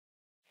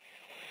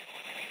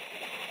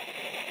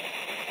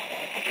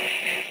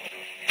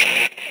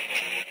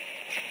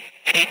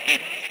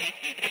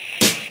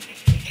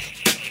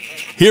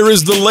Here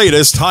is the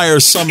latest Higher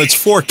Summits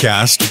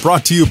forecast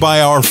brought to you by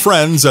our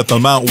friends at the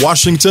Mount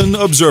Washington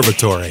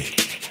Observatory.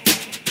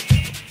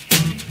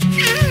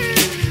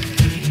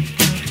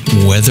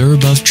 Weather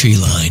above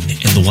treeline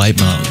in the White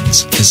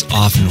Mountains is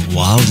often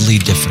wildly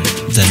different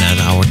than at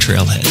our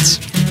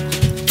trailheads.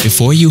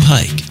 Before you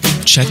hike,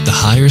 check the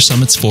Higher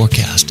Summits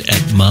forecast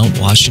at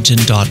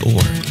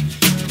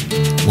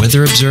mountwashington.org.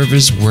 Weather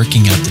observers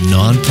working at the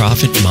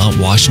nonprofit Mount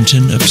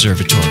Washington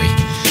Observatory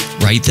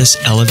write this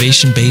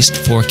elevation-based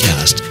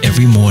forecast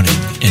every morning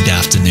and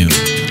afternoon.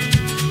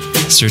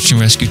 Search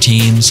and rescue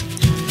teams,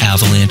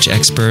 avalanche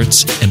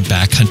experts, and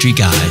backcountry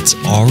guides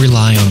all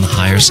rely on the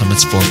Higher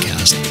Summits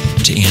forecast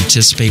to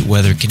anticipate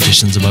weather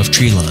conditions above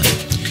treeline.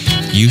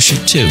 You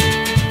should too.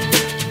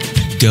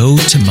 Go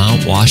to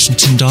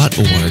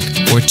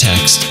mountwashington.org or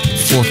text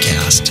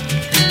FORECAST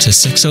to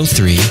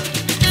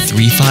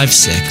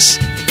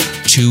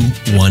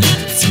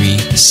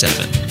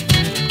 603-356-2137.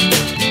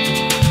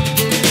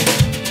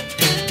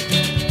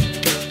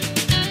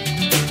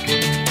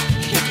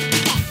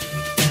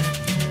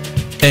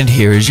 And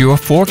here is your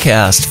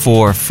forecast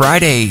for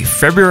Friday,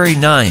 February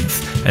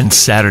 9th and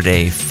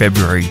Saturday,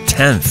 February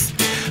 10th.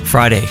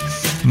 Friday,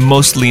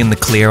 mostly in the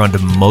clear under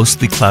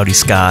mostly cloudy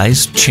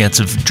skies, chance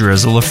of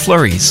drizzle or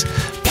flurries.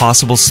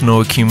 Possible snow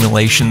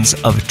accumulations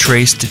of a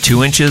trace to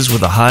 2 inches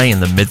with a high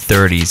in the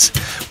mid-30s.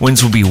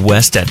 Winds will be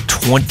west at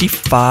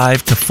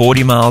 25 to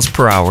 40 miles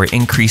per hour,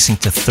 increasing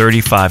to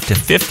 35 to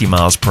 50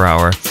 miles per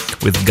hour,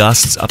 with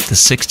gusts up to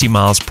 60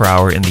 miles per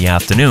hour in the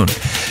afternoon.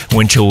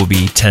 Wind chill will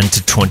be 10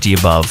 to 20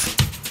 above.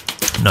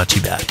 Not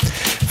too bad.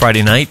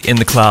 Friday night, in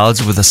the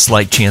clouds with a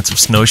slight chance of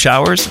snow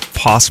showers.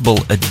 Possible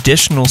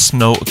additional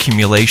snow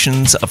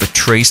accumulations of a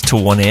trace to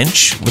 1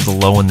 inch with a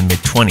low in the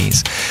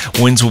mid-20s.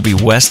 Winds will be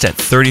west at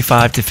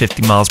 35 to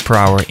 50 miles per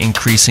hour,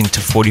 increasing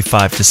to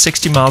 45 to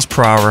 60 miles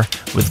per hour,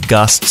 with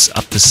gusts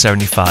up to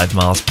 75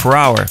 miles per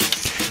hour.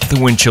 The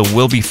wind chill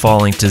will be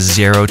falling to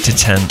 0 to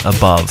 10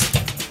 above.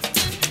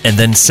 And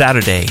then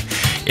Saturday,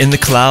 in the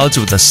clouds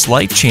with a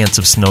slight chance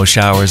of snow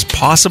showers,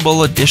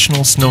 possible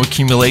additional snow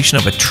accumulation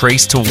of a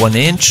trace to 1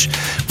 inch,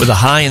 with a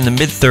high in the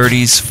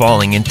mid-30s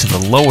falling into the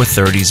lower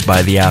 30s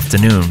by the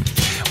afternoon.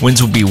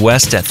 Winds will be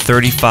west at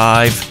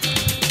 35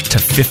 to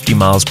 50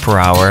 miles per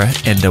hour,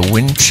 and the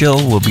wind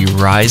chill will be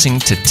rising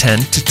to 10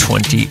 to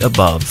 20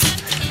 above.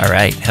 All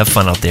right, have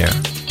fun out there.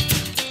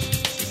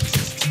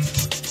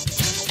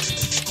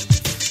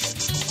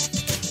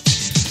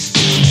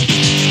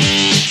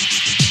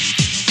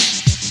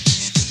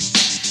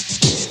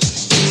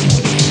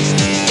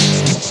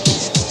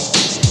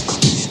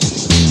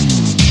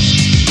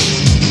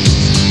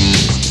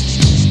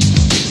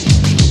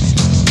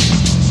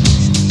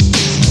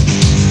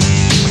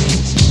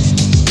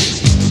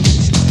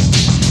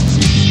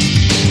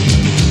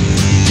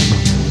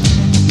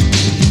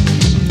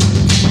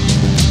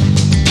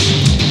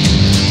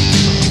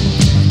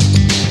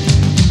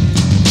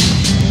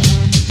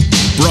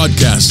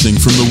 Broadcasting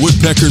from the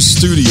Woodpeckers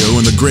Studio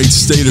in the great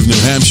state of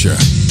New Hampshire.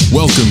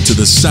 Welcome to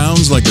the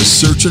Sounds Like a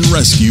Search and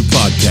Rescue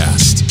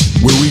podcast,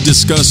 where we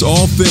discuss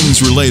all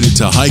things related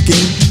to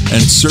hiking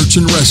and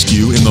search and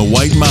rescue in the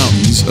White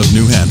Mountains of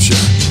New Hampshire.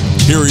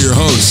 Here are your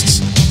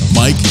hosts,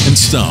 Mike and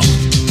Stump.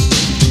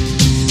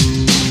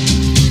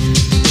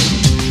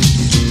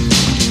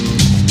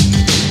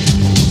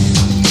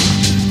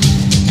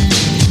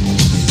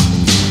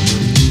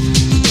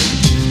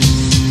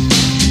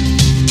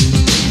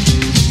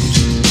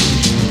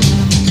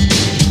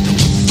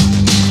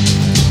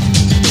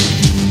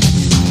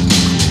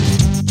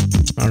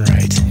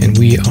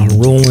 We are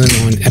rolling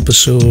on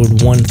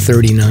episode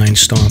 139.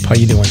 Stomp, how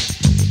you doing?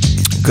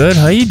 Good.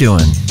 How you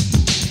doing?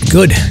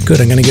 Good.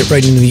 I'm going to get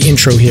right into the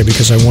intro here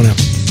because I want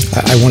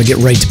to get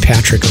right to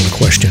Patrick on the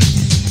question.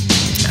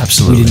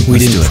 Absolutely. We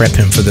didn't prep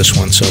him for this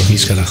one, so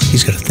he's got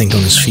to think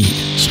on his feet.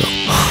 So,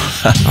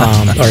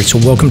 all right. So,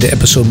 welcome to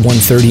episode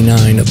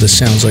 139 of the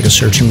Sounds Like a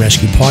Search and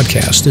Rescue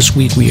podcast. This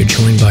week we are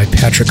joined by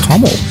Patrick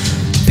Hummel.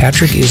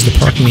 Patrick is the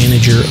park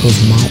manager of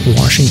Mount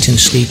Washington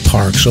State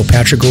Park. So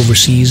Patrick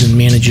oversees and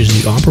manages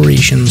the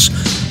operations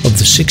of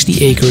the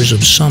 60 acres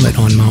of summit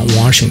on Mount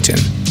Washington.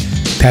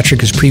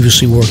 Patrick has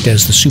previously worked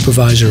as the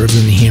supervisor of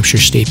the New Hampshire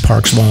State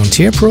Parks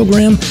Volunteer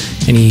Program,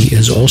 and he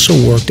has also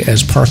worked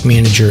as park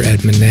manager at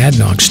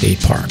Monadnock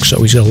State Park.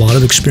 So he's got a lot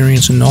of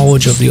experience and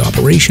knowledge of the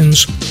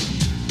operations,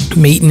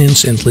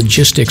 maintenance, and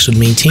logistics of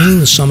maintaining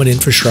the summit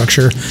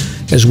infrastructure,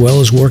 as well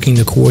as working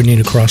to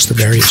coordinate across the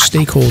various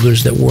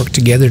stakeholders that work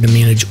together to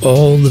manage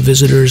all the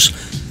visitors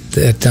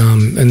that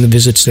and the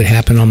visits that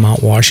happen on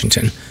Mount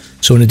Washington.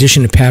 So in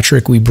addition to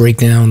Patrick, we break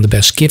down the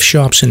best gift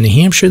shops in New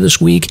Hampshire this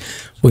week.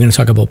 We're going to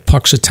talk about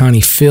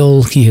Puxatawny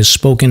Phil. He has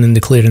spoken and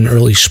declared an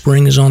early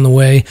spring is on the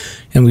way.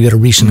 And we got a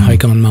recent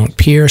hike on Mount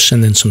Pierce,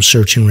 and then some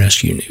search and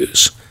rescue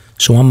news.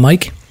 So I'm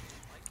Mike.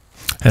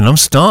 And I'm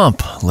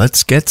Stomp.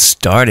 Let's get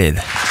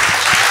started.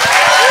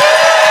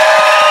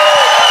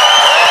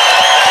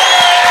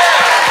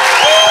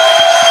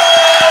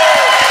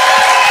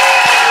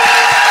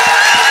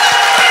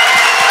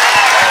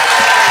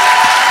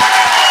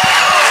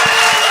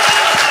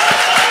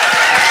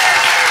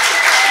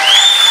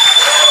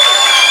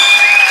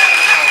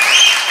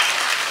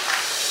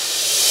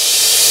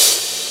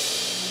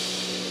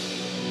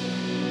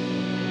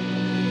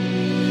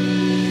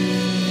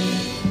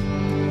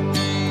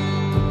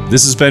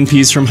 This is Ben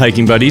Pease from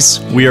Hiking Buddies.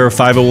 We are a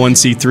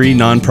 501c3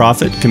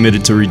 nonprofit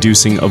committed to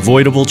reducing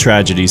avoidable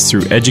tragedies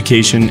through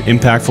education,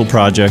 impactful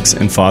projects,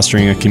 and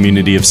fostering a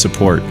community of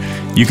support.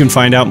 You can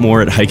find out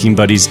more at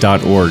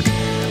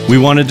hikingbuddies.org. We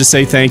wanted to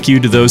say thank you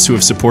to those who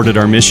have supported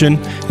our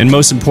mission, and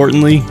most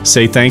importantly,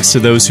 say thanks to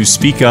those who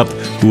speak up,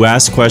 who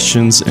ask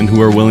questions, and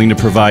who are willing to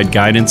provide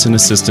guidance and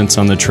assistance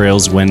on the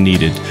trails when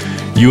needed.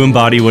 You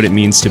embody what it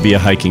means to be a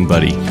hiking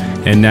buddy.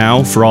 And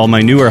now, for all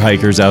my newer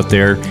hikers out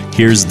there,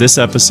 here's this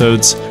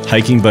episode's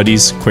Hiking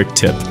Buddies Quick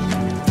Tip.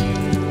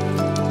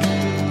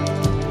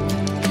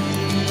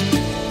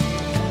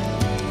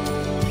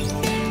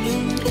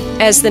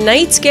 As the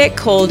nights get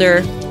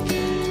colder,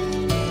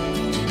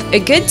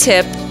 a good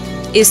tip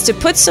is to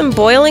put some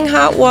boiling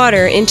hot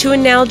water into a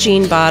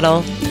Nalgene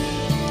bottle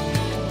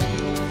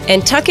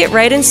and tuck it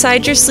right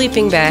inside your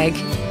sleeping bag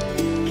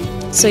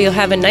so you'll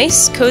have a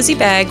nice cozy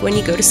bag when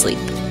you go to sleep.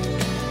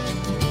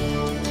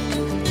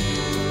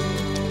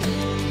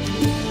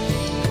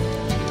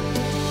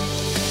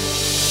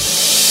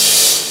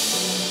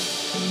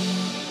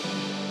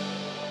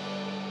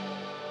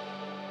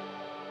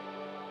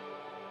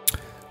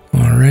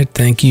 All right.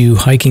 Thank you,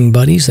 Hiking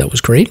Buddies. That was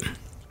great.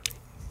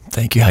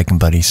 Thank you, Hiking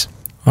Buddies.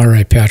 All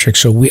right, Patrick.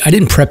 So I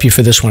didn't prep you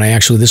for this one.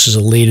 This is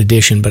a late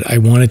edition, but I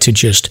wanted to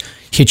just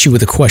hit you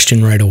with a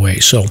question right away.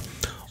 So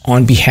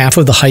on behalf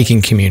of the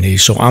hiking community,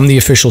 so I'm the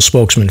official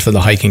spokesman for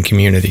the hiking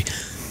community.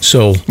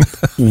 So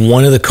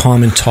one of the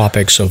common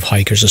topics of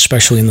hikers,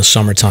 especially in the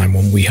summertime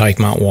when we hike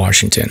Mount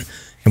Washington,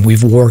 and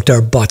we've worked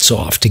our butts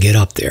off to get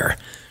up there.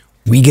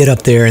 We get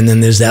up there, and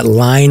then there's that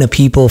line of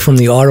people from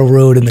the auto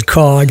road and the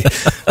COG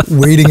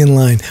waiting in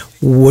line.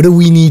 Who do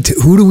we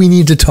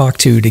need to talk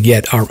to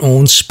get our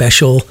own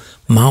special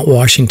Mount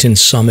Washington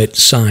Summit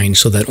sign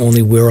so that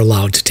only we're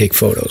allowed to take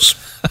photos?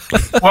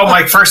 Well,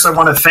 Mike, first I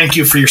want to thank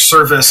you for your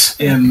service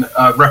in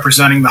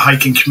representing the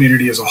hiking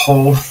community as a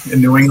whole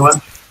in New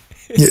England.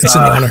 It's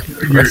an honor.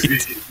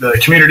 The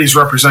community's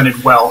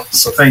represented well,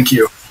 so thank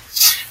you.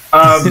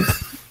 I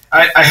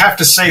have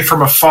to say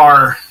from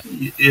afar,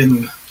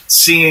 in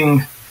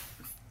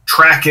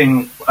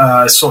tracking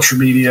social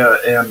media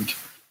and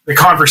the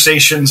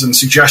conversations and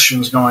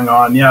suggestions going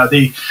on,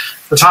 the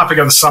topic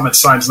of the summit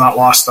sign is not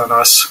lost on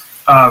us,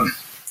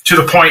 to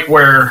the point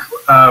where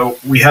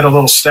we had a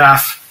little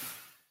staff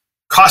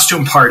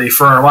costume party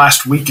for our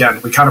last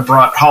weekend. We kind of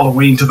brought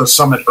Halloween to the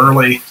summit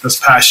early this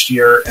past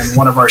year, and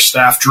one of our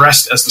staff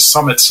dressed as the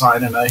summit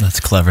sign, and That's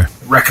clever.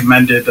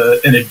 recommended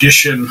an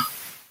addition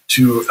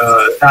to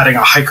adding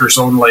a hikers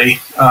only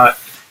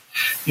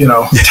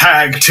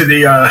tag to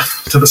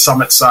the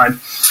summit sign.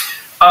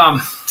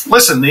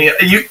 Listen,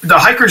 the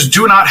hikers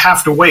do not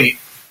have to wait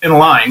in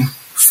line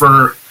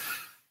for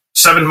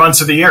 7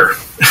 months of the year.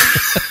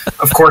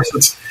 Of course,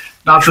 it's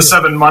not the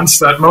 7 months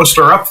that most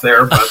are up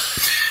there, but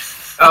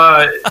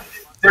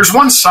there's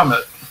one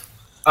summit.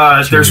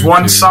 There's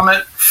one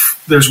summit.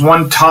 There's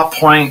one top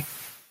point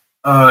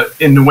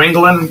in New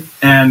England,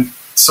 and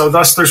so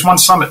thus there's one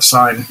summit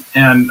sign.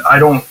 And I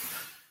don't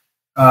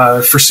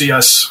foresee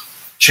us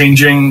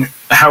changing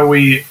how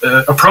we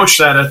approach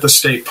that at the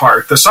state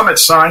park. The summit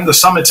sign, the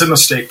summit's in the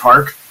state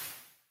park,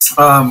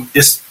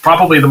 is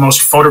probably the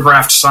most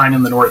photographed sign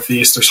in the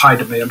Northeast. There's high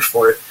demand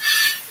for it.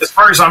 As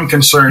far as I'm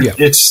concerned,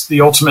 It's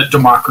the ultimate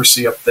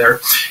democracy up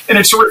there. And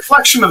it's a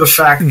reflection of the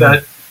fact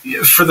that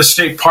for the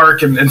state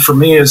park and for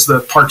me as the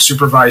park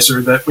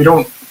supervisor, that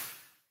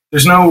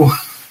there's no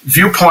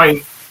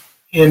viewpoint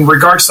in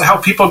regards to how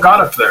people got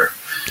up there.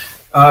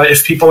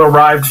 If people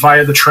arrived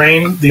via the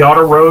train, the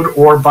auto road,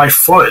 or by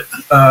foot,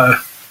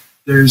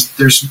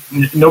 there's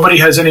nobody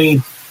has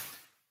any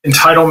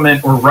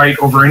entitlement or right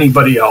over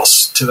anybody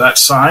else to that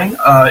sign.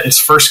 It's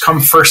first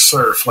come, first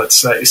serve, let's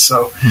say.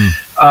 So,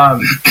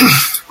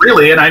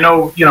 really, and I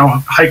know,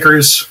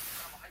 hikers,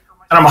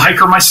 and I'm a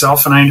hiker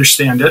myself, and I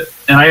understand it,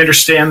 and I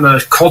understand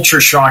the culture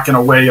shock in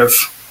a way of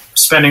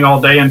spending all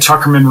day in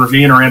Tuckerman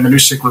Ravine or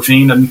Ammonoosuc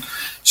Ravine and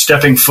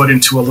stepping foot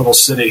into a little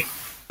city.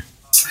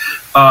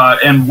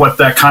 And what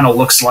that kind of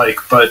looks like.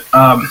 But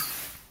the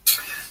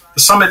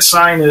summit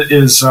sign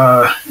is,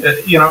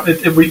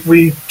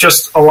 we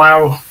just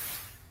allow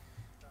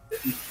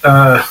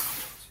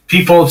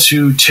people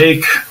to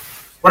take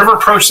whatever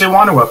approach they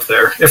want to up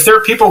there. If there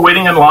are people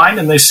waiting in line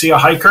and they see a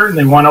hiker and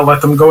they want to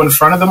let them go in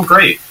front of them,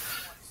 great.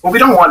 What we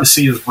don't want to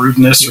see is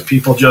rudeness or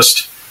people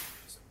just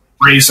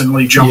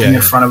brazenly jumping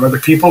in front of other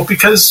people,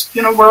 because,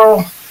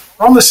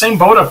 we're all in the same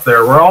boat up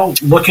there. We're all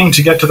looking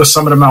to get to the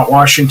summit of Mount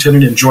Washington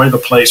and enjoy the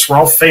place. We're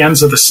all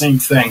fans of the same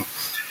thing.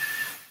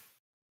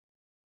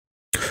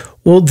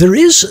 Well, there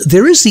is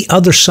the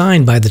other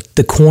sign by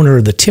the corner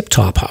of the Tip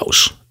Top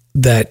House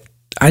that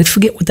I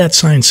forget what that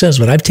sign says,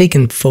 but I've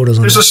taken photos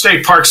on. There's a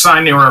state park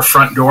sign near our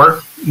front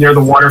door, near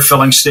the water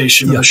filling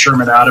station of the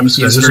Sherman Adams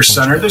Visitor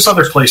Center. There's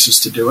other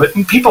places to do it,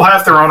 and people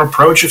have their own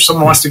approach. If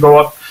someone wants to go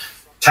up,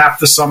 tap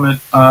the summit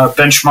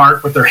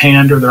benchmark with their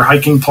hand or their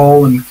hiking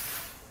pole and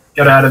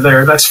get out of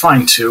there, that's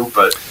fine too.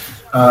 But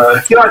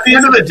at the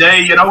end of the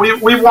day,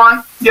 we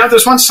want,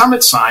 there's one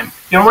summit sign.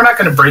 We're not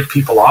going to break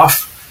people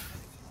off.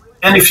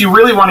 And if you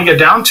really want to get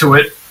down to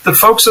it, the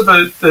folks of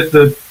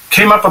the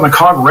came up on the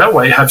Cog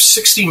Railway have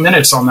 60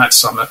 minutes on that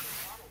summit.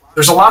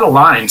 There's a lot of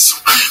lines.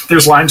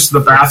 There's lines to the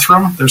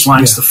bathroom. There's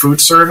lines to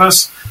food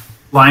service,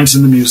 lines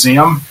in the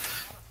museum.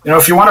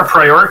 If you want to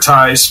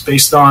prioritize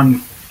based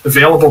on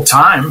available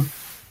time,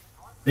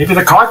 maybe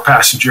the Cog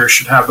passengers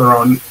should have their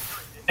own.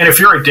 And if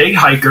you're a day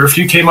hiker, if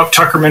you came up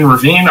Tuckerman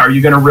Ravine, are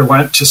you going to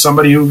relent to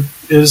somebody who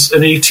is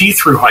an AT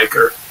through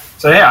hiker?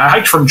 Say, hey, I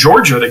hiked from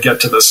Georgia to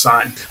get to this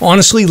sign.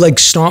 Honestly,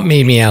 Stomp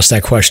made me ask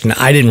that question.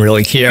 I didn't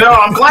really care. No,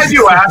 I'm glad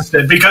you asked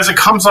it because it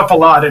comes up a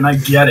lot, and I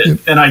get it.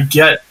 And I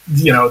get,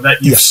 that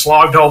you've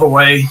slogged all the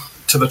way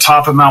to the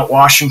top of Mount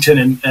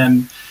Washington,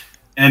 and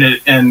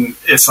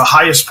it's the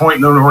highest point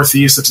in the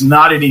Northeast. It's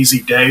not an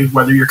easy day,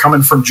 whether you're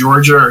coming from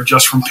Georgia or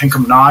just from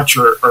Pinkham Notch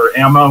or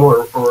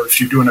Ammo or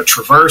if you're doing a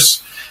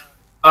traverse.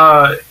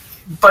 But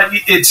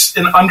it's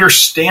an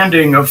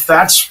understanding of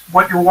that's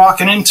what you're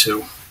walking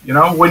into.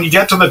 When you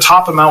get to the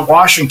top of Mount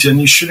Washington,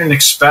 you shouldn't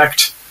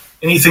expect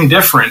anything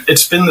different.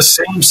 It's been the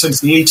same since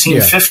the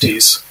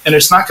 1850s, and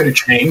it's not going to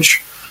change.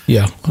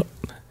 Yeah.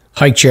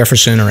 Hike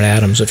Jefferson or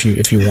Adams if you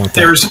want that.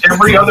 There's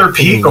every other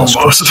peak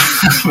almost,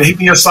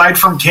 maybe aside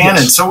from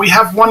Cannon. Yes. So we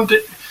have one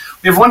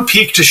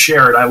peak to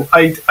share it.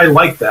 I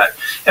like that.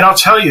 And I'll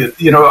tell you,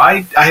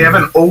 I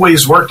haven't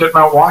always worked at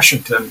Mount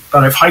Washington,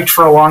 but I've hiked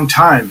for a long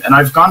time, and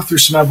I've gone through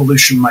some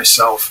evolution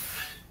myself.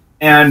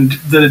 And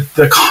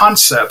the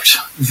concept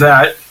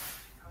that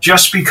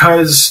just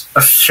because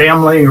a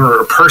family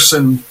or a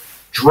person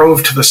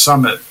drove to the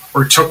summit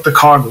or took the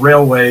Cog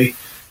Railway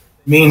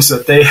means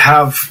that they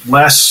have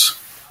less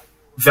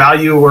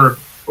value or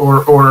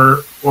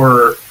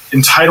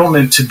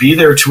entitlement to be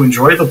there to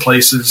enjoy the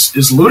place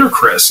is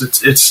ludicrous.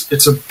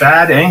 It's a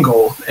bad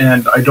angle,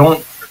 and I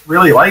don't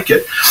really like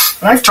it.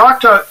 And I've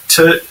talked to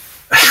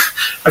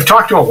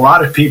a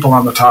lot of people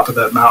on the top of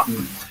that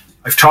mountain.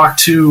 I've talked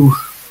to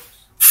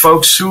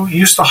folks who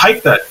used to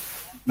hike that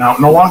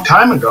mountain a long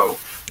time ago.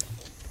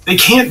 They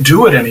can't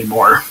do it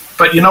anymore.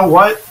 But you know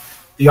what?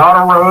 The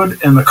Auto Road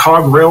and the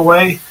Cog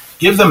Railway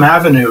give them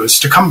avenues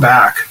to come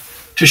back,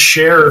 to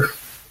share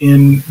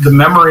in the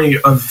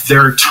memory of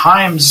their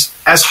times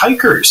as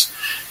hikers.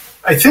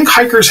 I think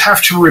hikers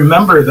have to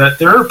remember that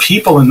there are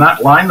people in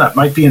that line that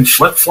might be in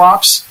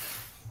flip-flops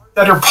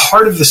that are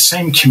part of the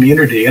same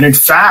community. And in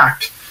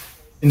fact,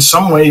 in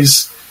some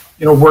ways,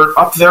 we're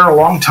up there a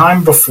long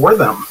time before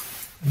them,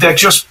 that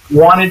just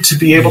wanted to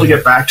be able to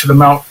get back to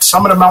the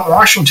summit of Mount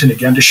Washington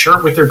again, to share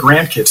it with their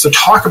grandkids, to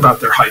talk about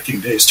their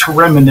hiking days, to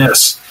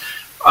reminisce.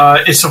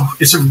 It's a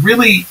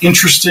really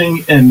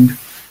interesting and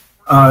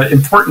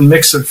important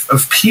mix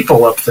of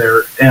people up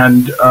there.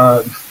 And,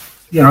 to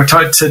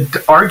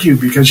argue,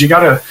 because you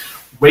got to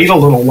wait a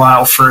little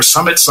while for a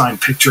summit sign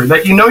picture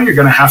that you're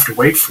going to have to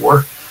wait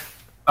for.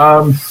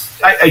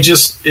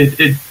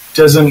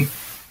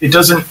 It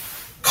doesn't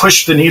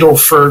push the needle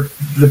for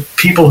the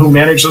people who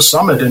manage the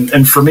summit,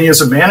 and for me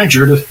as a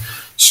manager to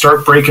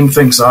start breaking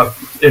things up.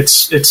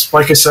 It's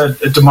like I said,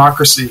 a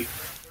democracy.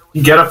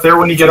 You get up there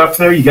when you get up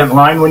there. You get in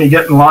line when you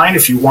get in line.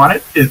 If you want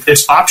it,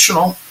 it's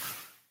optional.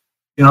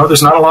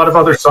 There's not a lot of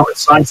other summit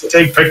signs to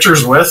take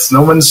pictures with.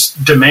 No one's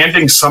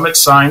demanding summit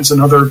signs in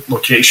other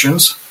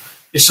locations.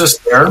 It's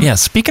just there. Yeah,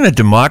 speaking of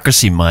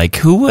democracy, Mike,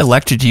 who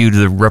elected you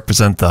to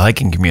represent the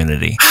hiking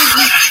community?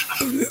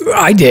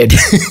 I did.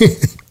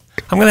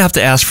 I'm going to have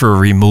to ask for a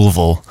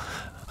removal.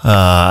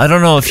 I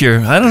don't know if you're...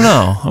 I don't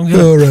know.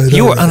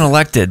 You were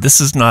unelected.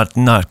 This is not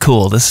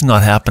cool. This is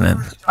not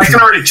happening. I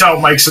can already tell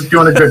Mike's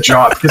doing a good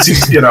job because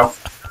he's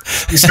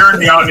hearing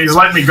me out and he's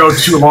letting me go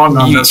too long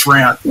on this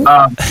rant.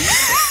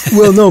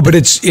 Well, no, but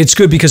it's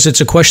good because it's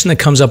a question that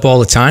comes up all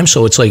the time.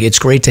 So it's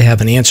great to have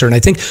an answer. And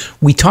I think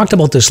we talked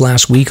about this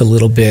last week a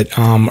little bit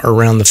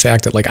around the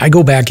fact that I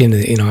go back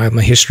into, I'm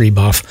a history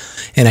buff,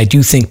 and I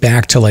do think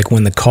back to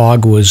when the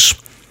Cog was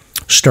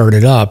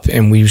started up,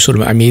 and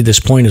I made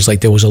this point is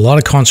there was a lot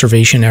of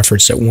conservation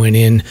efforts that went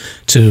in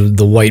to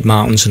the White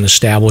Mountains and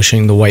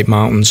establishing the White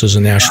Mountains as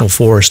a national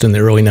forest in the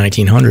early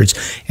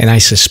 1900s. And I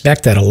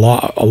suspect that a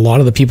lot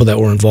of the people that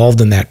were involved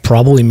in that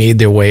probably made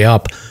their way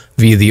up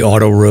via the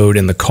Auto Road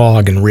and the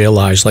Cog and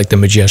realized the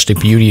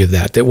majestic beauty of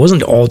that. It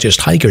wasn't all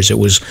just hikers. It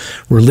was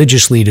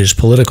religious leaders,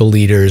 political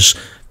leaders,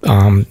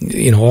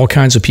 all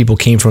kinds of people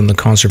came from the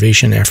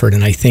conservation effort,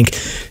 and I think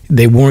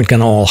they weren't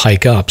going to all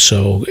hike up.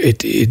 So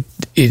it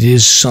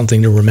is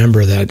something to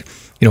remember that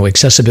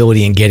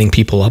accessibility and getting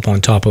people up on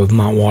top of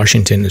Mount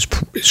Washington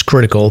is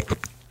critical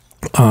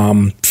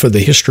for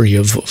the history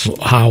of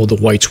how the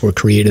whites were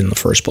created in the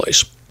first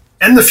place.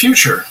 And the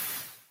future.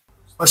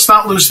 Let's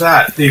not lose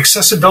that. The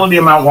accessibility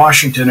of Mount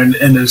Washington,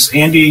 and as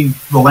Andy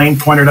Villain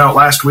pointed out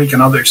last week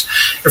and others,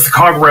 if the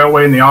Cog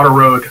Railway and the Auto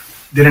Road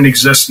didn't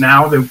exist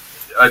now,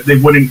 they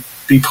wouldn't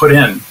be put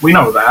in. We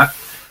know that.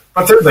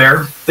 But they're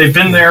there. They've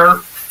been there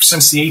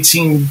since the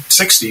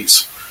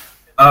 1860s.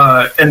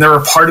 And they're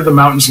a part of the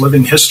mountain's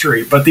living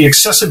history. But the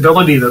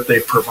accessibility that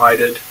they've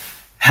provided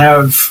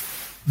have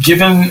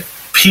given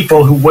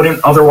people who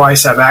wouldn't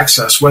otherwise have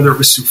access, whether it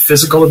was through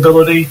physical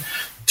ability,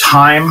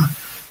 time,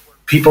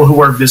 people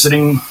who are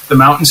visiting the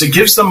mountains. It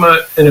gives them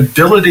an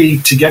ability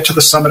to get to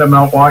the summit of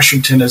Mount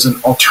Washington as an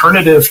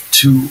alternative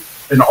to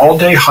an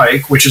all-day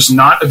hike, which is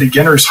not a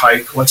beginner's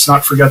hike. Let's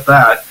not forget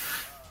that.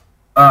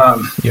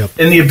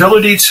 And the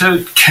ability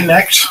to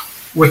connect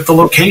with the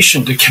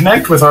location, to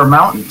connect with our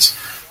mountains.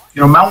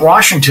 You know, Mount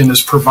Washington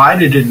has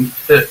provided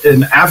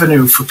an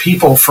avenue for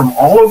people from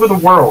all over the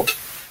world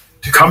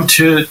to come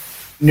to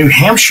New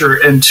Hampshire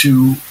and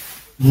to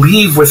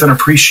leave with an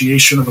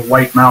appreciation of the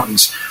White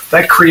Mountains.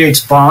 That creates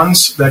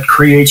bonds, that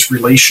creates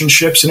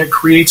relationships, and it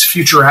creates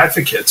future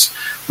advocates.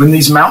 When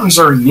these mountains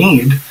are in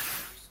need,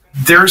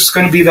 there's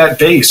going to be that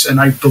base. And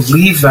I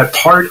believe that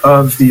part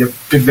of the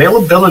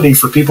availability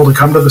for people to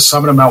come to the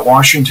summit of Mount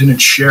Washington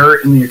and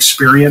share in the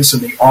experience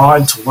and the awe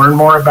and to learn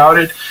more about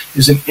it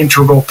is an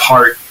integral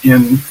part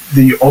in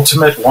the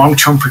ultimate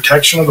long-term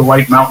protection of the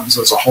White Mountains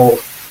as a whole.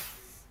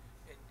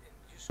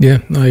 Yeah,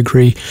 I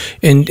agree.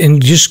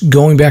 And just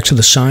going back to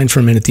the sign for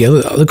a minute, the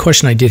other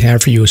question I did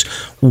have for you is,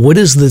 what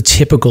is the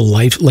typical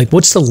what's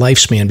the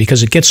lifespan?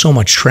 Because it gets so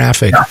much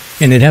traffic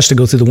and it has to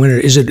go through the winter.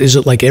 Is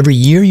it like every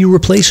year you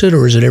replace it,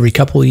 or is it every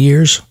couple of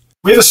years?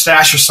 We have a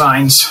stash of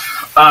signs.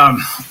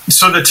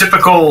 So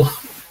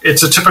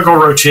it's a typical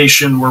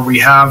rotation where we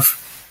have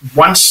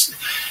one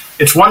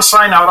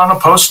sign out on a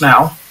post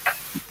now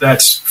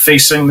that's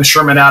facing the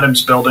Sherman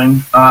Adams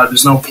building.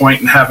 There's no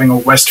point in having a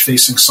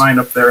west-facing sign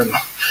up there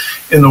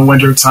in the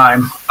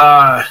wintertime.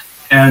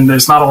 And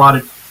there's not a lot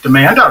of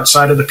demand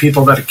outside of the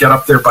people that get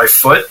up there by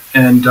foot.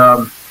 And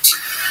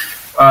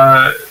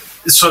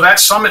so that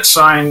summit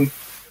sign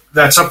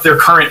that's up there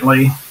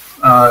currently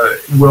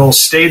will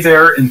stay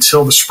there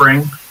until the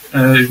spring,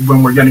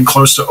 when we're getting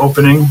close to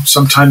opening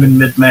sometime in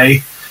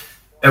mid-May,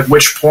 at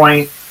which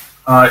point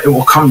it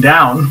will come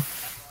down,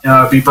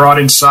 be brought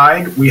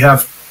inside. We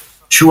have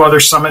 2 other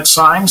summit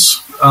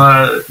signs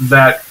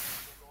that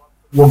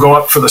will go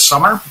up for the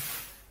summer.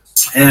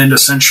 And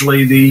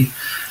essentially the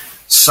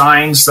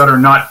signs that are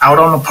not out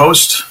on the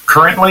post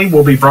currently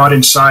will be brought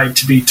inside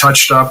to be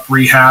touched up,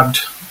 rehabbed,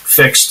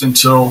 fixed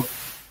until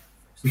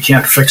we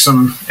can't fix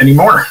them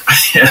anymore.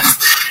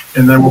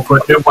 And then we'll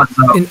put new ones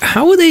up. And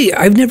how are they?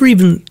 I've never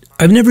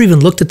even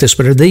looked at this,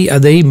 but are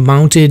they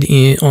mounted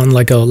on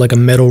like a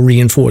metal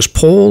reinforced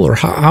pole, or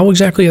how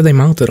exactly are they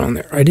mounted on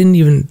there? I didn't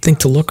even think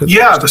to look at.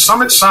 Yeah, the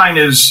summit sign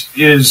is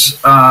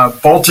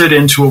bolted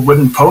into a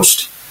wooden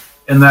post,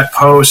 and that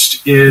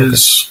post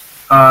is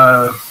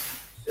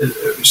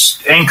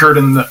anchored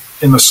in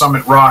the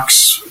summit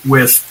rocks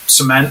with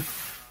cement.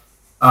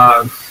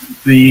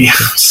 The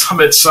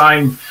summit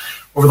sign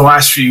over the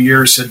last few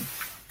years had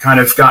kind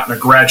of gotten a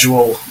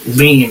gradual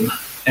lean,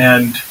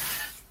 and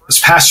this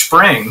past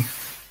spring,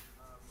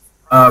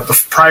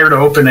 prior to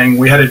opening,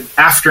 we had an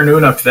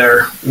afternoon up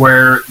there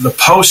where the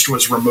post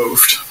was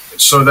removed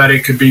so that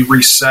it could be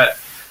reset.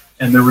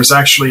 And there was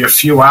actually a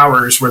few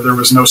hours where there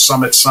was no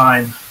summit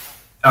sign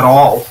at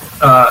all.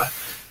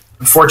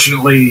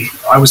 Unfortunately,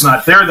 I was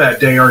not there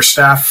that day. Our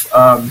staff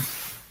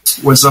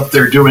was up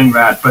there doing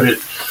that. But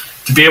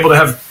to be able to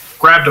have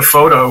grabbed a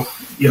photo,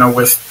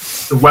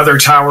 with the weather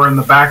tower in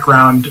the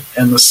background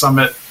and the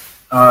summit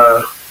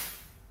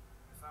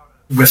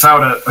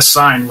without a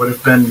sign would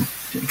have been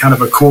kind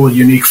of a cool,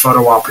 unique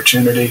photo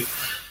opportunity.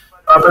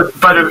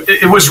 But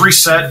it was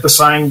reset. The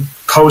sign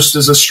post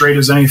is as straight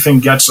as anything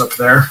gets up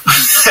there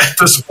at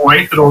this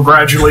point. It'll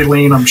gradually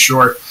lean, I'm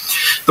sure.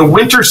 The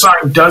winter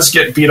sign does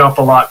get beat up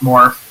a lot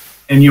more,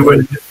 and you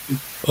would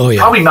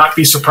probably not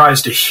be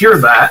surprised to hear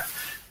that.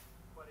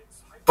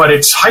 But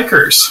it's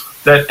hikers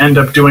that end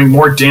up doing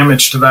more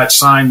damage to that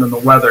sign than the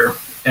weather,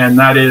 and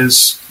that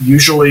is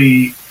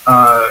usually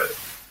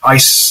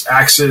ice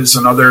axes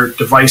and other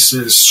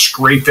devices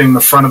scraping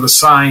the front of the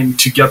sign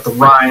to get the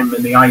rime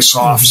and the ice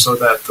off so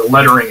that the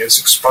lettering is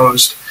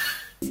exposed.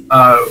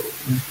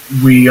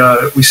 We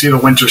see the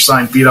winter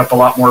sign beat up a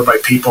lot more by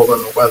people than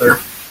the weather.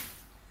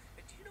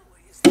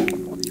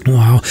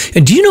 Wow.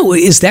 And do you know,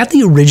 is that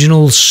the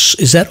original,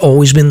 is that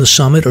always been the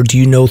summit, or do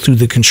you know through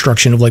the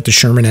construction of like the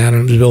Sherman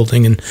Adams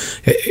building, and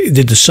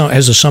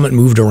has the summit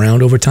moved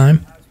around over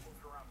time?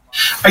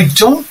 I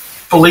don't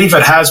believe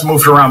it has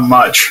moved around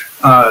much.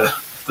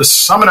 The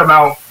summit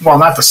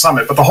not the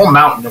summit, but the whole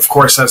mountain, of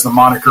course, has the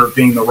moniker of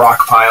being the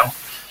rock pile.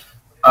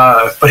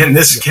 But in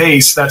this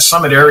case, that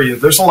summit area,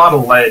 there's a lot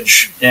of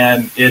ledge,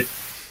 and it,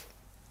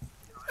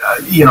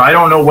 I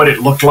don't know what it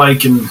looked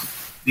like in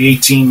the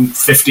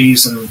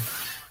 1850s and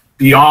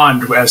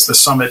beyond as the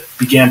summit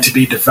began to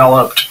be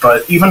developed.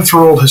 But even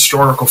through old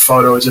historical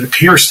photos, it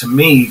appears to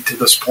me to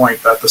this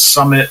point that the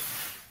summit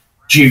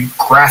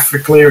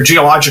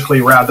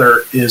geologically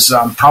rather, is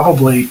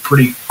probably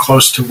pretty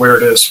clse to where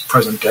it is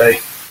present day.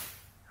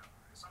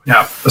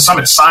 Yeah, the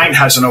summit sign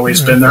hasn't always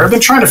been there. I've been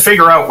trying to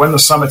figure out when the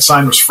summit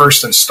sign was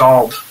first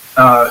installed.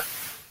 I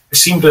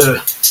seem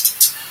to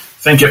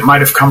think it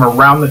might have come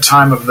around the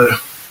time of the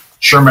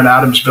Sherman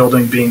Adams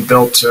building being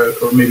built,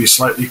 or maybe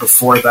slightly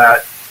before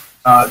that.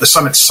 The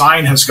summit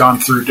sign has gone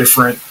through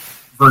different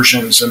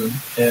versions and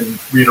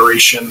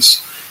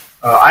reiterations.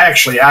 I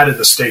actually added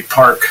the state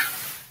park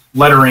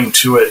lettering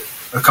to it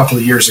a couple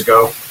of years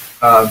ago.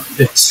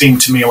 it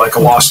seemed to me like a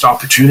lost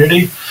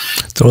opportunity.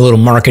 Throw a little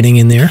marketing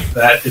in there.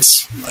 That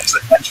it's, as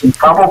I mentioned,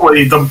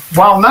 probably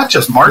not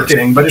just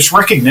marketing, but it's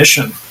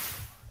recognition.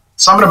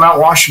 Summit of Mount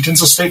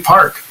Washington's a state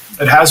park.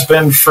 It has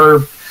been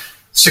for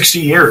 60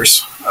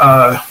 years.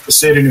 The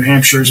state of New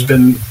Hampshire has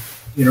been,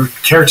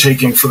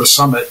 caretaking for the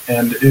summit,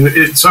 and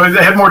so it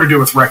had more to do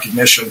with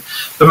recognition.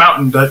 The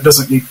mountain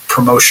doesn't need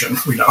promotion,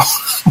 we know.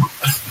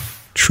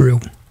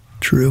 True.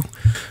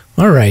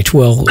 All right.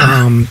 Well,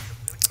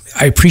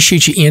 I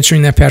appreciate you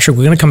answering that, Patrick.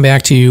 We're going to come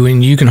back to you,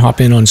 and you can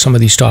hop in on some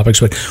of these topics.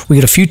 But we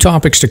got a few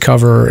topics to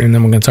cover, and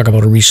then we're going to talk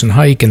about a recent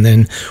hike, and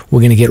then we're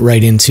going to get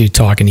right into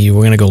talking to you.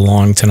 We're going to go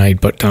long tonight,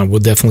 but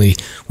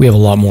we have a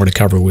lot more to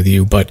cover with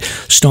you. But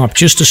Stomp,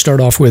 just to start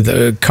off with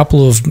a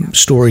couple of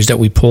stories that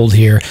we pulled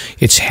here.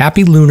 It's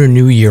Happy Lunar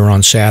New Year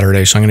on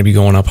Saturday, so I'm going to be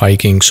going up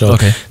hiking. So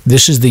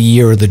This is the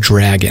year of the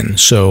dragon.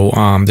 So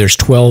there's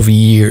 12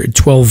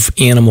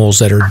 animals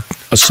that are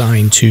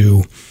assigned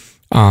to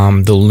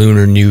the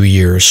Lunar New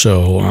Year,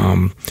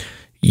 so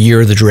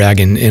Year of the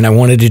Dragon. And I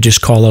wanted to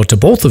just call out to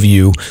both of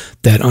you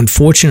that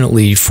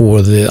unfortunately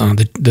for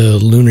the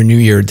Lunar New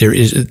Year, there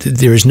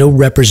is no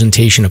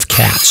representation of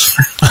cats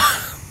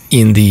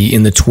in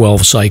the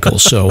 12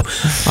 cycles. So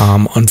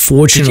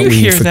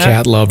unfortunately for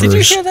cat lovers,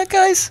 did you hear that,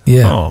 guys?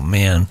 Yeah. Oh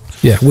man.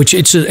 Yeah, which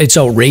it's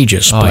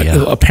outrageous. But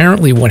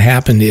apparently, what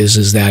happened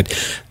is that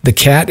the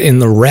cat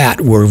and the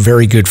rat were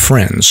very good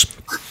friends.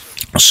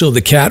 So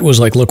the cat was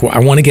like, look, I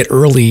want to get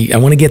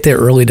there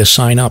early to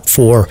sign up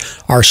for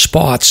our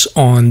spots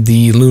on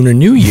the Lunar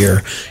New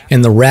Year.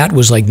 And the rat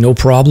was like, no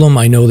problem.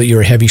 I know that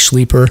you're a heavy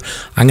sleeper.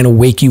 I'm going to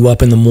wake you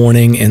up in the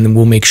morning, and then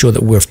we'll make sure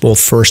that we're both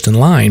first in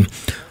line.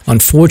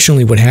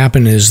 Unfortunately, what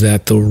happened is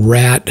that the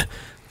rat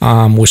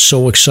was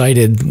so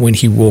excited when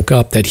he woke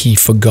up that he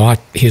forgot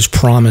his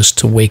promise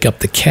to wake up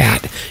the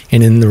cat,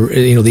 and in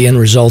the end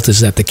result is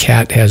that the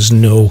cat has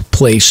no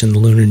place in the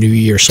Lunar New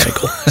Year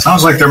cycle.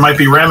 Sounds like there might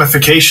be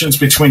ramifications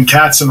between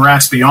cats and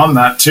rats beyond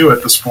that too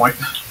at this point.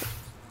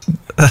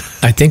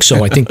 I think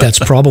so. I think that's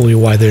probably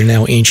why they're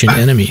now ancient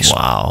enemies.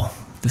 Wow,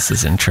 this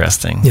is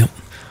interesting. Yep.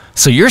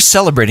 So you're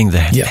celebrating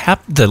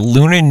the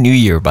Lunar New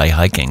Year by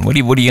hiking. What are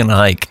you going to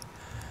hike?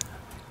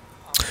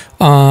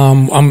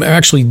 I'm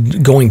actually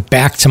going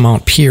back to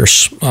Mount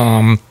Pierce.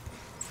 Although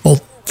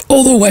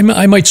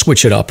I might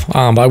switch it up.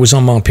 I was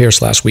on Mount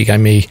Pierce last week.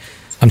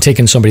 I'm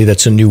taking somebody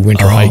that's a new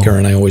winter hiker,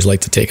 and I always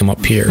like to take them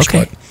up Pierce.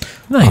 Okay. But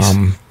Nice.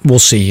 We'll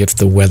see if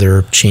the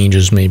weather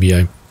changes. Maybe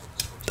I'll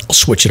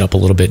switch it up a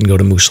little bit and go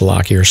to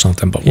Moosilauke or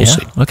something. But we'll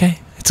see. Okay.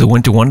 It's a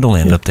winter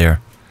wonderland up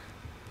there.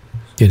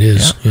 It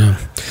is, yeah.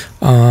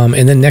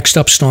 And then next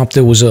up, Stomp,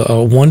 there was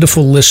a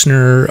wonderful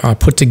listener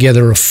put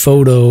together a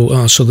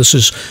photo. So this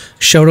is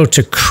shout out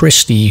to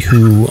Christy,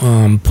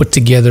 who put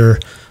together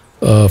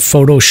a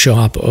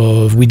Photoshop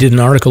of. We did an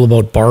article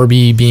about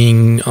Barbie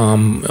being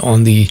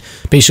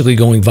basically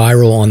going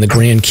viral on the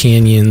Grand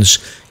Canyon's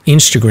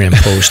Instagram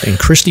post, and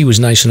Christy was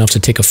nice enough to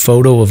take a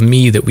photo of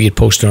me that we had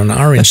posted on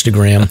our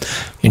Instagram,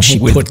 and she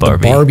put the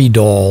Barbie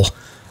doll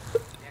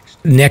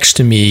next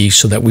to me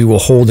so that we were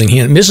holding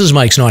hands. Mrs.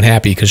 Mike's not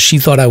happy because she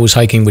thought I was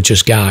hiking with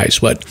just guys,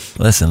 but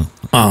listen,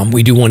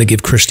 we do want to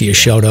give Christy a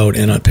shout out,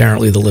 and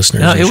apparently the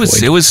listeners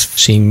enjoyed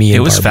seeing me. It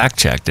was Barbie. fact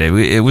checked.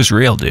 It was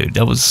real, dude.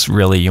 That was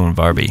really you and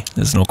Barbie.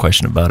 There's no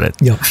question about it.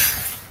 Yep.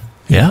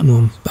 Yeah.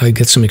 Well, I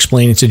get some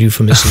explaining to do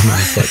for Mrs.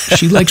 Mike, but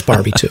she likes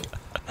Barbie too.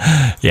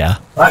 Yeah.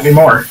 Not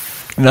anymore.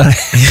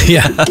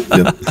 Yeah.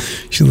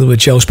 She's a little bit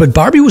jealous, but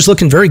Barbie was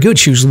looking very good.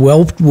 She was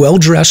well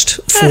dressed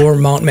for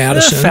Mount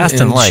Madison,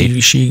 fast and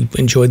light. She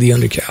enjoyed the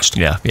undercast.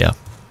 Yeah.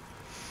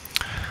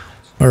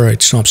 All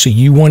right, Stomp. So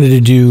you wanted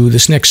to do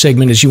this next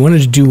segment is you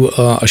wanted to do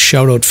a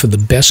shout out for the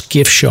best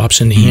gift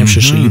shops in New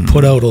Hampshire. So you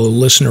put out a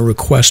listener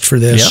request for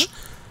this,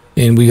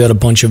 and we got a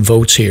bunch of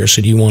votes here.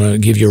 So do you want to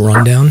give your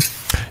rundown?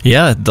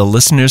 Yeah, the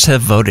listeners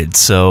have voted.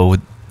 So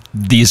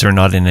these are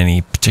not in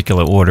any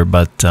particular order,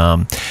 but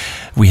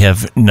we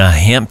have New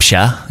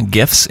Hampshire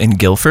Gifts in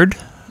Guilford,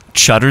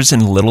 Chutters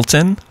in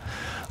Littleton,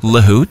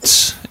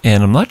 Lahoots,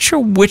 and I'm not sure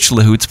which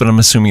Lahoots, but I'm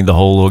assuming the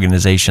whole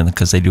organization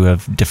because they do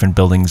have different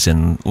buildings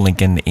in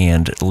Lincoln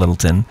and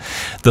Littleton.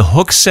 The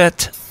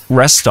Hookset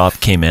Rest Stop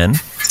came in.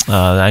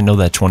 I know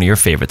that's one of your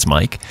favorites,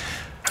 Mike.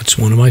 That's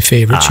one of my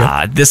favorites.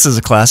 This is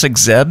a classic.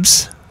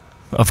 Zeb's,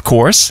 of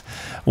course.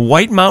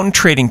 White Mountain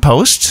Trading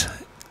Post,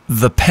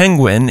 the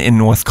Penguin in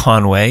North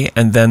Conway,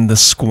 and then the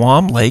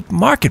Squam Lake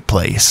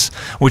Marketplace,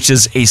 which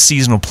is a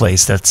seasonal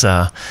place that's,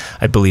 I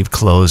believe,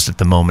 closed at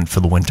the moment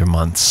for the winter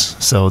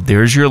months. So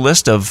there's your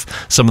list of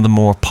some of the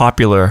more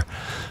popular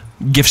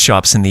gift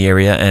shops in the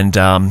area. And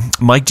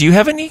Mike, do you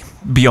have any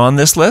beyond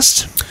this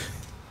list?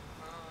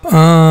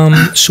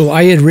 So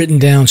I had written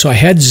down, so I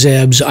had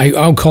Zeb's.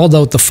 I called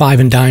out the 5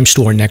 and Dime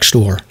store next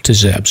door to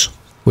Zeb's,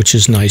 which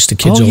is nice. The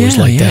kids always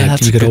like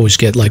that. You could always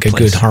get like a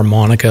good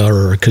harmonica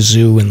or a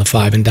kazoo in the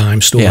 5 and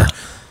Dime store. Yeah.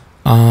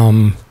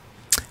 And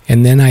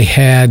then I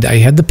had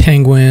the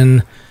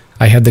Penguin,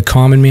 I had the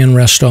Common Man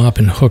Rest Stop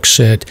and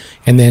Hookset,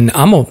 and then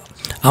I'm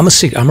I'm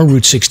a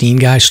Route 16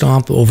 guy,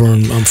 Stomp, over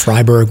in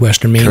Freiburg,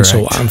 Western Maine. Correct.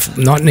 So I'm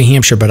not in New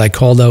Hampshire, but I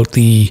called out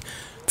the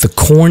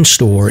corn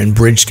store in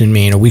Bridgeton,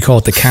 Maine, or we call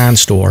it the Con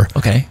store.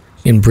 Okay.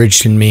 In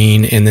Bridgeton,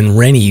 Maine, and then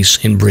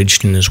Rennie's in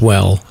Bridgeton as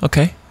well.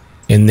 Okay.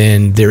 And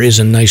then there is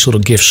a nice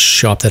little gift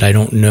shop that I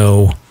don't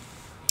know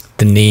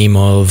the name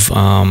of,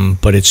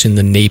 but it's in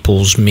the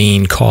Naples,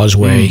 Maine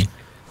Causeway.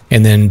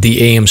 And then the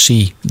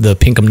AMC, the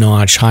Pinkham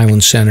Notch,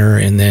 Highland Center,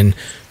 and then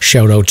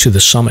shout out to the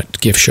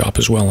Summit gift shop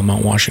as well in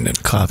Mount Washington.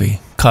 Copy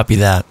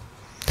that.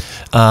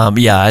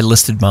 Yeah, I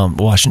listed Mount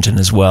Washington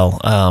as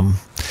well.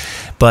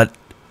 But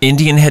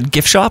Indian Head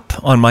Gift Shop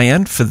on my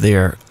end for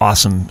their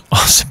awesome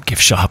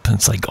gift shop.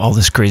 It's like all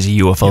this crazy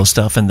UFO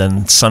stuff. And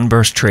then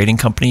Sunburst Trading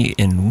Company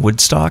in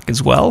Woodstock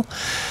as well.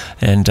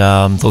 And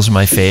those are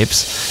my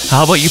faves.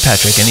 How about you,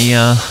 Patrick? Any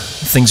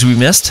things we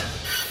missed?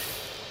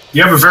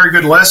 You have a very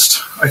good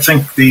list. I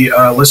think the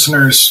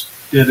listeners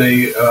did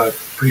a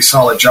pretty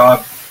solid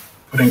job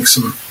putting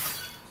some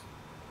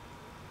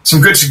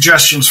good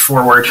suggestions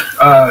forward.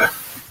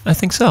 I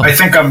think so. I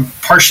think I'm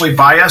partially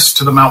biased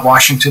to the Mount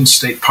Washington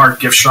State Park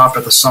gift shop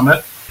at the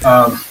Summit,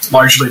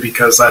 largely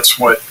because that's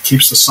what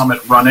keeps the Summit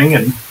running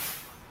and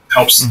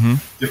helps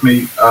give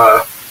me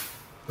a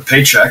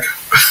paycheck.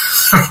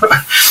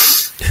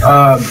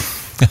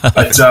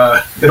 But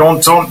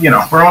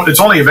it's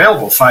only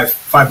available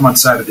five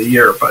months out of the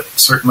year. But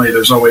certainly,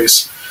 there's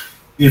always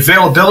the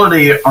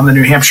availability on the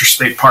New Hampshire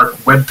State Park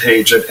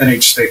webpage at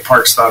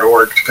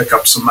nhstateparks.org to pick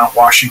up some Mount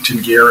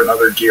Washington gear and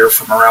other gear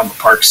from around the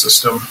park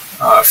system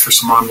for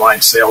some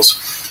online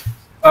sales.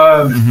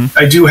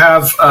 I do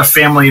have a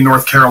family in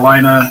North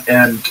Carolina,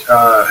 and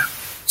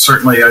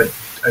certainly I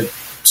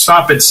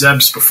stop at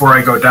Zeb's before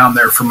I go down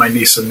there for my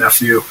niece and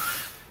nephew.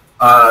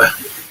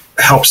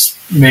 Helps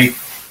make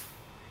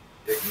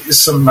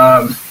some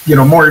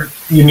more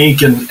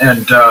unique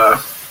and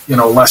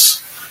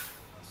less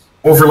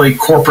overly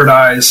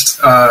corporatized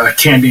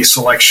candy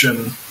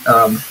selection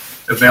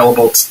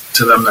available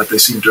to them that they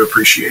seem to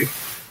appreciate.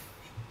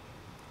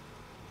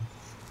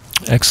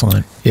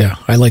 Excellent. Yeah,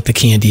 I like the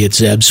candy at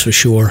Zeb's for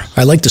sure.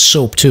 I like the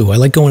soap too. I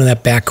like going to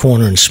that back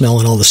corner and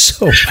smelling all the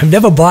soap. I've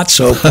never bought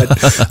soap,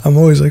 but I'm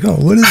always like, oh,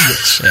 what is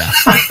this? Yeah,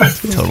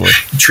 totally.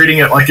 Treating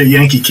it like a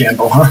Yankee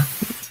candle, huh?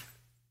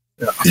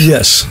 Yeah.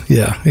 Yes,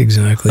 yeah,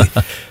 exactly.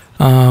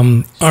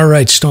 All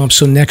right, Stomp.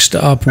 So next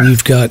up,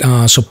 we've got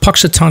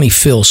Puxatawny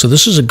Phil. So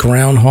this is a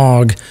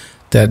groundhog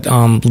that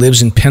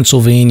lives in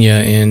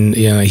Pennsylvania, and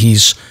he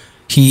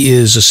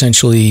is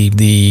essentially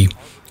the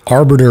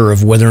arbiter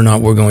of whether or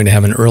not we're going to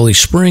have an early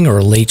spring or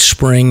a late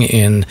spring.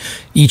 And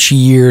each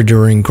year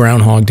during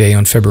Groundhog Day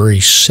on February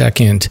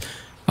 2nd,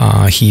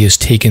 he is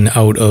taken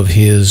out of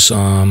his.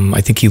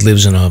 I think he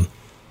lives in a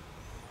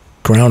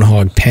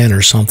groundhog pen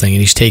or something,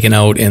 and he's taken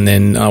out, and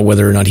then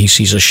whether or not he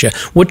sees a shadow.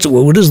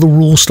 What is the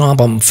rule,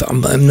 Stomp? I'm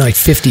like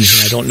 50s,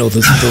 and I don't know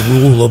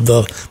the rule of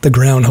the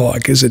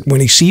groundhog. Is it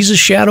when he sees a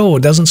shadow or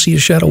doesn't see a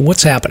shadow?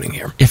 What's happening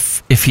here?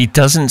 If he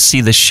doesn't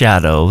see the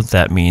shadow,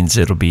 that means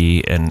it'll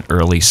be an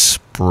early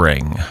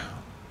spring.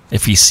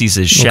 If he sees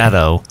his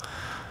shadow,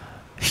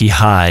 he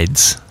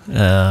hides,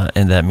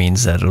 and that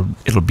means that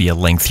it'll be a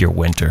lengthier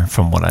winter,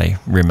 from what I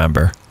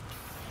remember.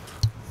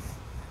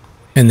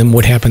 And then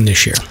what happened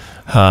this year?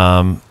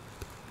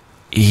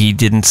 He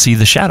didn't see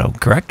the shadow,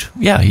 correct?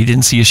 Yeah, he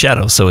didn't see a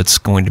shadow, so it's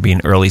going to be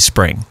an early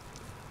spring.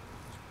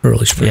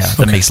 Early spring. Yeah,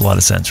 that makes a lot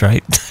of sense,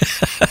 right?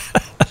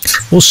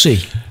 We'll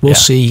see. We'll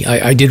see.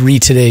 I did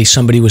read today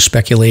somebody was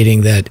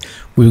speculating that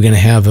we were going to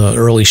have an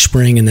early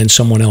spring, and then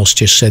someone else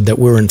just said that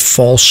we're in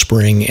fall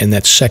spring and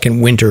that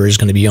second winter is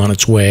going to be on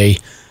its way,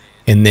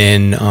 and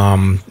then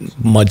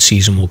mud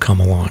season will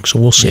come along. So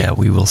we'll see. Yeah,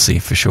 we will see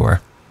for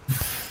sure.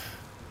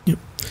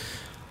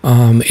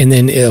 And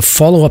then a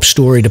follow-up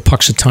story to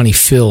Puxatawny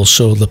Phil.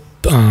 So the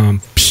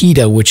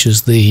PETA, which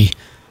is the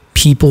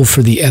People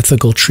for the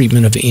Ethical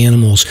Treatment of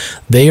Animals,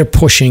 they are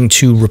pushing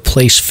to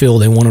replace Phil.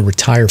 They want to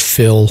retire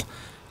Phil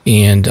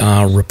and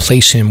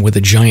replace him with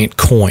a giant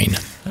coin.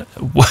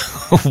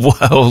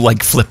 Whoa,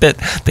 like flip it?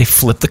 They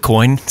flip the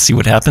coin, see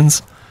what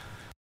happens?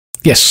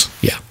 Yes,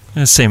 yeah.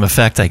 Same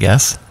effect, I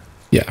guess.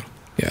 Yeah.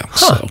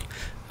 Huh. So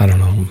I don't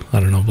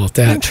know about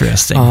that.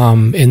 Interesting.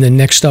 And then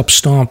next up,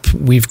 Stomp,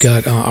 we've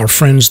got our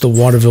friends, the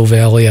Waterville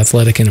Valley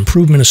Athletic and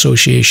Improvement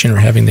Association, are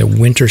having their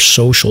winter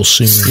social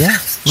soon. Yeah,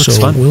 looks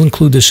fun. We'll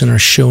include this in our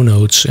show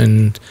notes,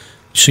 and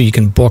so you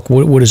can book.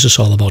 What is this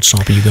all about,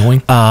 Stomp? Are you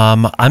going?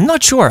 I'm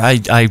not sure.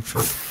 I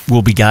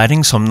will be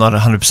guiding, so I'm not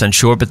 100%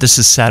 sure, but this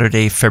is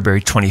Saturday,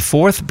 February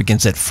 24th. It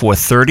begins at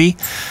 4:30.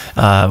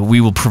 We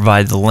will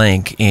provide the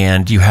link,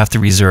 and you have to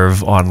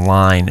reserve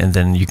online, and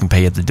then you can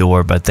pay at the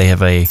door, but they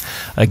have a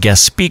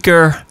guest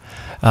speaker,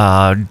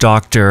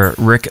 Dr.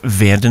 Rick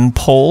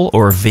Vandepol,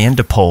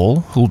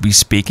 who will be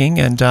speaking,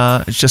 and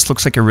it just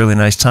looks like a really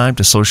nice time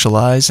to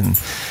socialize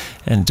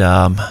and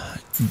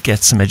get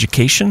some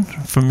education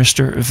from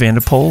Mr.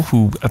 Vandepol,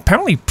 who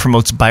apparently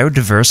promotes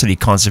biodiversity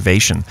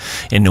conservation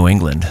in New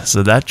England.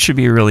 So that should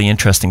be a really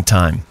interesting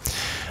time.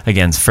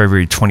 Again, it's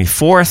February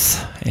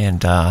 24th,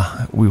 and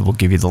we will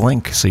give you the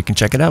link so you can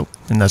check it out.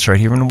 And that's right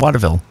here in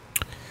Waterville.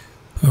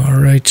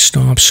 All right,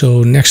 Stomp.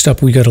 So next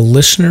up, we got a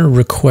listener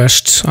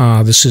request.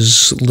 This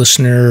is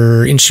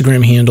listener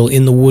Instagram handle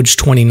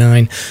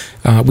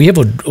InTheWoods29. We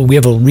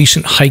have a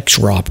recent hike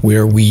drop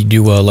where we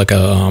do like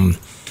a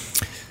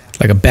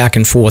back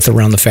and forth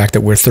around the fact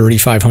that we're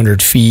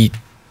 3,500 feet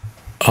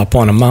up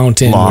on a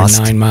mountain. Lost.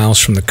 We're 9 miles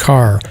from the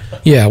car.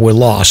 Yeah, we're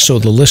lost. So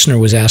the listener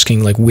was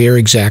asking, like, where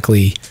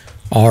exactly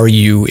are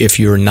you if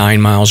you're 9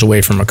 miles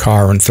away from a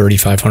car and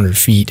 3,500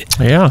 feet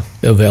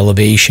of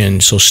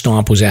elevation? So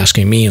Stomp was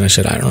asking me, and I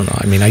said, I don't know.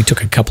 I mean, I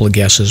took a couple of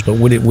guesses, but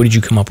what did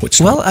you come up with,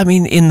 Stomp? Well, I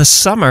mean, in the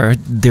summer,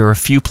 there are a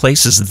few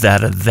places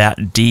that are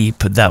that deep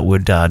that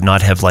would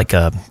not have like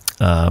an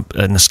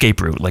escape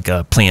route, like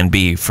a plan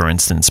B, for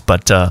instance.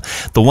 But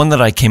the one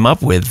that I came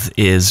up with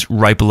is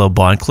right below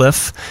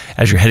Bondcliff.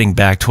 As you're heading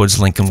back towards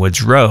Lincoln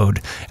Woods Road,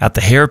 at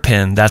the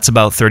hairpin, that's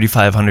about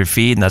 3,500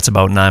 feet, and that's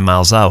about 9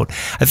 miles out.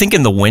 I think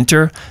in the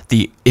winter,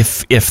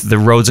 if the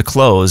roads are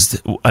closed,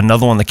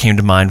 another one that came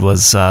to mind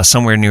was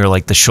somewhere near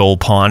like the Shoal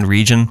Pond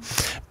region,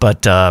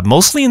 but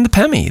mostly in the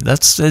Pemmy.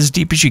 That's as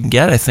deep as you can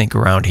get, I think,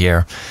 around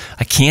here.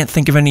 I can't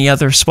think of any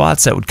other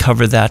spots that would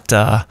cover that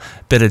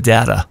bit of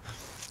data.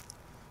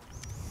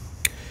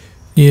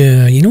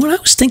 Yeah, you know what I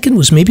was thinking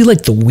was maybe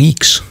like the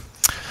Weeks.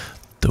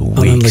 The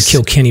Weeks. On like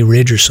Kilkenny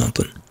Ridge or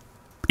something.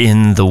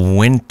 In the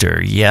winter,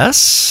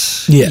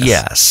 yes?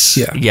 Yes.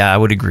 Yeah, I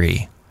would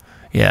agree.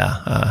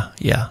 Yeah,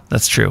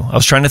 that's true. I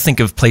was trying to think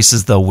of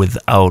places, though,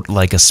 without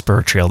like a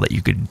spur trail that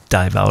you could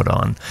dive out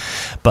on.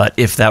 But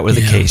if that were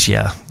the case,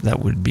 that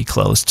would be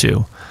close,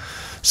 too.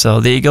 So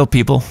there you go,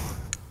 people.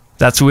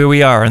 That's where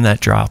we are in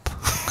that drop.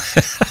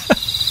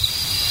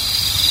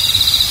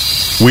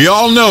 We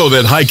all know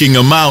that hiking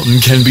a mountain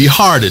can be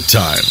hard at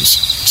times.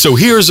 So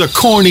here's a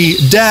corny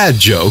dad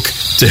joke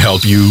to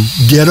help you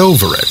get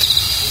over it.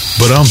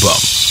 Ba-dum-bum.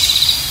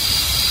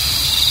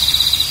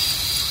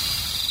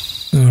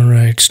 All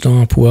right,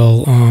 Stomp.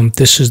 Well,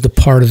 this is the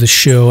part of the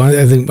show.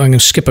 I think I'm going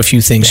to skip a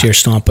few things here,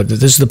 Stomp, but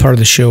this is the part of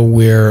the show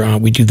where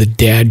we do the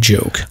dad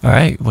joke. All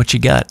right, what you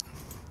got?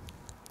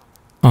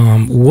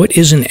 What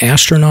is an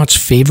astronaut's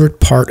favorite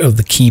part of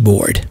the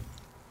keyboard?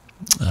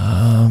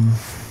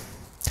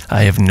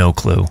 I have no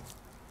clue.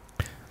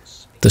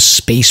 The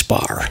space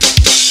bar.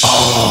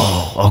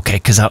 Oh, okay.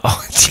 Because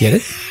get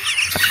it?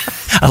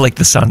 I like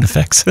the sound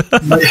effects.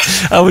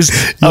 I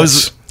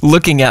was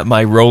looking at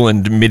my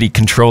Roland MIDI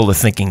controller,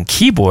 thinking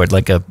keyboard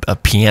like a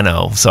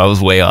piano. So I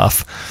was way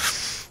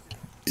off.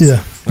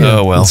 Yeah.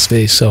 Oh well. In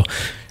space. So,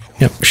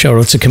 shout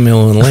out to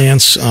Camille and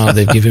Lance.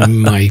 They've given me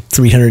my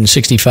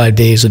 365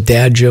 days of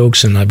dad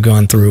jokes, and I've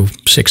gone through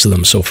 6 of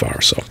them so far.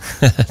 So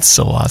that's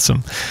so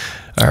awesome.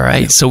 All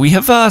right, so we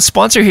have a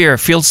sponsor here,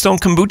 Fieldstone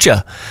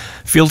Kombucha.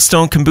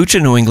 Fieldstone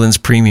Kombucha, New England's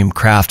premium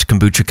craft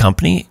kombucha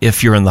company.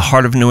 If you're in the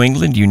heart of New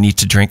England, you need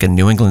to drink a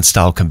New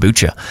England-style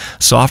kombucha.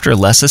 Softer,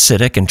 less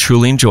acidic, and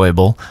truly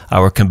enjoyable,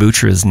 our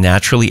kombucha is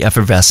naturally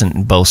effervescent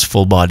and boasts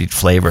full-bodied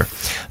flavor.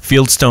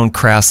 Fieldstone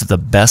crafts the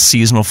best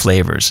seasonal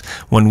flavors.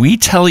 When we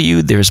tell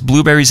you there's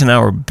blueberries in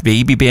our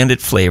Baby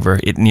Bandit flavor,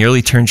 it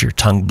nearly turns your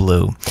tongue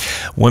blue.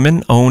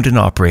 Women-owned and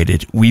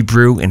operated, we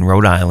brew in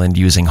Rhode Island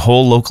using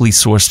whole, locally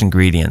sourced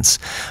ingredients.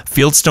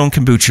 Fieldstone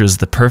Kombucha is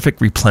the perfect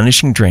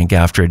replenishing drink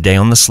after a day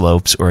on the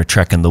slopes or a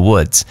trek in the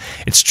woods.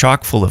 It's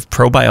chock full of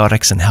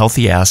probiotics and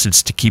healthy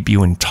acids to keep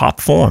you in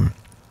top form.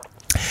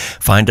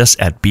 Find us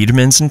at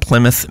Biederman's in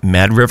Plymouth,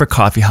 Mad River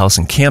Coffee House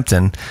in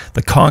Campton,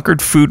 the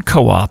Concord Food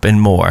Co-op, and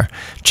more.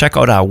 Check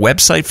out our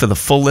website for the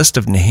full list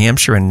of New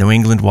Hampshire and New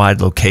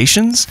England-wide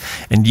locations,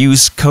 and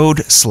use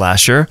code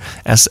SLASHER,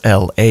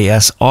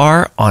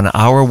 SLASR, on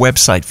our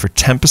website for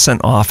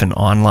 10% off an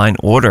online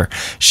order.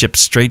 Shipped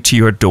straight to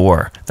your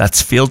door.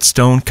 That's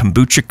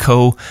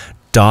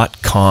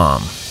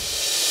FieldstoneKombuchaCo.com.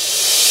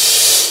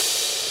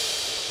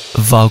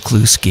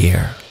 Vaucluse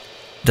gear.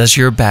 Does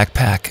your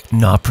backpack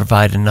not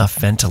provide enough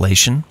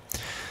ventilation?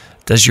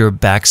 Does your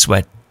back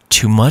sweat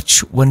too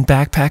much when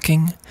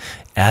backpacking?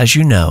 As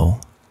you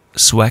know,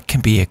 sweat can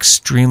be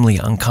extremely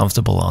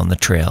uncomfortable on the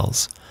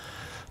trails.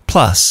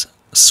 Plus,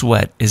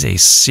 sweat is a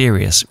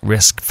serious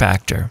risk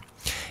factor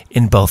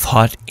in both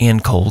hot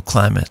and cold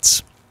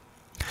climates.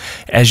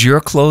 As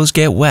your clothes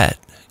get wet,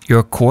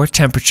 your core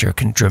temperature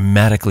can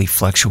dramatically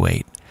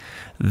fluctuate.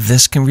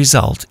 This can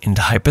result in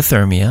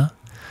hypothermia,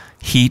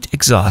 heat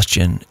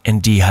exhaustion,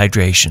 and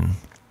dehydration.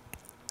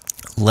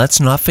 Let's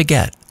not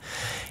forget,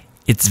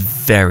 it's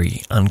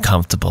very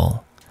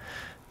uncomfortable.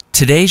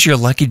 Today's your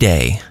lucky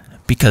day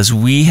because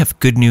we have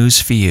good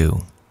news for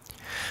you.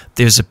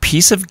 There's a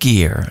piece of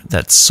gear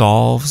that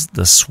solves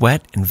the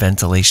sweat and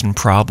ventilation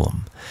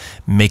problem,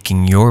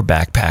 making your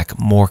backpack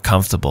more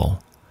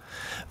comfortable.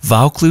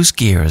 Vaucluse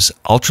Gear's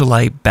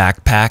ultralight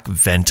backpack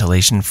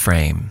ventilation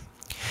frame.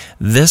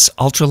 This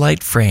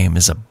ultralight frame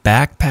is a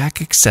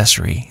backpack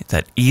accessory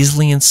that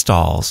easily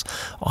installs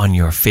on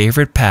your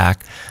favorite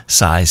pack,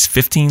 size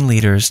 15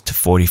 liters to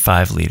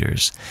 45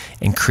 liters,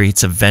 and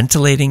creates a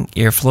ventilating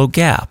airflow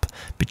gap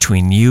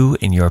between you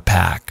and your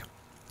pack.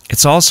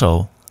 It's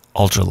also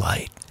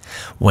ultralight,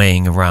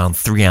 weighing around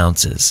 3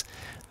 ounces.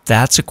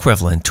 That's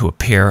equivalent to a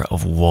pair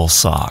of wool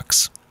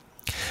socks.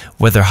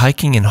 Whether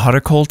hiking in hot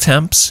or cold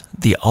temps,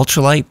 the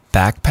ultralight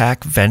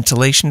backpack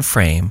ventilation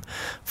frame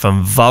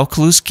from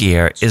Vaucluse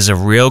Gear is a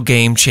real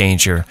game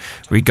changer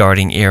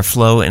regarding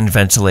airflow and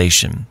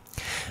ventilation.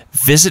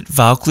 Visit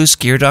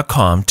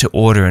VaucluseGear.com to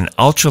order an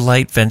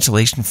ultralight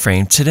ventilation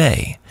frame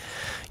today.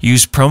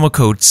 Use promo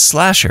code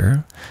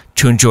SLASHER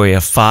to enjoy a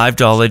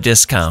 $5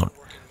 discount.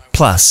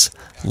 Plus,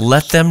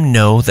 let them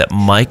know that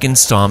Mike and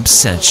Stomp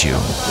sent you.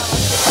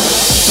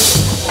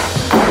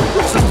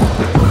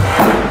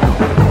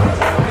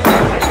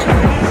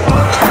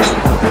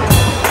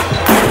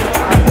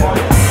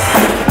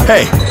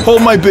 Hey,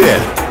 hold my beer.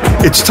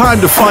 It's time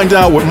to find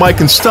out what Mike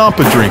and Stomp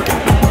are drinking.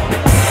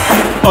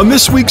 On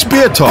this week's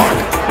Beer Talk.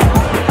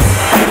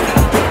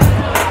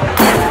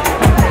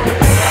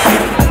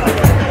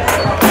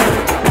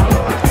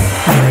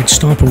 All right,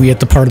 Stomp, are we at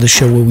the part of the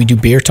show where we do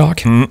beer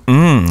talk?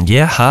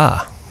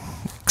 Yeah.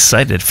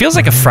 Excited. Feels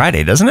like a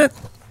Friday, doesn't it?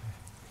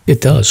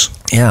 It does.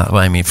 Yeah,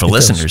 well, I mean, for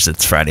listeners,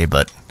 it's Friday,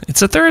 but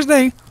it's a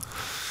Thursday.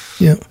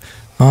 Yeah.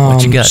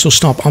 What you got? So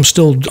Stomp, I'm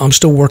still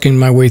working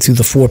my way through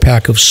the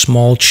 4-pack of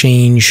Small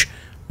Change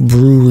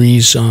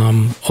Brewery's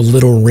A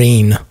Little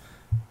Rain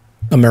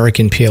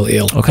American Pale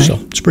Ale. Okay. So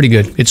it's pretty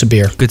good. It's a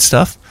beer. Good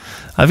stuff.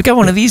 I've got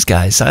one of these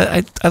guys.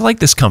 I like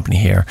this company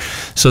here.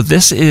 So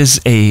this is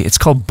it's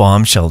called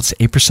Bombshell. It's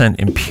 8%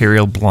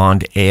 Imperial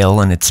Blonde Ale,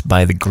 and it's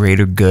by the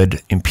Greater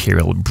Good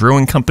Imperial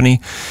Brewing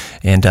Company.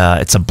 And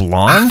it's a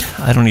blonde.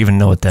 I don't even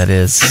know what that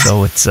is.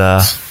 So it's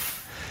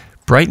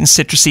bright and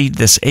citrusy.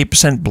 This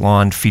 8%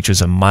 blonde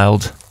features a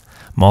mild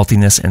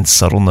maltiness and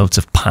subtle notes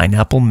of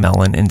pineapple,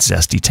 melon, and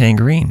zesty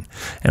tangerine,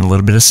 and a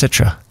little bit of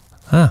citra.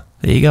 There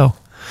you go.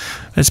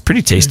 It's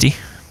pretty tasty.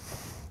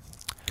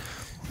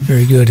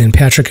 Very good. And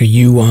Patrick, are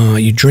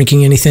you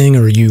drinking anything,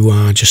 or are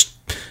you just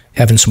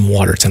having some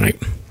water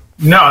tonight?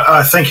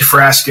 No, thank you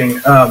for asking.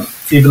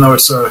 Even though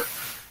it's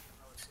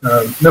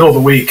middle of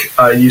the week,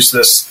 I use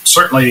this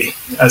certainly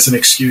as an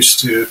excuse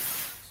to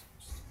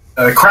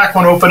crack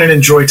one open and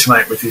enjoy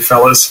tonight with you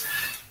fellas.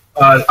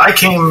 I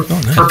came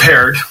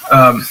prepared.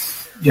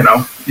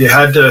 You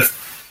had to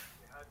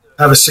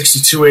have a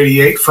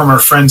 6288 from our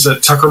friends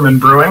at Tuckerman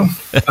Brewing,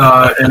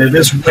 and it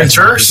is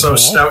winter, so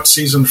stout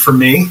season for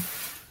me.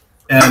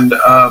 And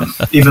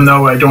even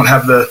though I don't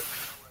have the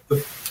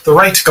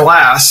right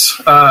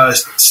glass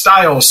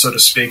style, so to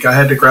speak, I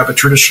had to grab a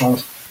traditional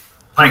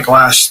pint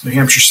glass, New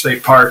Hampshire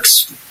State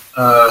Parks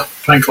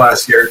pint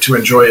glass here to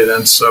enjoy it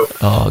in. So,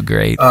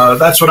 great.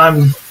 That's what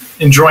I'm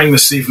enjoying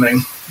this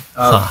evening.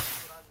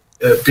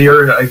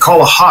 Beer I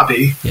call a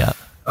hobby. Yeah.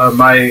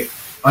 My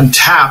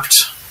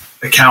Untapped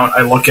account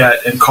I look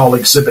at and call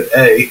Exhibit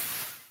A.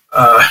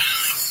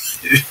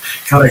 It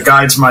kind of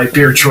guides my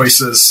beer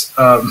choices.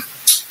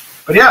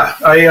 But yeah,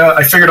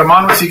 I figured I'm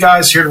on with you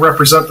guys here to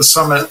represent the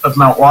summit of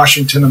Mount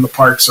Washington in the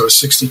park, so a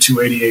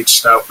 6288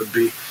 stout would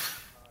be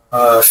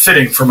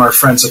fitting from our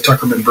friends at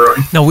Tuckerman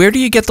Brewing. Now, where do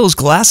you get those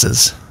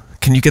glasses?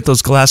 Can you get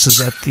those glasses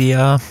at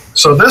the...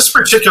 So this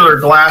particular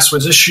glass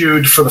was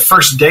issued for the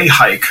First Day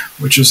Hike,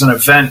 which is an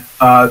event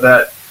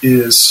that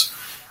is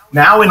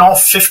now in all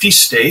 50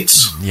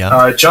 states.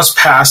 Just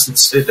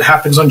passed. It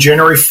happens on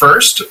January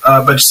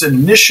 1st, but it's an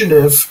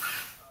initiative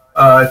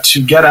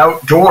to get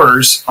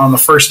outdoors on the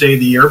first day of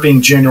the year,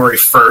 being January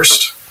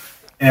 1st.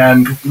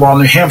 And while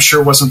New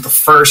Hampshire wasn't the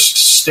first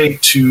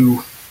state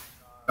to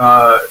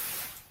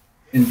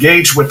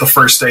engage with the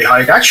First Day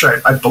Hike,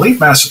 actually, I believe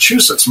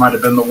Massachusetts might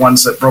have been the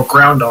ones that broke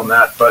ground on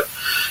that. But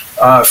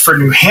for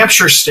New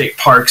Hampshire State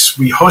Parks,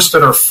 we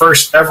hosted our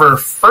first ever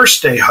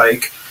First Day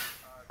Hike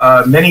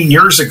many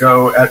years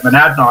ago at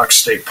Monadnock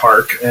State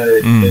Park. And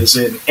it is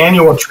an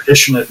annual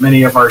tradition at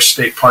many of our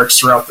state parks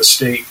throughout the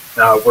state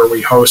where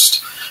we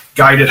host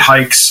guided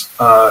hikes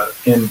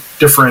in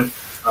different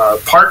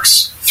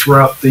parks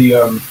throughout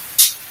the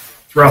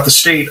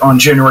state on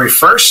January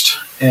 1st,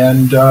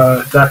 and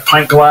that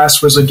pint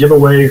glass was a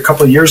giveaway a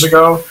couple of years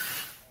ago.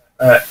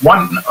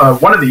 One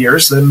of the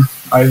years, then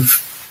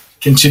I've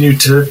continued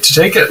to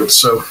take it.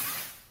 So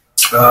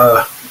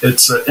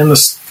it's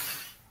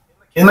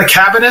in the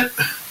cabinet,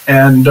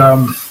 and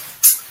I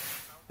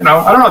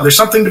don't know. There's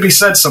something to be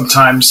said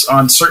sometimes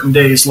on certain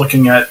days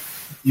looking at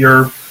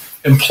your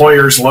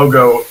employer's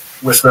logo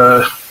with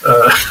an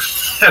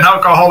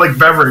alcoholic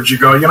beverage. You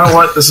go, you know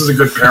what? This is a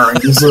good pairing.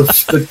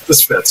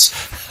 This fits.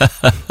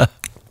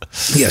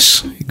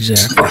 Yes,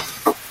 exactly.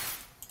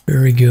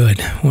 Very good.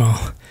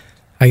 Well,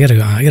 I gotta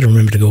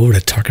remember to go over to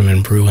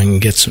Tuckerman Brewing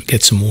and get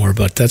some more.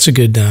 But that's a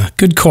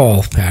good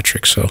call,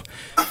 Patrick. So,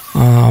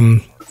 all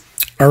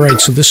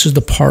right. So this is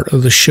the part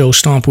of the show,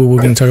 Stomp, where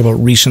we're going to talk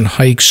about recent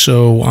hikes.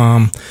 So,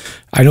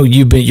 I know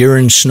you're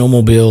in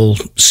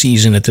snowmobile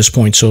season at this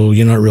point, so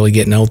you're not really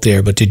getting out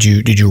there. But did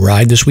you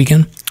ride this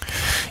weekend?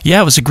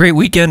 Yeah, it was a great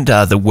weekend.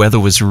 The weather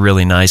was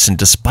really nice, and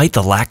despite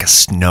the lack of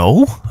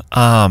snow,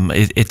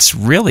 it's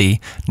really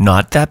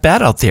not that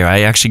bad out there.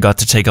 I actually got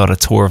to take out a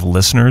tour of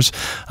listeners.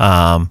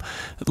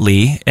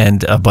 Lee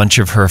and a bunch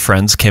of her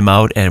friends came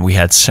out, and we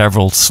had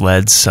several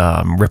sleds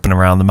ripping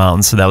around the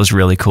mountains, so that was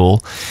really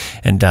cool.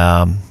 And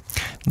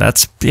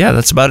That's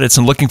about it.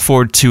 So I'm looking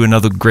forward to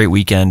another great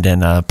weekend,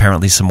 and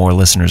apparently some more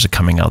listeners are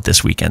coming out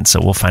this weekend. So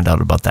we'll find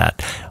out about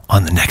that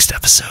on the next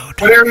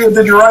episode. What area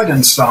did you ride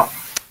in, Stomp?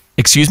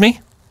 Excuse me?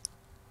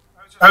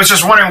 I was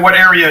just wondering what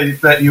area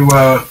that you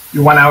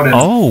went out in.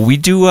 Oh, we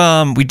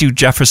do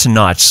Jefferson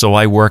Notch. So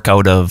I work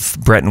out of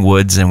Bretton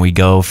Woods, and we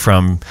go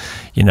from,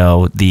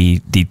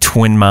 the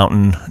Twin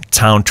Mountain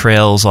town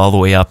trails all the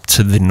way up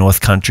to the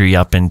North Country,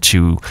 up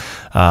into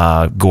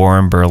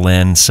Gorham,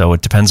 Berlin. So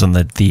it depends on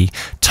the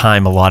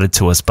time allotted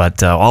to us,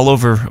 but all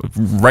over,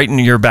 right in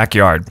your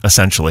backyard,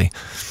 essentially.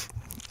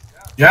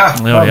 Yeah,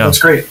 that's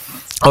great.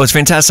 Oh, it's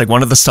fantastic.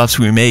 One of the stops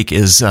we make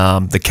is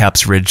the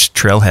Caps Ridge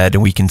Trailhead,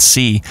 and we can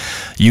see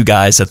you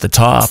guys at the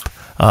top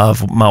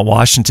of Mount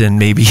Washington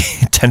maybe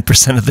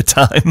 10% of the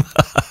time.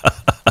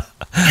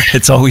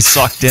 It's always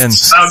socked in.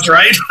 Sounds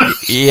right.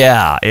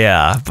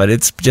 Yeah, but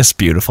it's just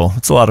beautiful.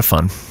 It's a lot of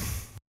fun.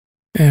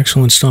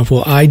 Excellent stuff.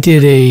 Well, I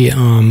did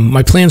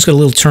my plans got a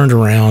little turned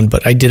around,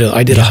 but I did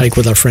a hike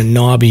with our friend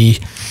Nobby,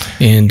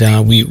 and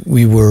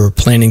we were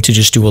planning to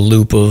just do a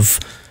loop of.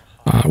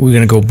 We were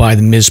going to go by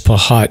the Mizpah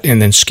Hut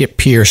and then skip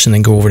Pierce and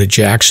then go over to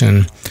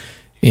Jackson.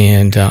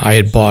 And I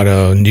had bought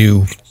a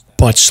new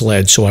butt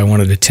sled, so I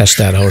wanted to test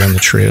that out on the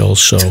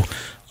trails. So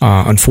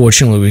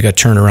unfortunately, we got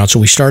turned around. So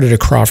we started a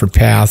Crawford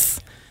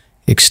Path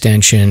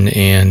extension,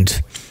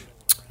 and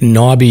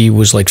Nobby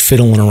was like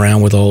fiddling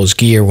around with all his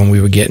gear when we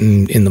were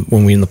in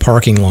the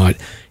parking lot.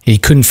 He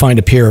couldn't find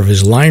a pair of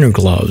his liner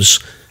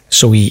gloves.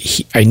 So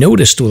I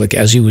noticed, like,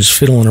 as he was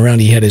fiddling around,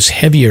 he had his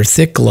heavier,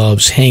 thick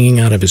gloves hanging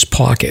out of his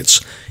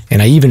pockets.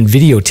 And I even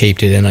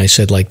videotaped it, and I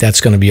said, like, that's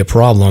going to be a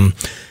problem.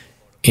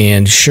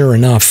 And sure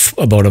enough,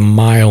 about a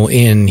mile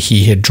in,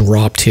 he had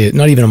dropped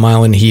not even a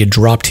mile in, he had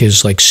dropped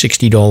his, like,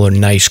 $60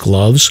 nice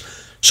gloves.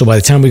 So by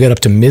the time we got up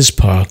to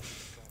Mizpah,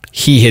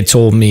 he had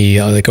told me,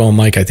 like, oh,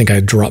 Mike, I think I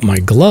dropped my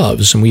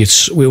gloves. And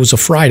it was a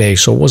Friday,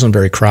 so it wasn't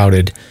very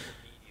crowded.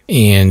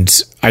 And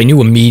I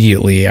knew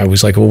immediately. I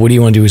was like, well, what do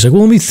you want to do? He's like,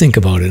 well, let me think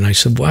about it. And I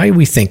said, why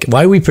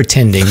are we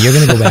pretending? You're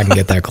going to go back and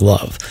get that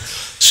glove.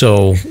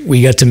 So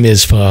we got to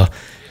Mizpah,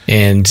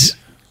 and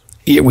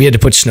we had to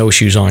put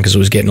snowshoes on because it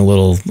was getting a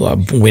little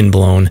wind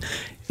blown.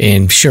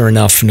 And sure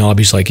enough,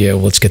 Nobby's like, yeah,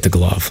 well, let's get the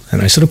glove.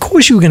 And I said, of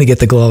course you were going to get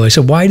the glove. I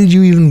said, why did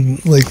you even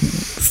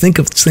think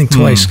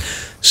twice?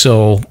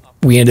 So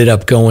we ended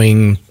up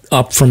going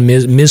up from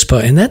Mizpah,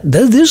 and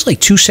there's like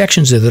two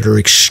sections there that are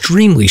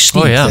extremely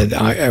steep that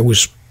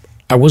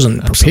I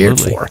wasn't prepared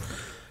for.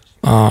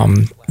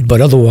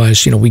 But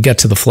otherwise, we got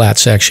to the flat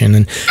section,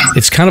 and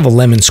it's kind of a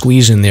lemon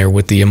squeeze in there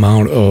with the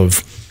amount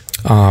of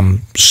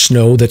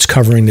snow that's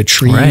covering the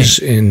trees,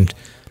 right. And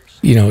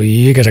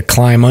you got to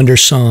climb under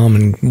some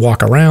and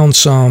walk around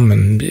some,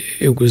 and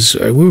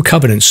we were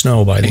covered in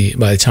snow by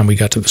the time we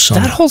got to the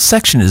summit. That whole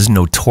section is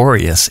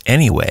notorious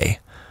anyway.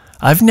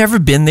 I've never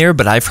been there,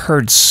 but I've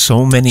heard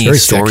so many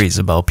stories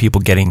about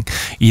people getting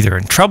either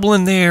in trouble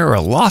in there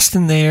or lost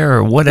in there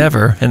or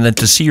whatever. And then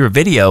to see your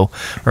video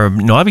or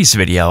Nobby's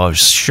video, I was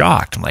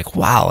shocked. I'm like,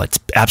 wow, it's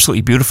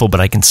absolutely beautiful. But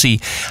I can see,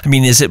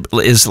 is it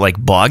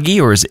like boggy,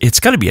 or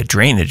it's got to be a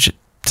drainage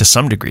to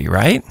some degree,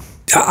 right?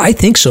 I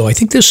think so. I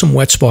think there's some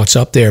wet spots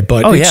up there,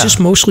 but it's just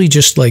mostly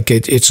just like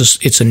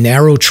it's a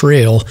narrow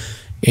trail,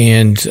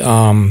 and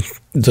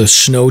the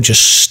snow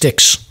just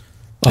sticks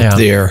up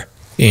there.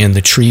 And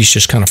the trees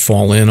just kind of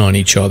fall in on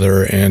each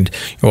other. And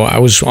I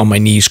was on my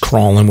knees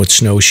crawling with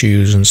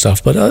snowshoes and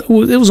stuff, but it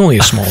was only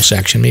a small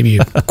section, maybe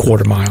a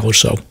quarter mile or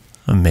so.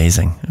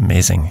 Amazing.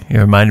 It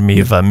reminded me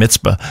of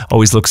Mizpah.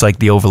 Always looks like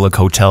the Overlook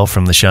Hotel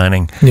from The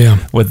Shining. Yeah.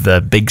 With the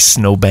big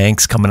snow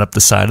banks coming up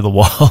the side of the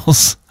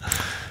walls.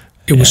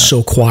 It was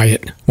so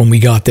quiet when we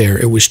got there.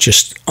 It was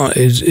just,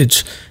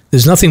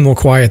 there's nothing more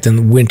quiet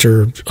than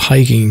winter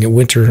hiking,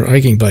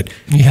 but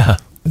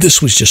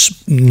this was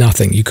just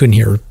nothing. You couldn't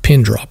hear a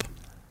pin drop.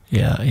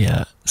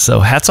 Yeah.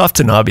 So hats off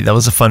to Nobby. That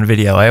was a fun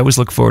video. I always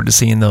look forward to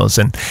seeing those.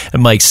 And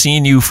Mike,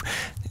 seeing you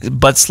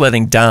butt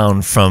sledding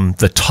down from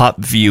the top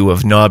view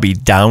of Nobby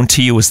down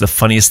to you was the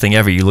funniest thing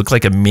ever. You look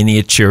like a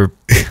miniature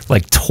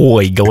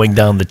toy going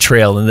down the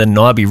trail, and then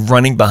Nobby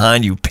running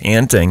behind you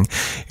panting.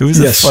 It was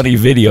a funny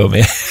video,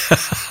 man.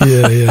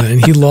 Yeah.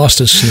 And he lost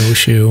his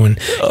snowshoe, and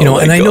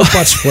I know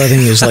butt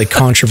sledding is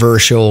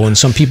controversial, and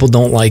some people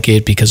don't like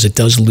it because it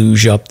does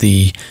luge up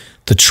the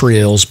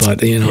trails, but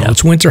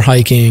it's winter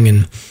hiking,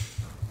 and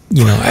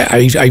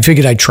I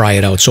figured I'd try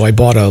it out. So I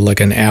bought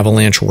an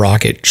avalanche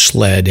rocket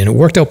sled, and it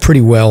worked out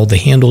pretty well. The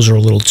handles are a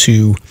little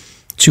too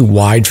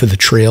wide for the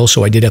trail,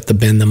 so I did have to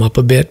bend them up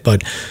a bit.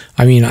 But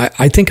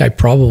I think I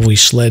probably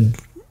sled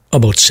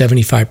about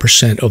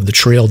 75% of the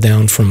trail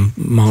down from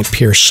Mount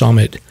Pierce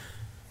summit.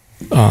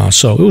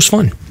 So it was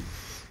fun.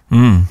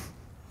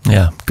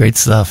 Yeah, great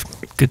stuff.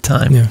 Good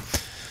time. Yeah,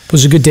 it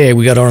was a good day.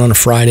 We got out on a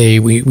Friday.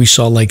 We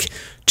saw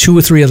 2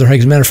 or 3 other hikers.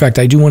 As a matter of fact,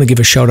 I do want to give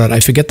a shout out.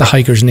 I forget the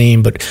hiker's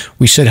name, but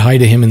we said hi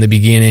to him in the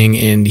beginning,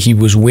 and he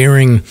was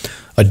wearing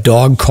a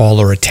dog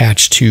collar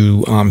attached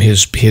to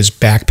his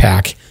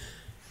backpack.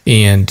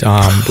 And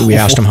we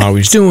asked him how he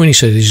was doing. He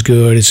said he's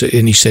good.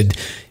 And he said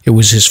it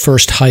was his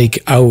first hike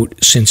out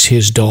since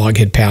his dog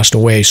had passed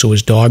away. So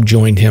his dog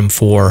joined him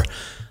for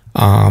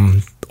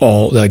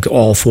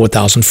all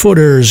 4,000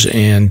 footers.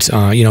 And,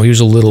 he was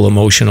a little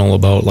emotional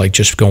about like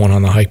just going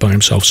on the hike by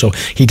himself. So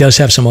he does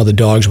have some other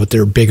dogs, but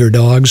they're bigger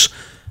dogs.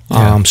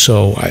 Yeah.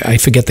 So I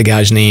forget the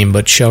guy's name,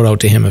 but shout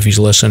out to him if he's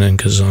listening,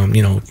 because,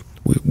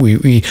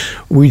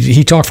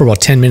 he talked for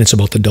about 10 minutes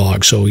about the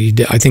dog. So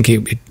I think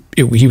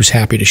he was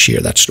happy to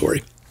share that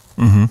story.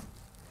 Mm-hmm.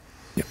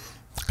 Yep.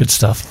 Good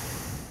stuff.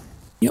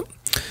 Yep.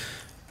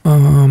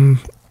 All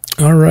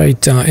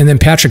right. And then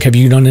Patrick, have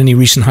you done any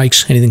recent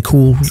hikes? Anything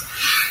cool?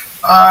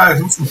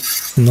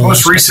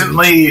 Most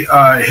recently,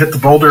 hit the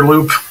Boulder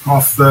Loop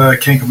off the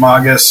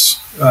Kankamagas,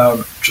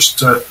 just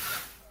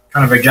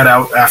kind of a get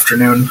out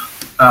afternoon,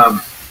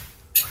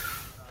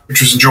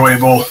 which was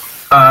enjoyable.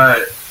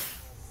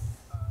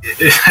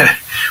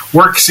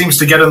 Work seems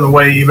to get in the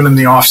way even in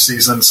the off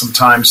season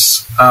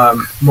sometimes,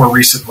 more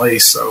recently.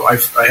 So I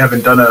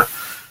haven't done a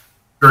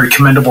very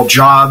commendable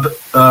job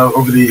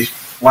over the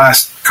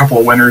last couple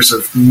of winters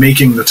of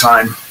making the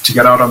time to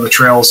get out on the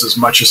trails as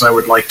much as I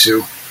would like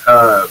to.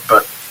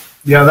 But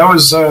yeah, that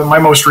was my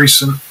most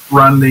recent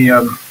run,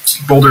 the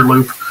Boulder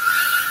Loop.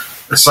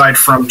 Aside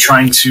from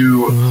trying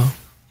to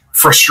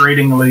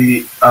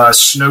frustratingly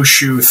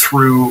snowshoe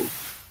through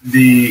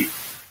the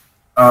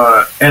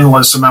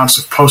endless amounts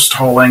of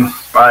post-holing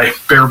by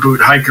bare boot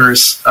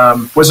hikers,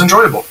 was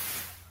enjoyable.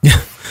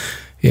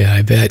 Yeah,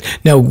 I bet.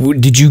 Now,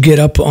 did you get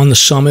up on the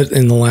summit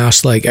in the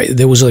last,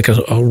 there was like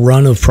a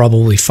run of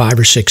probably 5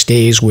 or 6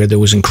 days where there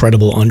was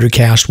incredible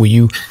undercast. Were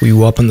you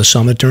up on the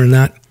summit during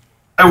that?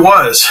 I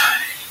was.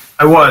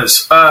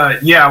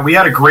 Yeah, we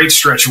had a great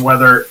stretch of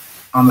weather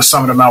on the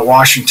summit of Mount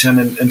Washington,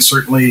 and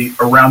certainly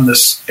around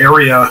this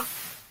area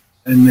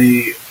in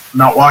the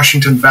Mount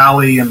Washington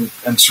Valley and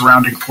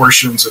surrounding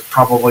portions. It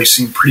probably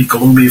seemed pretty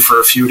gloomy for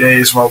a few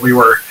days while we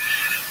were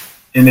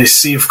in a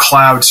sea of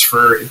clouds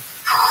for,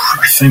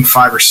 I think,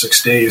 5 or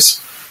 6 days.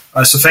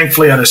 So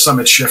thankfully I had a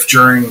summit shift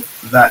during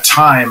that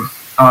time.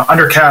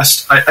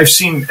 Undercast, I've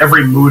seen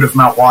every mood of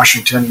Mount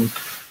Washington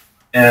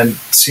and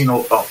seen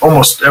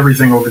almost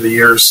everything over the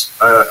years.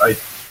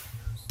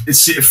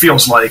 It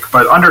feels like,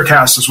 but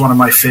undercast is one of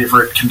my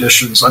favorite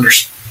conditions,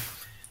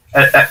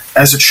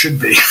 as it should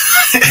be.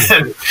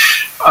 And,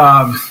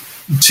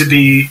 to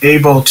be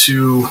able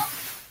to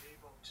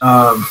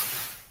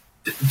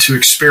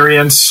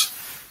experience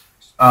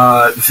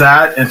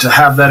that and to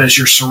have that as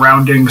your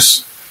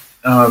surroundings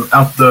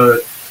out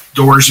the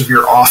doors of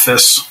your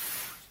office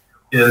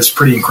is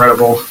pretty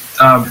incredible.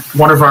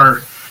 One of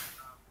our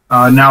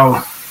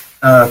now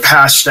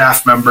past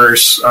staff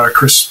members,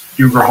 Chris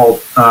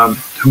Ugerholt,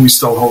 who we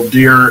still hold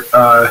dear,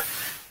 on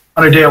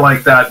a day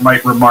like that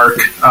might remark,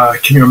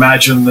 can you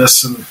imagine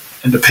this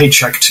and a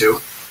paycheck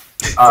too?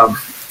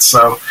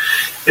 So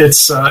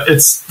it's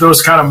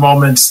those kind of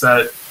moments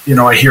that,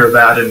 I hear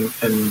that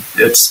and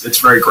it's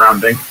very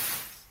grounding.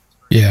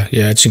 Yeah,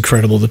 it's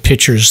incredible. The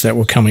pictures that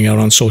were coming out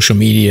on social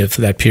media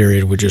for that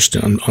period were just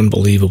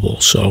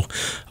unbelievable. So,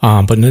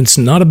 but it's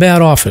not a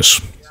bad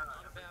office.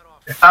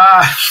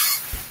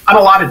 On a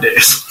lot of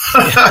days.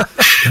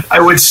 I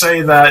would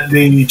say that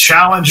the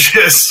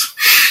challenges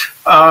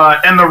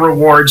and the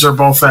rewards are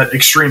both at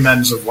extreme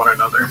ends of one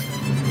another.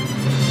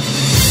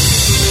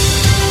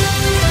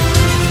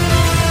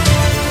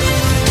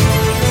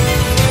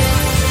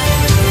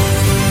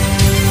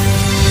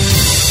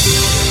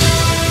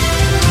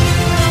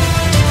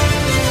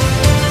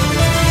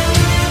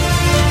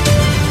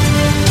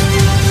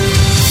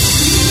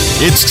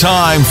 It's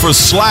time for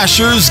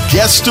Slasher's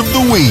Guest of the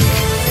Week.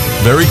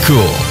 Very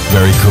cool,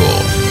 very cool.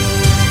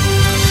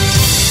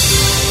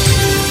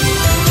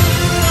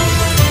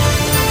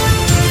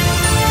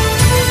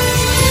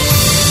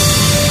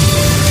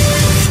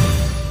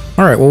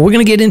 All right, well, we're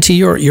going to get into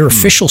your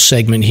official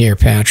segment here,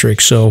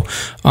 Patrick. So,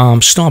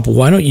 Stomp,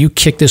 why don't you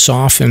kick this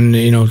off? And,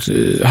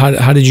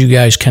 how did you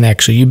guys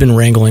connect? So you've been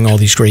wrangling all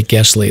these great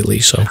guests lately.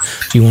 So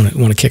do you want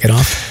to kick it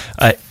off?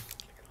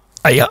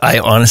 I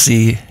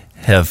honestly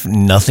have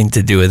nothing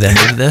to do with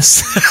any of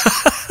this.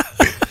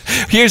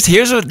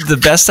 Here's what the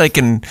best I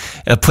can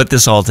put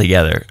this all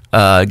together.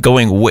 I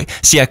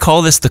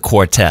call this the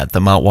quartet,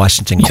 the Mount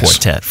Washington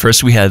Quartet.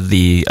 First we had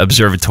the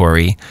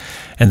observatory,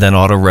 and then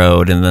Auto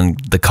Road, and then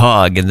the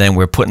COG, and then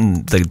we're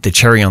putting the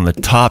cherry on the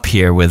top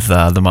here with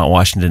the Mount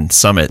Washington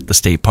Summit, the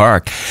state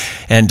park.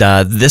 And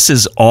this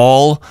is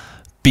all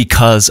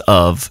because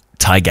of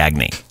Ty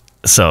Gagney.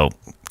 So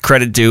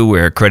credit due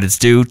where credit's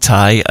due.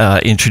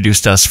 Ty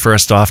introduced us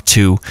first off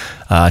to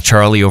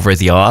Charlie over at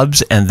the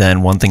OBS, and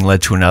then one thing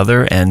led to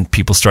another, and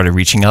people started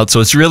reaching out.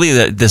 So it's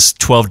really this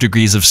 12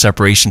 degrees of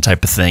separation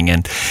type of thing.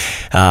 And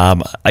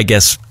I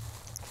guess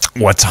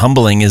what's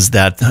humbling is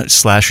that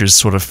Slasher's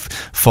sort of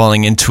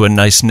falling into a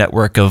nice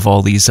network of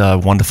all these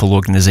wonderful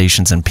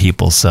organizations and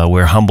people. So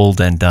we're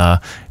humbled, and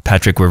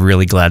Patrick, we're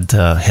really glad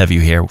to have you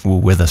here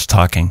with us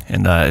talking.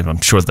 And I'm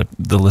sure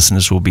the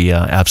listeners will be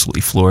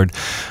absolutely floored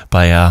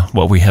by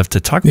what we have to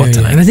talk about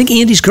tonight. And I think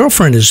Andy's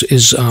girlfriend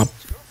is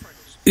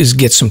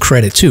gets some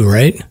credit too,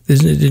 right?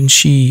 Didn't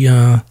she?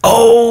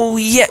 Oh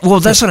yeah. Well,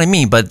 that's what I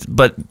mean.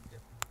 But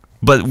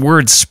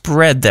word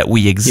spread that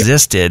we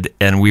existed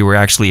and we were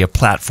actually a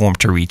platform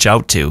to reach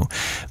out to.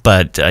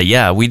 But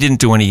yeah, we didn't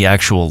do any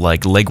actual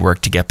like legwork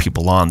to get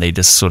people on. They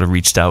just sort of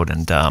reached out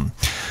and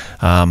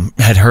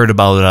had heard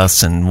about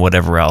us and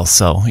whatever else.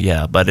 So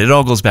yeah, but it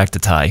all goes back to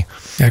Ty.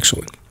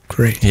 Excellent.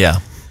 Great. Yeah.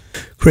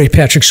 Great,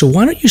 Patrick. So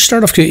why don't you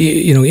start off,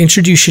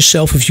 introduce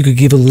yourself, if you could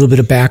give a little bit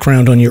of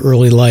background on your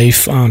early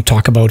life,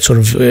 talk about sort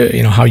of,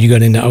 how you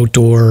got into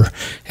outdoor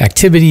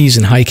activities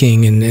and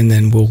hiking, and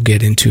then we'll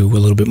get into a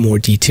little bit more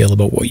detail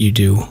about what you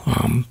do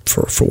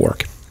for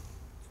work.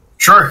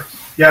 Sure.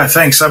 Yeah,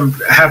 thanks. I'm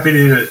happy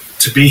to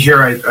be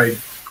here. I'm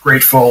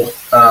grateful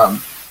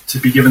to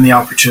be given the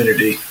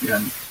opportunity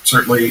and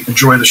certainly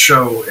enjoy the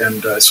show.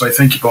 And so I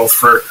thank you both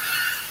for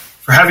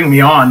having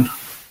me on.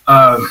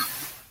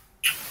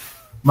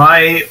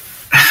 My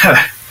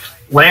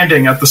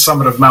landing at the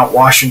summit of Mount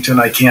Washington,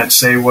 I can't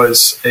say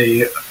was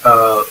a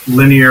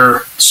linear,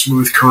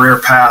 smooth career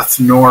path,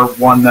 nor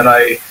one that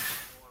I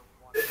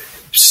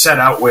set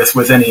out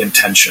with any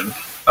intention.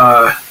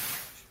 And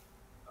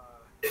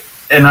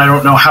I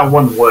don't know how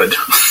one would.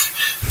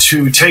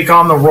 To take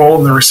on the role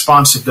and the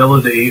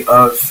responsibility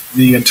of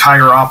the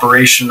entire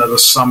operation of the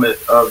summit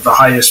of the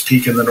highest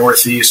peak in the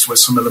Northeast with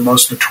some of the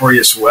most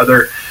notorious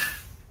weather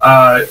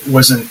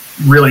wasn't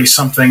really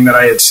something that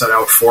I had set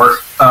out for.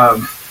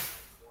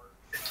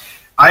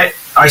 I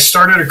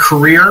started a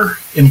career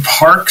in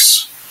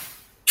parks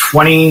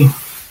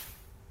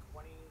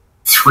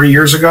 23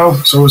 years ago.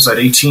 So was that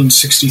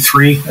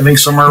 1863? I think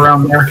somewhere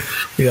around there.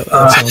 Yeah,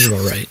 that sounds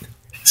about right.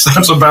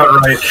 Sounds about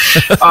right.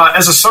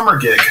 As a summer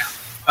gig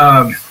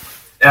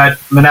at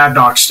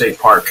Monadnock State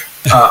Park.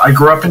 I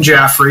grew up in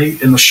Jaffrey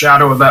in the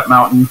shadow of that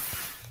mountain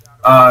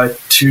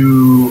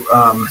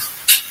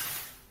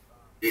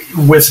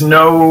with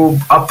no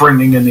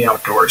upbringing in the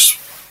outdoors.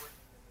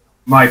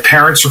 My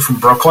parents are from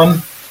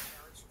Brooklyn.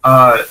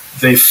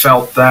 They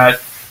felt that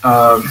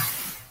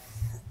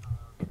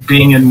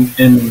being in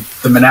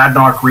the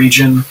Monadnock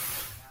region,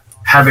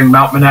 having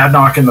Mount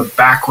Monadnock in the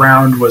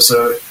background was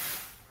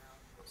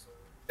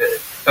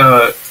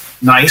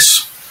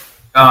nice.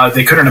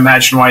 They couldn't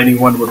imagine why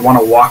anyone would want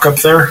to walk up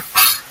there.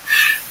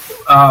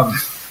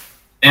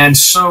 And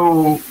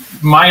so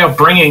my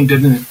upbringing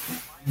didn't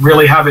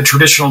really have a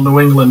traditional New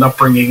England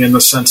upbringing in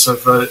the sense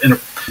of, I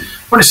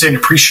want to say an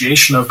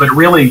appreciation of, but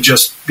really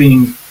just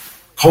being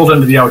pulled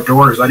into the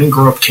outdoors. I didn't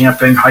grow up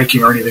camping,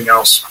 hiking, or anything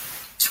else.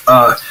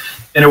 And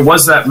it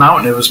was that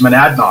mountain, it was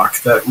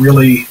Monadnock, that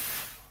really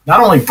not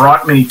only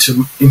brought me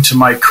into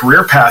my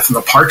career path in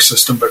the park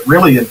system, but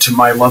really into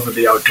my love of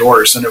the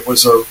outdoors. And it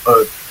was a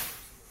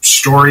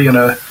story and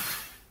a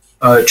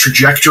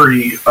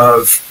trajectory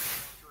of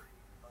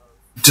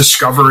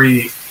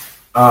discovery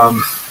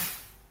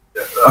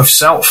of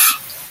self.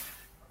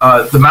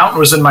 The mountain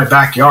was in my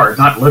backyard,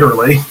 not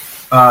literally.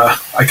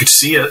 I could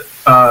see it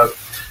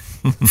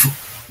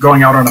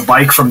going out on a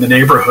bike from the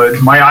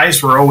neighborhood. My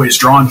eyes were always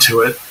drawn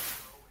to it,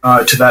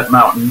 to that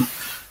mountain,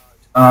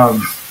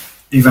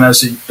 even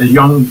as a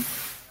young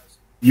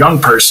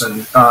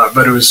person.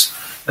 But it was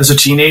as a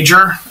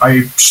teenager,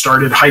 I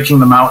started hiking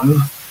the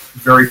mountain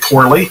very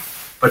poorly,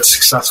 but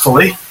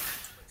successfully.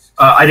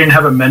 I didn't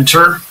have a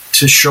mentor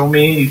to show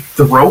me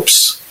the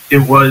ropes.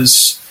 It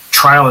was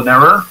trial and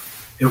error.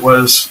 It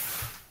was,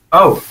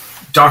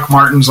 Doc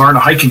Martens aren't a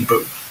hiking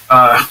boot.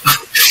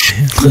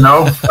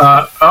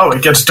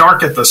 It gets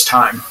dark at this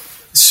time.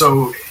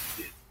 So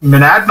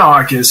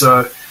Monadnock is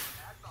a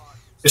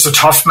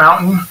tough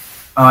mountain.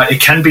 It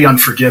can be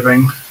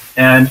unforgiving,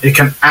 and it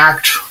can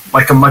act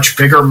like a much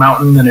bigger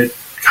mountain than it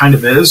kind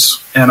of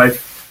is. And I've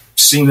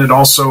seen it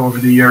also over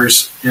the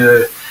years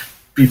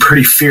be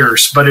pretty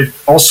fierce, but it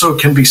also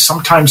can be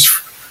sometimes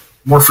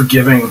more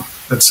forgiving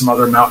than some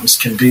other mountains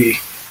can be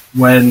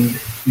when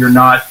you're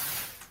not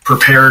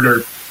prepared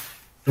or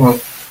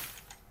don't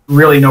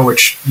really know what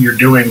you're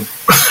doing.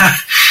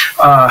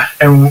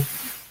 And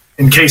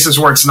in cases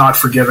where it's not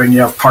forgiving, you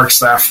have park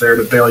staff there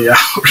to bail you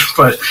out.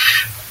 But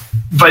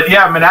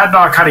yeah,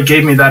 Monadnock kind of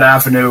gave me that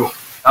avenue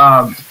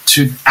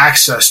to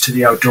access to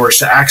the outdoors,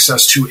 to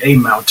access to a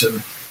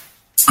mountain.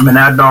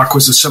 Monadnock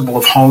was a symbol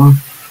of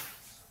home.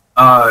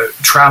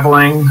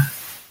 Traveling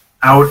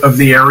out of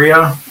the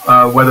area,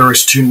 whether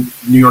it's to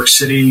New York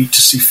City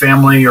to see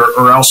family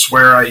or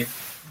elsewhere, I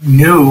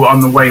knew on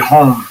the way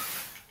home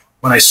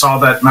when I saw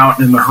that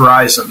mountain in the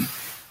horizon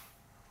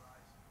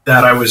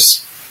that I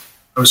was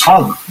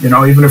home.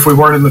 Even if we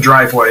weren't in the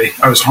driveway,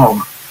 I was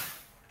home.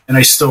 And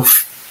I still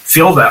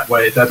feel that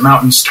way. That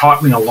mountain's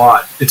taught me a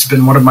lot. It's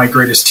been one of my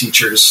greatest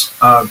teachers.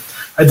 I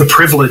had the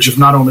privilege of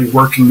not only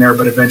working there,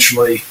 but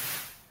eventually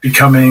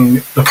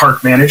becoming the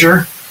park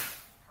manager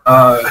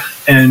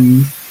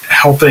and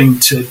helping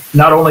to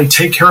not only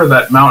take care of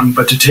that mountain,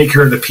 but to take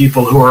care of the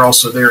people who are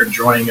also there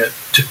enjoying it,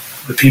 to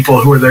the people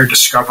who are there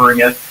discovering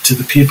it, to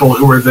the people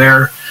who are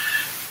there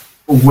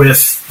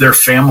with their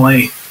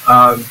family.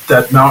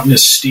 That mountain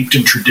is steeped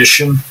in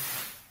tradition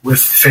with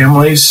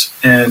families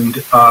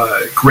and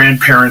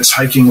grandparents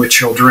hiking with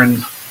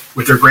children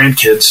with their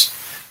grandkids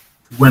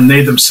when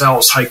they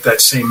themselves hike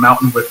that same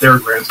mountain with their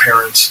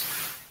grandparents.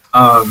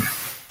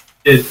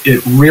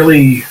 It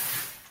really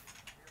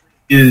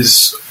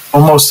is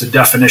almost a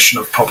definition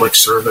of public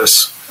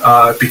service,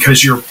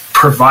 because you're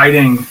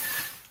providing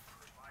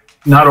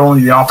not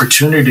only the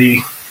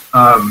opportunity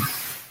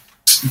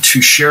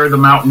to share the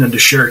mountain and to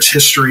share its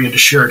history and to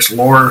share its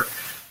lore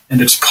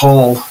and its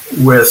pull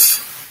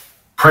with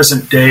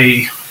present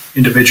day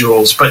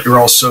individuals, but you're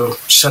also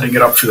setting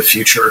it up for the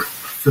future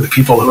for the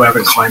people who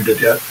haven't climbed it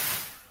yet.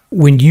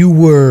 When you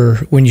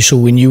were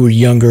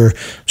younger,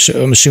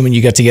 so I'm assuming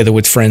you got together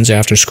with friends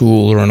after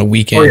school or on a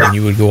weekend, and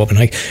you would go up and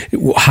hike.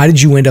 How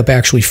did you end up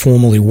actually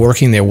formally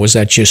working there? Was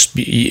that just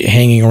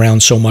hanging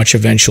around so much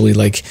eventually?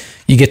 Like,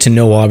 you get to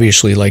know,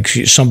 obviously, like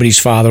somebody's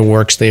father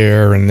works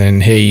there, and then,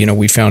 hey,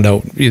 we found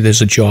out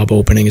there's a job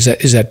opening. Is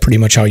that pretty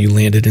much how you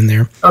landed in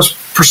there? That was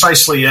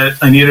precisely it.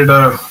 I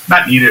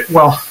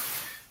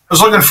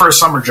was looking for a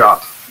summer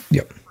job.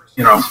 Yep.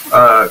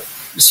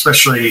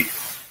 Especially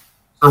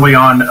early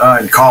on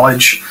in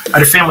college. I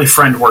had a family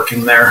friend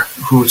working there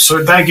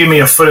so that gave me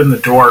a foot in the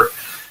door.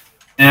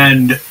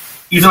 And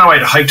even though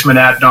I'd hiked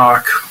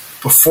Monadnock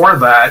before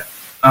that,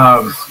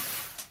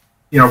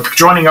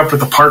 joining up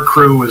with the park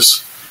crew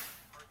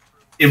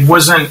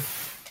wasn't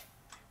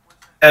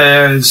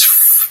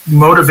as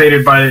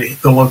motivated by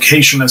the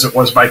location as it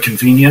was by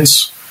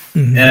convenience.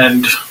 Mm-hmm.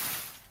 And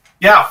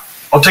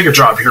I'll take a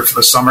job here for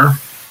the summer.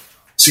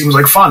 Seems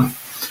like fun.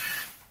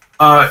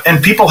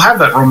 And people have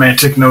that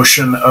romantic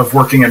notion of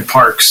working in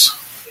parks.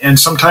 And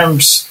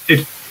sometimes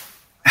it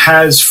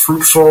has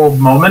fruitful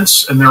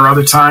moments, and there are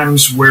other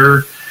times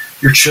where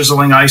you're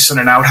chiseling ice in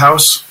an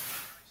outhouse.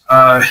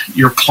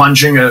 You're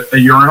plunging a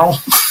urinal.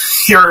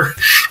 You're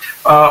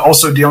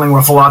also dealing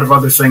with a lot of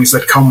other things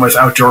that come with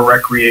outdoor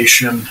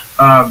recreation,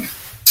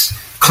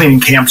 cleaning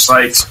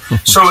campsites.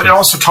 So it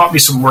also taught me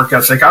some work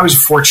ethic. I was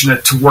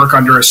fortunate to work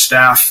under a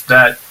staff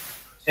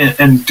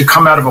and to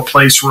come out of a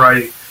place where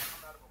I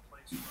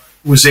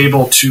was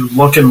able to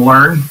look and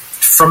learn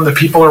from the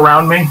people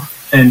around me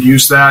and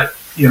use that,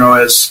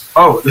 as,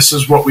 this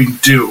is what we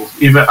do.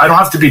 Even I don't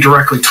have to be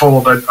directly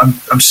told.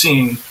 I'm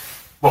seeing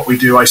what we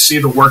do. I see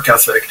the work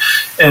ethic.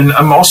 And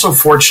I'm also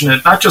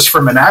fortunate, not just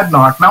for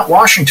Monadnock, Mount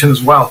Washington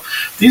as well.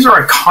 These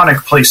are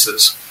iconic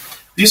places.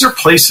 These are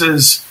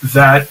places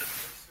that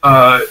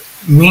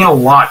mean a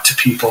lot to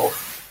people,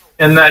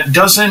 and that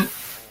doesn't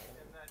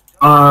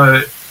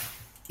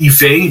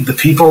evade the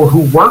people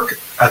who work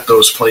at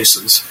those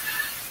places.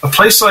 A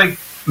place like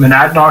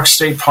Monadnock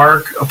State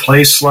Park, a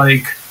place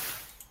like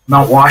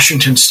Mount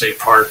Washington State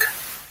Park,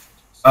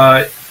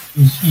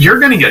 you're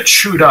going to get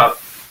chewed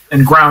up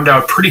and ground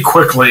out pretty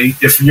quickly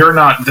if you're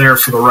not there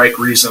for the right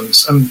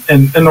reasons. And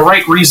the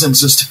right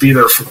reasons is to be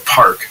there for the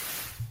park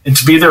and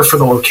to be there for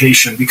the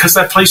location, because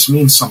that place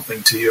means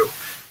something to you.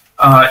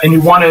 And you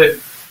want to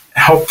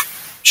help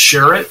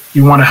share it.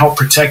 You want to help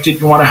protect it.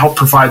 You want to help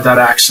provide that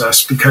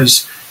access,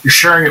 because you're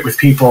sharing it with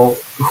people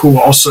who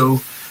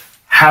also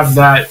have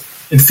that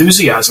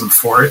enthusiasm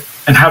for it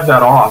and have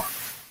that awe.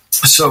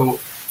 So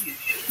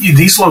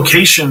these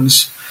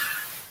locations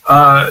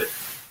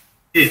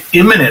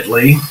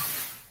imminently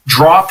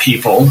draw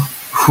people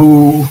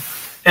who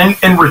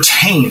and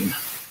retain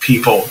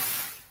people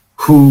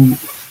who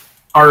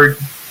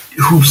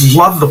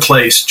love the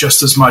place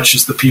just as much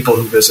as the people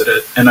who visit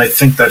it, and I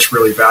think that's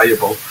really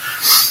valuable.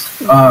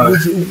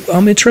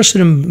 I'm interested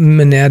in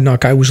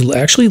Monadnock. I was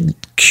actually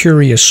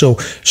curious. So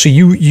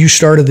you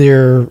started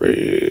there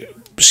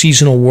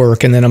seasonal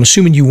work, and then I'm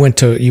assuming you went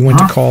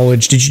to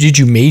college. Did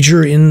you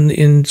major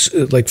in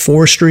like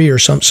forestry or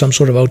some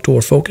sort of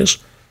outdoor focus?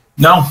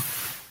 No.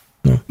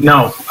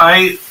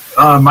 I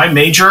my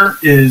major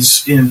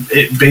is in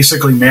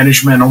basically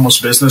management,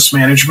 almost business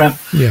management.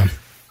 Yeah.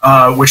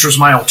 Which was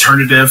my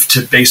alternative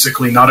to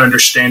basically not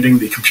understanding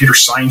the computer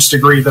science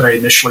degree that I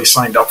initially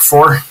signed up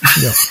for.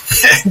 Yeah.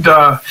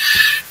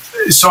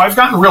 And so I've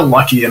gotten real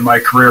lucky in my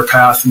career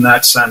path in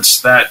that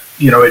sense that,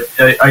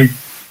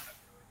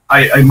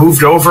 I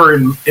moved over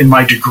in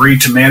my degree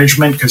to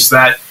management because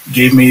that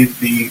gave me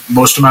the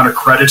most amount of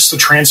credits to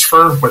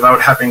transfer without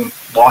having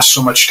lost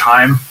so much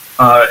time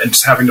and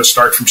having to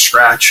start from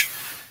scratch.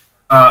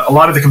 A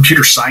lot of the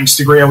computer science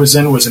degree I was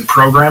in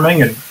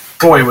programming, and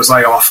boy, was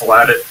I awful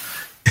at it.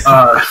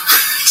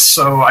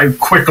 So I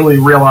quickly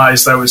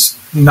realized I was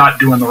not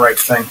doing the right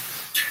thing.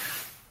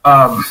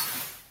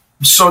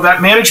 So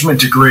that management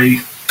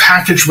degree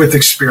packaged with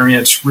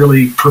experience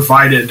really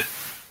provided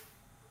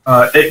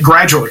a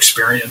gradual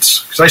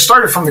experience, because I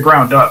started from the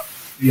ground up,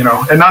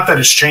 and not that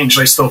it's changed.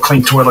 I still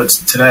clean toilets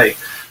today,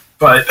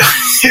 but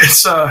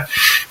it's,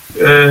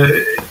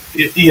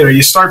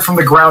 you start from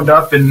the ground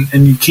up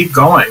and you keep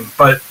going.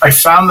 But I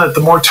found that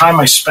the more time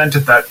I spent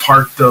at that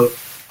park, the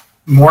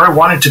more I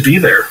wanted to be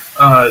there.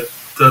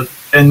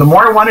 And the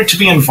more I wanted to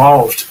be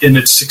involved in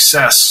its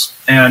success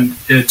and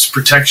its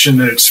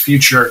protection and its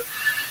future.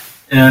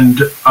 And,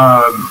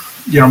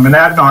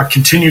 Monadnock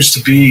continues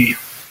to be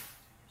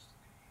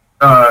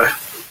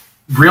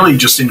really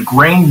just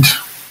ingrained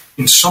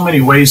in so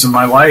many ways in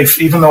my life,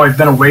 even though I've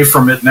been away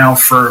from it now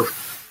for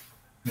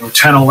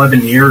 10,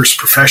 11 years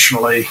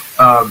professionally.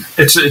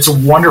 It's a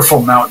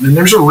wonderful mountain, and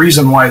there's a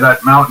reason why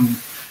that mountain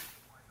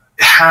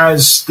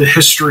has the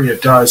history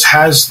it does,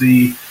 has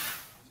the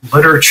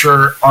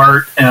literature,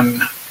 art,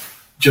 and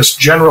just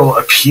general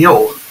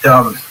appeal.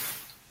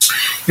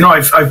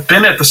 I've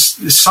been at the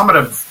summit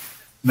of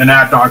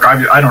Monadnock,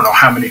 I don't know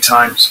how many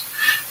times,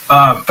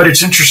 but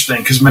it's interesting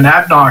because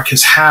Monadnock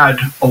has had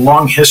a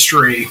long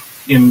history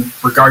in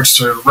regards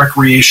to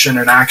recreation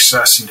and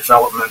access and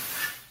development.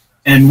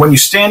 And when you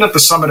stand at the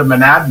summit of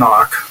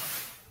Monadnock,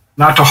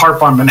 not to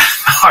harp on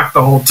Monadnock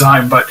the whole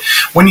time, but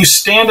when you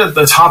stand at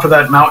the top of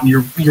that mountain,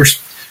 you're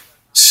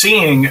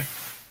seeing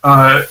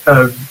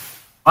an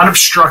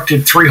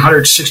unobstructed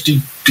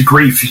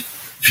 360-degree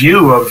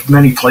view of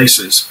many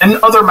places and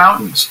other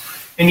mountains.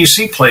 And you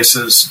see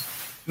places,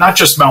 not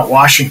just Mount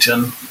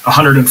Washington,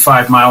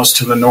 105 miles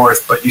to the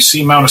north, but you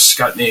see Mount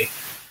Ascutney,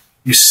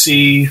 you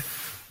see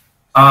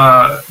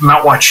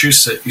Mount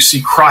Wachusett, you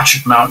see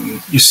Crotchet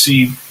Mountain, you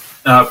see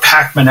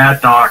Pack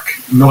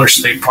Monadnock, Miller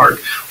State Park.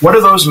 What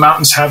do those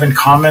mountains have in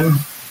common?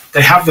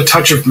 They have the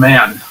touch of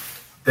man.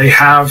 They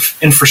have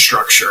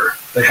infrastructure.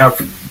 They have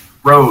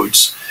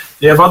roads.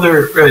 They have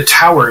other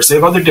towers. They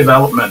have other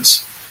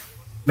developments.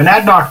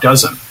 Monadnock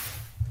doesn't.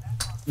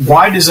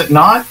 Why does it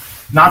not?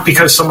 Not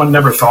because someone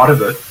never thought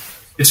of it.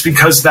 It's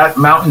because that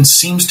mountain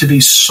seems to be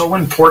so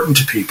important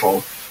to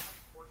people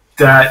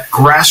that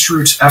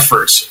grassroots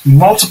efforts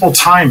multiple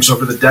times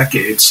over the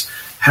decades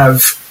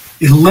have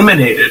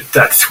eliminated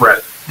that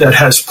threat, that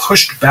has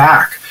pushed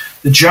back.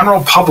 The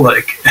general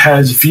public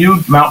has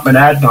viewed Mount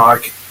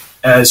Monadnock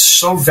as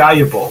so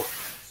valuable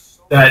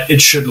that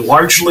it should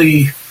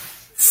largely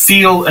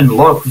feel and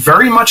look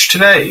very much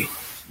today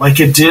like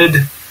it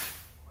did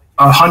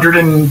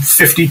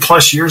 150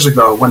 plus years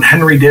ago when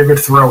Henry David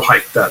Thoreau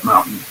hiked that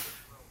mountain.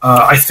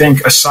 I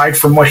think aside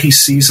from what he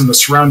sees in the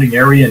surrounding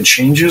area and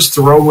changes,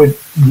 Thoreau would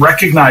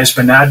recognize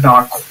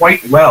Monadnock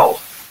quite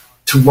well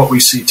to what we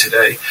see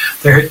today.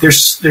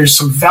 There's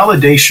some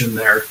validation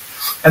there.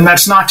 And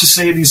that's not to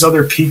say these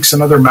other peaks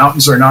and other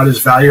mountains are not as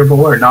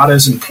valuable or not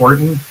as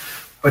important,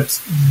 but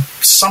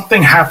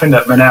something happened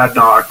at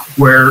Monadnock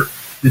where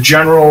the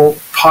general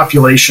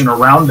population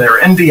around there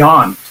and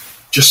beyond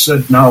just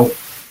said no.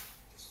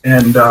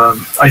 And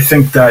I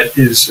think that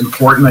is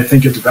important. I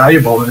think it's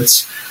valuable. And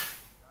it's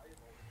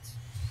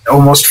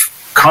almost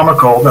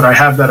comical that I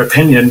have that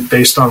opinion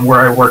based on where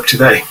I work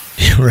today.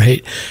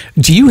 Right.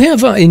 Do you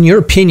have, in your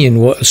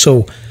opinion,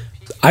 so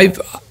I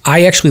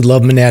actually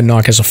love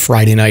Monadnock as a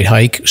Friday night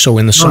hike. So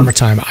in the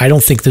summertime, I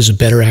don't think there's a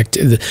better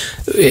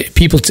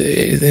people,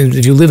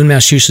 if you live in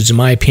Massachusetts, in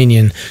my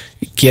opinion,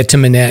 get to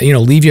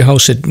Monadnock, leave your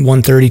house at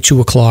 1:30,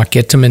 2 o'clock,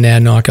 get to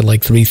Monadnock at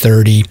like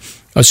 3:30,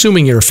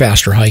 assuming you're a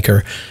faster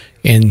hiker.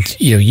 And,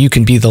 you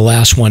can be the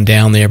last one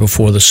down there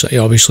before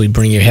obviously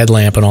bring your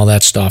headlamp and all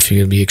that stuff.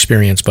 You're going to be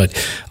experienced. But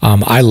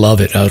I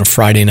love it on a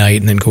Friday night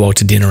and then go out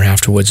to dinner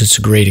afterwards. It's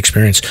a great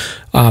experience.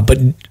 But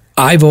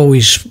I've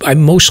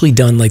mostly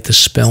done like the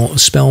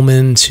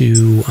Spellman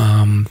to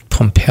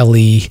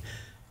Pumpelly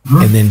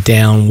and then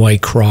down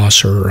White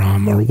Cross or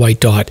White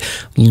Dot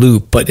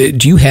loop. But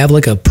do you have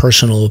like a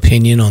personal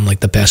opinion on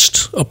like the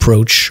best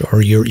approach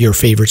or your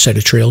favorite set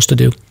of trails to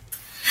do?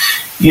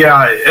 Yeah,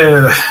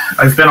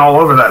 I've been all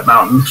over that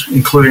mountain,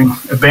 including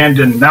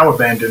now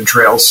abandoned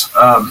trails,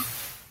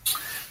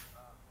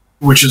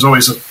 which is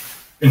always an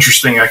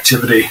interesting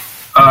activity.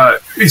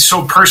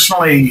 So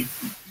personally,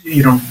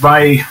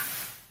 I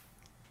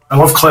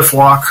love Cliff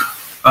Walk.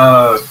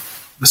 The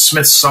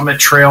Smith Summit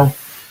Trail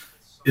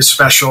is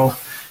special.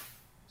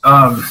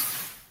 Bald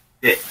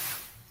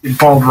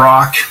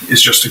Rock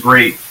is just a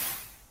great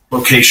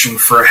location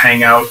for a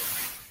hangout.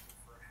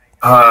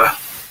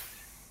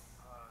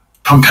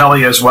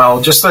 Pumpelly as well,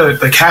 just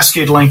the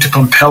Cascade Link to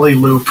Pumpelly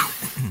Loop,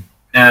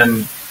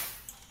 and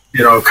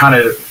kind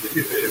of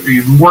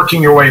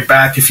working your way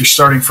back if you're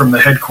starting from the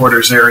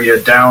headquarters area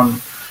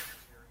down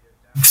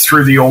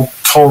through the old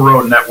toll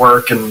road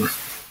network, and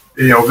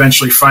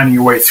eventually finding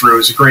your way through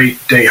is a great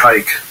day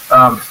hike.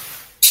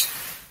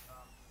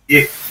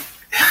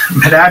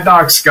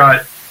 Monadnock's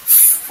got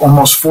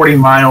almost 40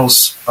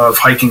 miles of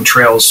hiking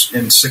trails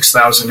in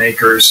 6,000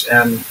 acres,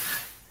 and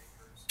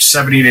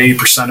 70 to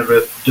 80% of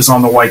it is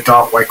on the White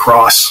Dot, White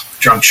Cross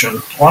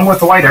junction, along with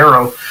the White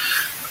Arrow.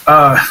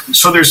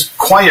 So there's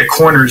quiet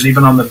corners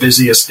even on the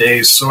busiest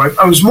days. So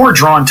I was more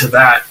drawn to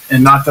that,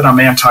 and not that I'm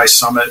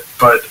anti-summit,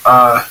 but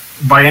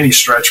by any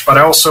stretch. But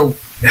I also,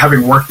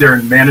 having worked there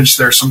and managed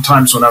there,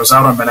 sometimes when I was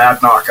out on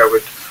Monadnock,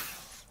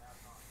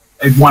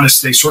 I'd want to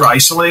stay sort of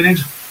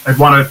isolated. I'd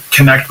want to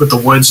connect with the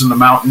woods and the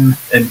mountain,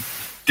 and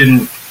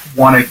didn't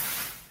want to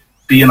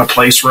be in a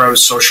place where I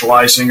was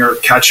socializing or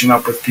catching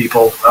up with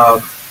people.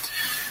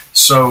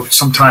 So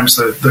sometimes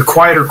the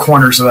quieter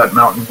corners of that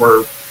mountain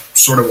were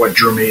sort of what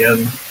drew me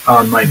in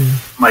on my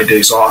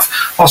days off.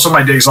 Also,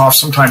 my days off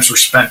sometimes were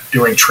spent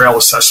doing trail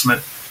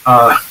assessment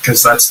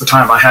because that's the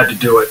time I had to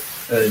do it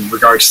in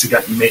regards to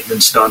getting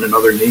maintenance done and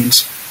other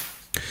needs.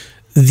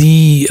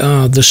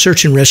 The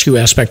search and rescue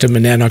aspect of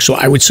Monadnock, so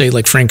I would say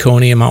like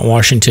Franconia and Mount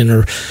Washington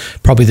are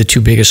probably the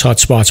two biggest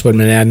hotspots, but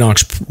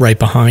Monadnock's right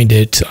behind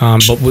it.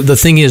 But the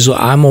thing is,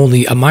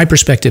 my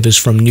perspective is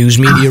from news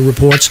media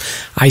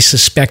reports. I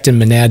suspect in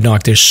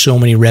Monadnock there's so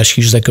many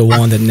rescues that go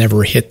on that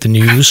never hit the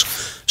news.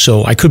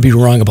 So I could be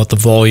wrong about the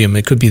volume.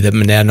 It could be that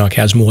Monadnock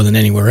has more than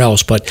anywhere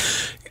else. But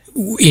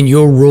in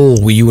your role,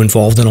 were you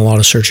involved in a lot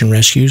of search and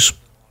rescues?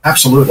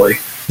 Absolutely.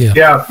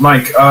 Yeah,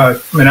 Mike,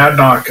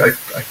 Monadnock,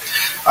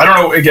 I don't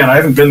know, again, I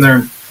haven't been there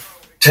in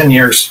 10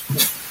 years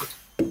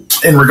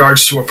in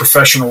regards to a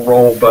professional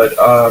role, but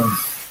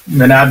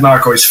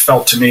Monadnock always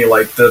felt to me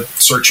like the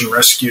search and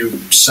rescue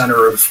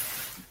center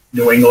of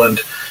New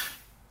England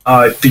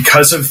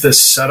because of the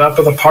setup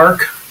of the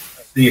park,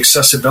 the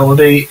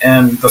accessibility,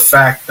 and the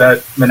fact that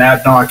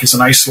Monadnock is an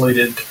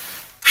isolated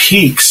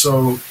peak.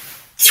 So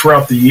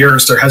throughout the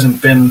years, there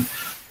hasn't been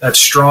that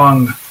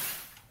strong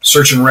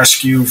search and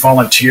rescue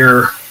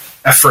volunteer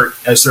effort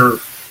as there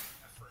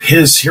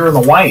is here in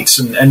the Whites,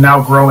 and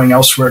now growing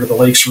elsewhere to the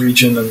Lakes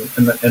region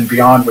and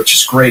beyond, which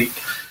is great.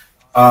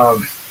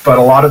 But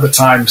a lot of the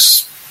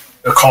times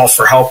a call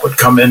for help would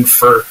come in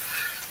for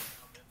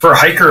a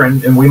hiker,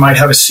 and we might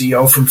have a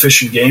CO from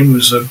Fish and Game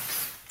who's a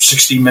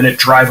 60-minute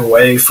drive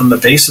away from the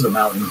base of the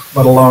mountain,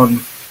 let alone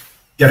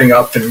getting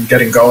up and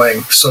getting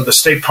going. So the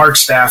state park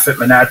staff at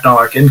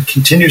Monadnock and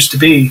continues to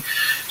be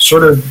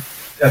sort of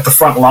at the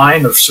front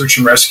line of search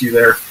and rescue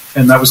there.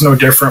 And that was no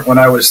different when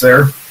I was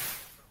there.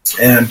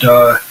 And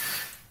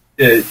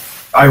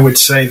I would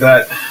say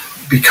that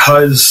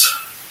because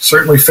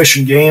certainly Fish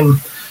and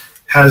Game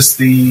has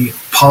the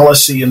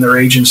policy in their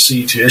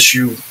agency to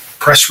issue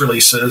press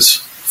releases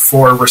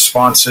for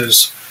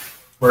responses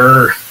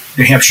where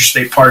New Hampshire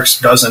State Parks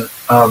doesn't.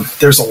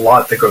 There's a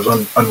lot that goes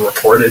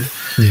unreported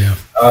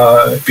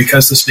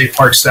because the state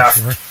park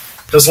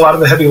staff does a lot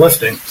of the heavy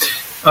lifting.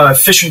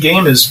 Fish and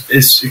Game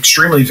is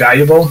extremely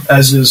valuable,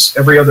 as is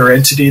every other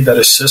entity that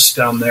assists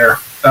down there.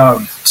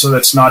 So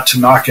that's not to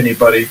knock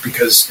anybody,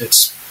 because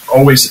it's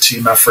always a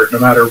team effort, no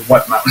matter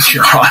what mountain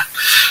you're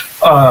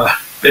on.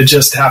 It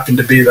just happened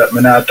to be that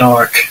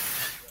Monadnock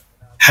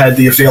had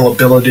the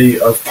availability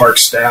of park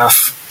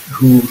staff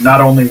who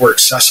not only were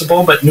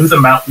accessible, but knew the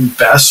mountain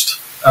best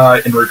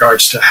in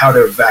regards to how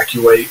to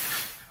evacuate.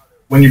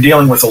 When you're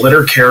dealing with a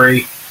litter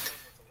carry,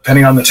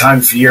 depending on the time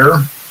of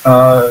year,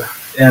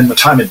 and the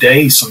time of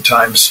day,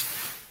 sometimes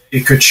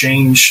it could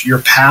change your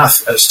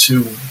path as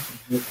to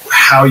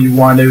how you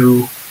want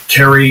to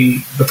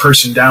carry the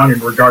person down in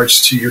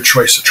regards to your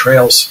choice of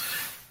trails.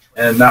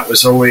 And that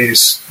was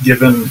always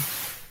given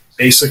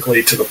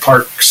basically to the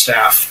park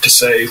staff to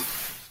say,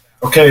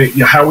 okay,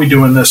 how are we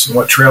doing this, and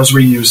what trails are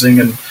we using,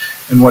 and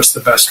what's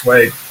the best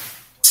way?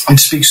 It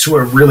speaks to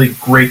a really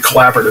great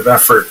collaborative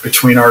effort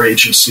between our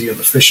agency and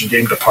the Fish and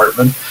Game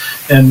department.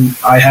 And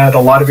I had a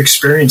lot of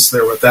experience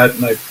there with that,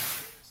 and I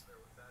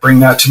bring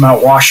that to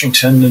Mount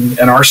Washington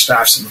and our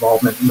staff's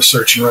involvement in the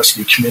search and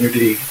rescue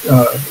community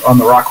on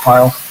the rock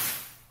pile.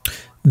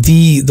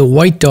 The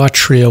White Dot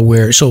Trail,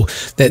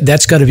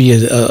 that's got to be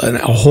a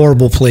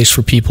horrible place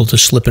for people to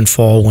slip and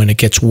fall when it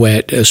gets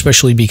wet,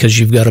 especially because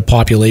you've got a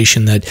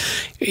population that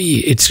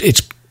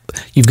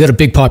you've got a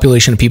big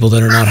population of people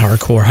that are not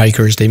hardcore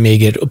hikers. They may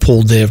get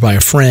pulled there by a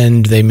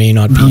friend. They may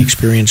not be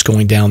experienced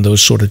going down those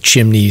sort of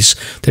chimneys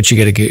that you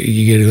got to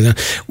go down.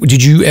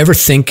 Did you ever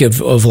think of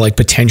like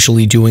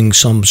potentially doing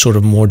some sort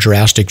of more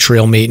drastic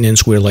trail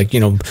maintenance where, like,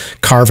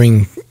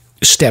 carving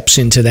steps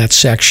into that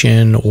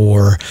section,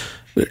 or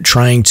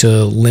trying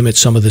to limit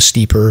some of the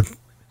steeper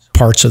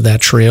parts of that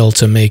trail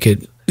to make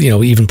it,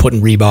 even putting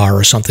rebar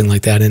or something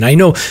like that? And I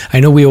know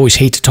we always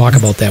hate to talk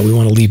about that. We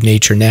want to leave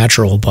nature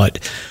natural, but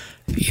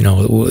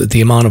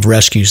the amount of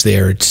rescues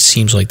there, it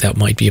seems like that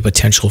might be a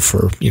potential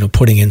for,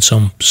 putting in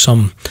some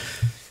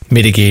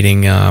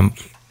mitigating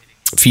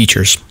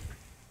features.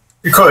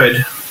 You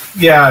could.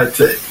 Yeah.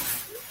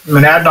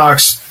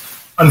 Monadnock's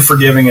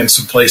unforgiving in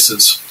some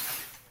places.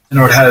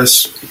 It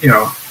has,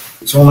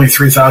 it's only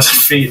 3,000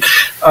 feet.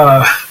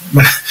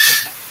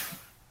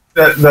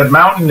 That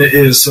mountain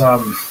is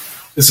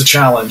a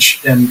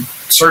challenge, and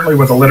certainly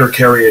with a litter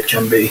carry it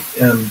can be.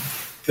 And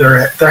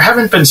there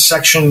haven't been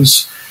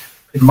sections,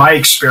 in my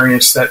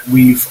experience, that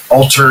we've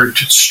altered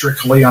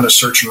strictly on a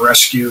search and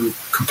rescue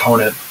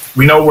component.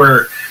 We know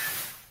where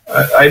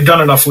I've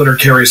done enough litter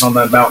carries on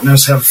that mountain,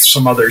 as have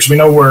some others. We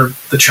know where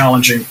the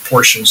challenging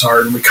portions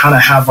are, and we kind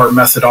of have our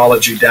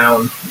methodology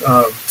down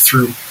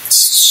through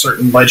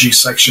certain ledgy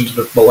sections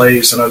with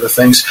belays and other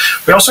things.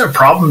 We also have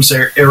problems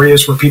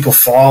areas where people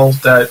fall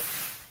that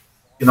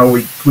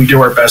we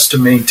do our best to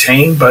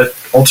maintain, but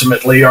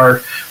ultimately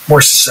are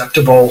more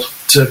susceptible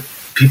to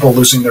people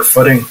losing their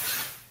footing.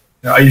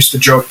 I used to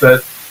joke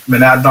that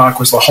Monadnock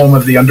was the home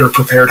of the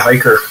underprepared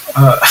hiker.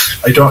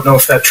 I don't know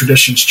if that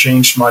tradition's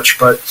changed much,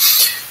 but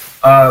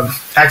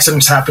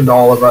accidents happen to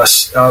all of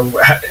us.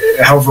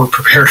 However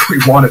prepared we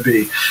want to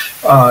be,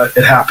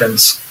 it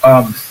happens.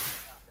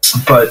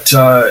 But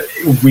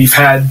we've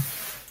had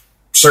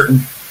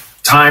certain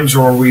times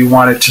where we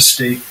wanted to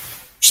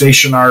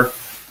station our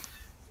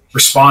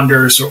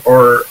responders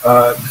or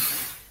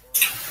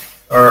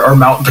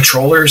mountain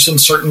patrollers in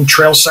certain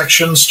trail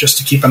sections just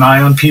to keep an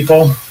eye on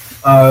people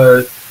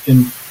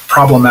in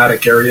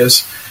problematic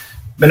areas.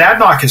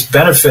 Monadnock has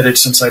benefited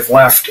since I've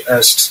left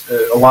as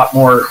a lot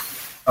more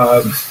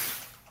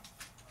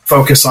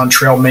focus on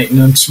trail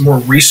maintenance, more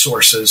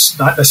resources,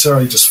 not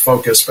necessarily just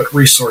focus, but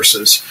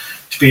resources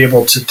to be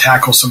able to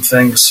tackle some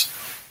things.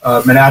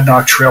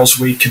 Monadnock Trails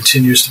Week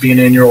continues to be an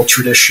annual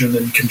tradition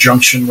in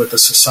conjunction with the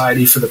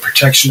Society for the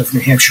Protection of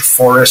New Hampshire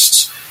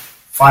Forests.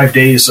 5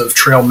 days of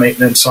trail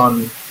maintenance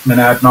on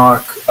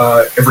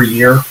Monadnock every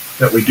year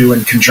that we do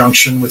in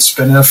conjunction with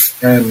SPNF,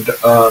 and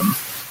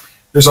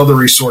there's other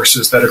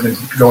resources that have been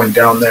going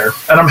down there.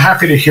 And I'm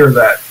happy to hear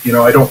that. You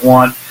know, I don't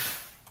want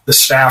the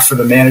staff or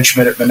the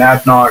management at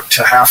Monadnock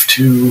to have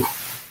to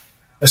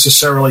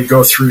necessarily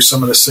go through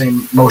some of the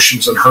same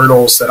motions and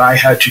hurdles that I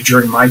had to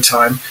during my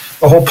time.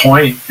 The whole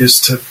point is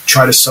to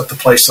try to set the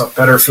place up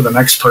better for the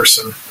next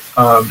person,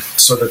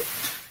 so that,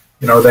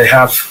 you know, they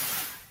have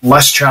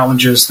less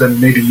challenges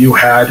than maybe you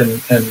had,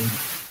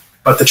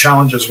 but the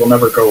challenges will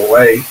never go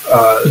away,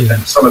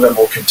 and some of them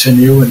will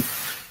continue, and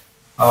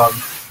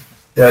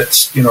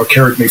that's, you know,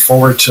 carried me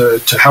forward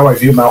to how I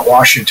view Mount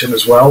Washington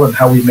as well, and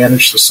how we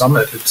manage the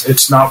summit.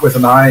 It's not with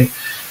an eye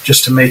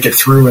just to make it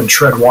through and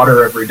tread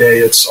water every day.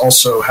 It's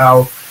also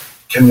how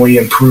can we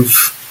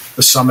improve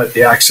the summit,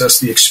 the access,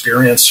 the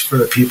experience for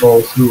the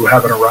people who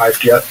haven't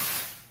arrived yet.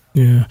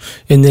 Yeah,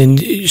 and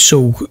then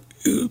so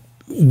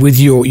with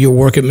your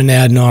work at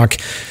Monadnock,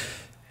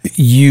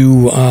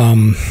 you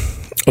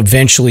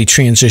eventually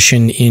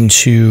transition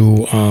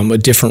into a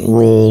different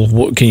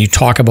role. Can you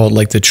talk about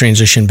like the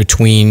transition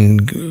between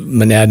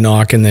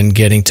Monadnock and then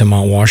getting to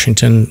Mount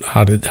Washington?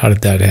 How did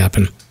that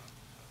happen?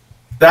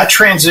 That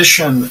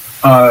transition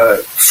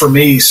for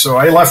me, so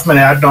I left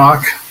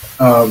Monadnock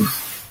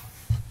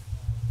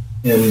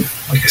in,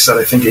 like I said,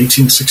 I think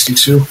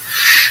 1862.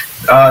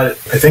 I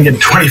think in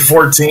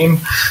 2014,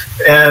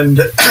 and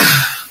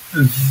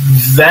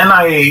then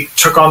I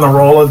took on the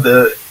role of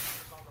the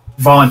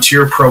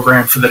volunteer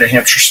program for the New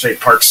Hampshire State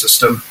Park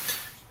System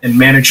and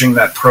managing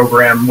that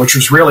program, which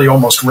was really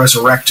almost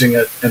resurrecting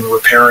it and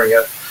repairing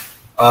it.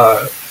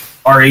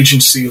 Our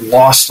agency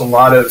lost a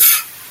lot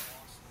of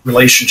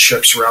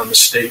relationships around the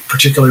state,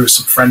 particularly with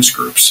some friends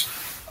groups,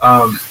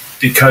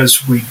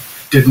 because we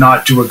did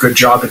not do a good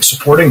job in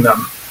supporting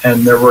them.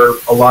 And there were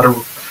a lot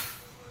of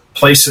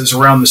places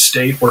around the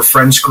state where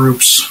friends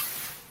groups,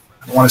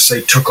 I don't want to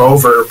say took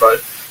over,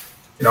 but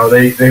you know,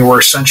 they were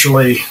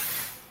essentially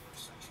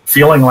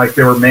feeling like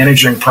they were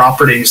managing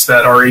properties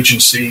that our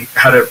agency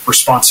had a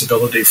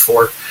responsibility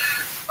for.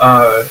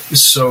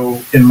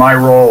 So in my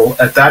role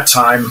at that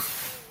time,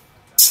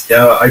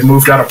 I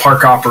moved out of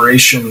park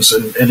operations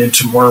and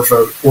into more of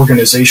an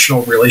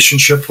organizational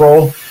relationship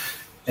role.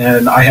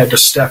 And I had to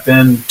step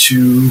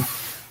into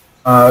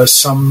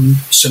some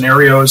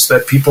scenarios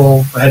that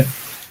people had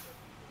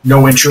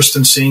no interest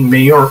in seeing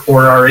me or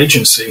our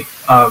agency,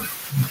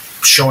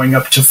 showing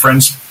up to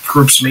friends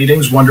groups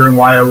meetings, wondering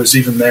why I was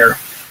even there.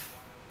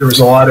 There was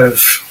a lot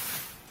of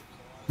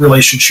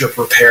relationship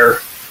repair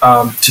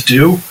to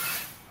do,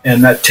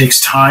 and that takes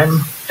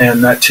time,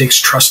 and that takes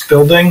trust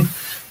building,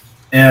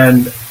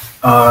 and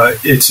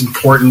it's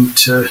important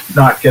to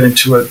not get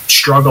into a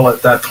struggle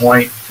at that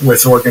point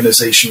with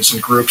organizations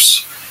and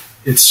groups.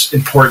 It's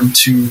important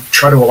to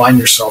try to align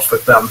yourself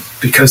with them,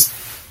 because,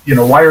 you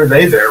know, why are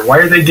they there? Why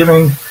are they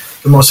giving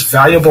the most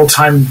valuable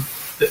time,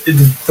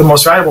 the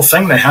most valuable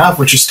thing they have,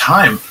 which is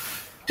time,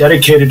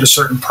 dedicated to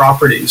certain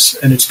properties?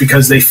 And it's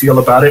because they feel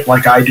about it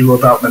like I do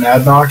about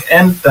Monadnock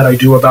and that I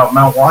do about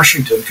Mount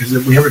Washington, because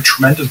we have a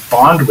tremendous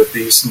bond with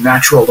these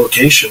natural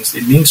locations.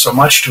 They mean so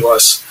much to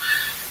us.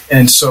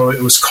 And so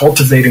it was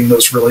cultivating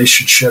those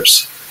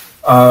relationships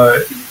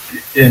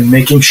and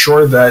making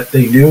sure that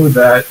they knew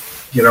that,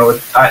 you know,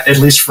 at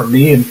least for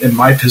me in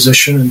my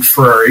position and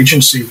for our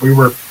agency, we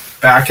were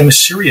back in a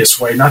serious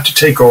way, not to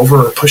take over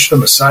or push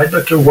them aside,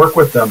 but to work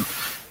with them,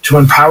 to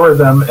empower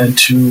them, and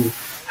to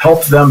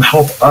help them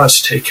help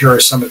us take care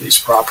of some of these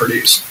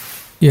properties.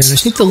 Yeah, and I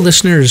think the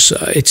listeners,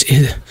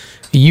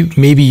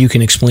 maybe you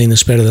can explain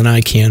this better than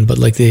I can, but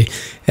like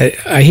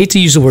I hate to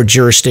use the word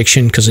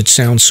jurisdiction because it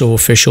sounds so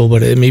official,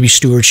 but maybe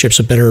stewardship's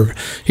a better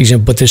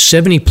example. But there's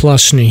 70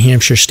 plus New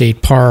Hampshire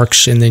state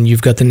parks, and then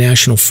you've got the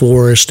national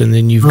forest, and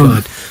then you've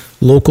got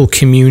local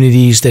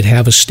communities that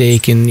have a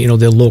stake in, you know,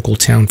 their local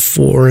town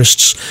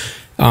forests.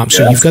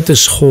 So you've got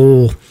this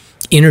whole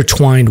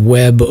intertwined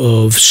web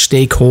of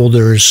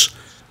stakeholders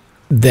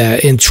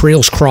that, and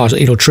trails cross,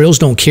 you know, trails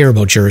don't care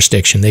about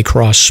jurisdiction. They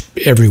cross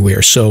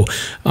everywhere. So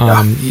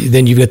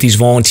then you've got these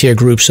volunteer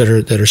groups that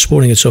are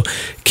supporting it. So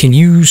can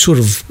you sort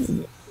of,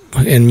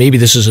 and maybe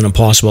this is an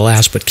impossible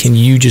ask, but can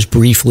you just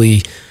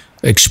briefly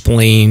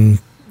explain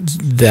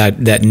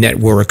that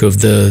network of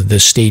the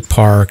state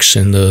parks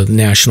and the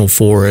national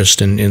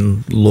forest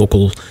and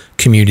local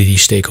community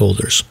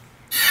stakeholders?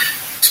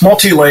 It's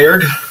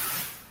multi-layered.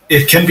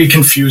 It can be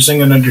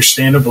confusing, and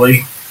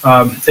understandably.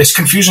 It's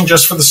confusing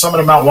just for the summit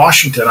of Mount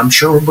Washington. I'm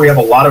sure we have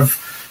a lot of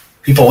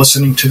people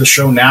listening to the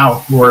show now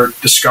who are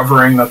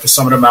discovering that the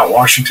summit of Mount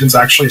Washington is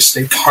actually a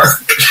state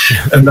park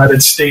and that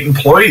it's state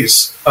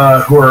employees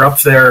who are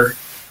up there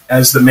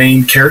as the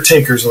main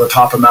caretakers of the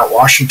top of Mount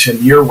Washington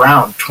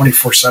year-round,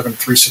 24/7,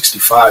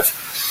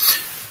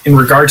 365. In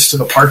regards to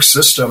the park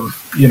system,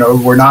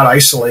 we're not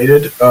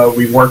isolated.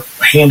 We work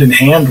hand in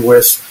hand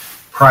with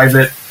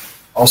private,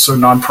 also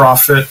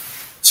nonprofit,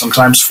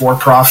 sometimes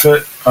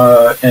for-profit,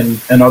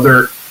 and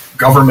other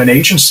government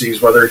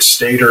agencies, whether it's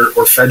state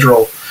or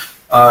federal,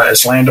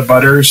 as land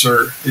abutters,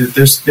 or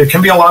there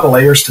can be a lot of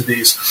layers to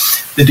these.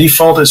 The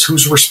default is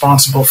who's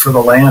responsible for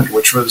the land,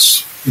 which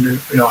was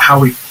how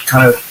we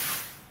kind of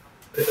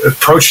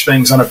approach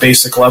things on a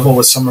basic level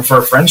with some of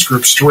our friends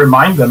groups, to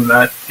remind them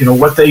that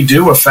what they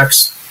do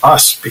affects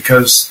us,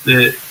 because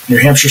the New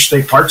Hampshire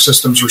State Park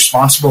System is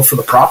responsible for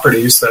the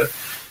properties that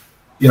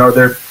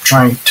they're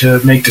trying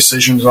to make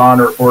decisions on,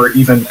 or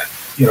even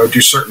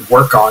do certain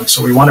work on.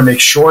 So we want to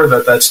make sure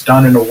that that's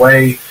done in a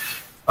way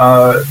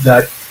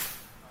that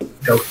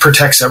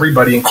protects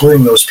everybody,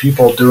 including those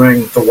people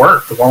doing the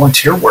work, the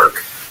volunteer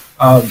work.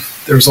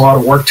 There's a lot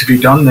of work to be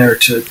done there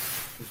to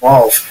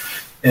evolve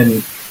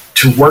and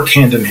to work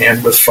hand in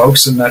hand with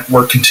folks, and that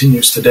work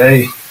continues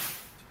today.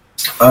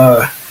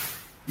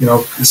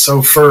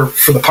 So for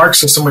the park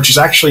system, which is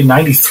actually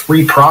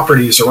 93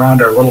 properties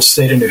around our little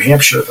state of New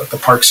Hampshire that the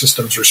park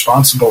system is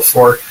responsible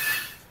for,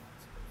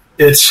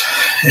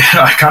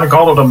 I kind of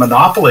call it a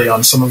monopoly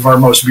on some of our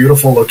most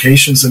beautiful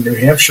locations in New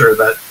Hampshire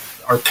that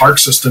our park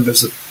system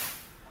is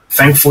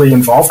thankfully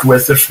involved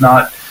with, if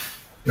not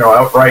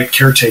outright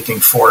caretaking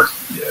for.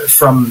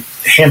 From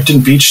Hampton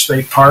Beach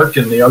State Park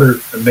and the other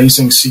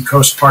amazing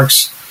seacoast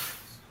parks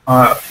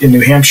in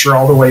New Hampshire,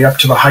 all the way up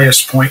to the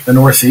highest point in the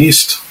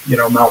Northeast,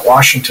 Mount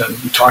Washington.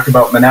 You talk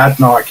about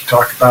Monadnock, you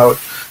talk about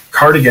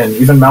Cardigan,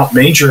 even Mount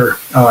Major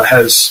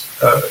has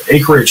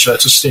acreage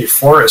that's a state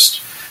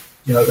forest,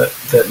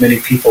 that many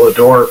people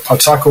adore.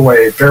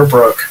 Pawtuckaway, Bear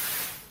Brook.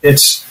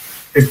 It's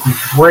a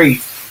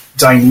great,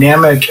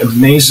 dynamic,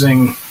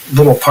 amazing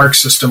little park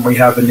system we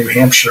have in New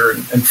Hampshire.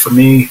 And for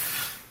me,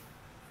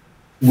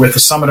 with the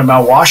summit of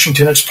Mount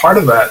Washington, it's part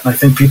of that. And I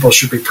think people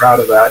should be proud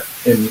of that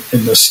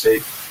in this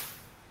state.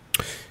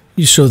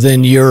 So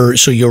then your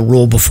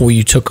role before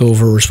you took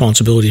over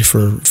responsibility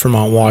for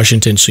Mount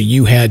Washington, so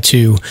you had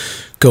to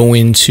go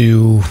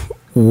into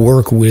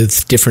work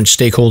with different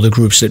stakeholder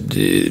groups that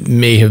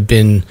may have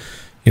been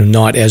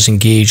not as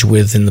engaged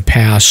with in the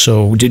past.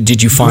 So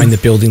did you find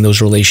that building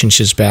those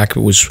relationships back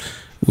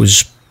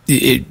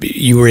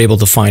you were able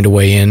to find a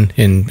way in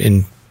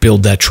and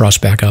build that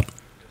trust back up?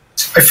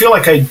 I feel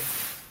like I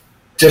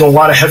did a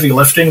lot of heavy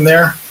lifting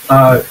there.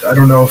 I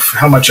don't know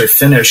how much I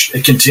finished.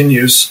 It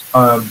continues.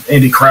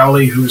 Andy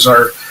Crowley, who's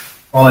our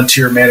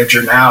volunteer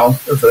manager now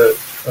of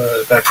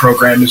that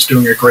program, is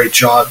doing a great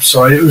job.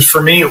 So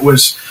for me, it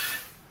was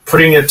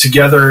putting it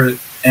together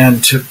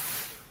and to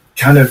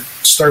kind of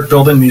start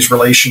building these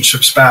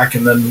relationships back,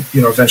 and then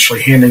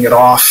eventually handing it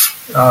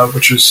off,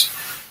 which is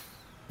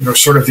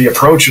sort of the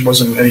approach. It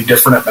wasn't any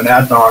different at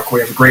Monadnock.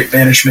 We have a great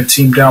management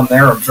team down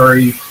there. I'm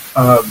very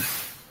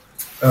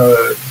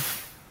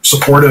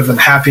supportive and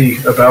happy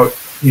about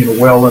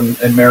Will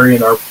and Mary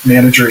and our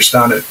managers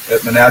down at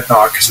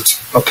Monadnock, because it's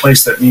a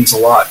place that means a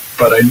lot.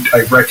 But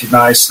I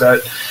recognize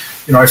that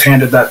I've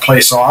handed that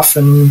place off,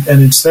 and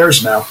it's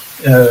theirs now,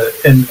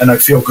 and I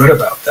feel good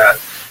about that.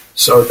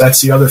 So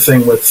that's the other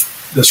thing with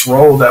this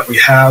role, that we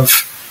have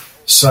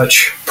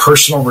such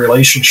personal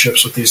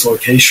relationships with these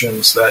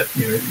locations, that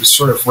you're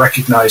sort of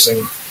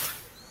recognizing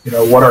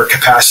what our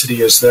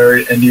capacity is there,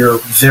 and you're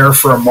there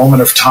for a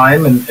moment of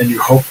time, and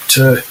you hope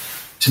to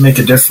make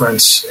a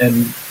difference.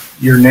 And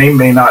your name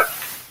may not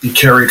be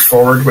carried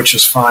forward, which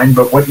is fine,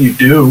 but what you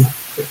do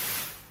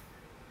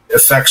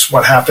affects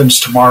what happens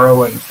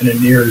tomorrow and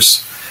in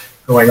years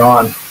going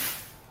on.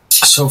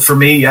 So for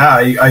me,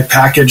 I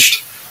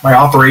packaged my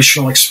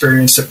operational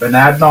experience at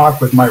Monadnock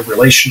with my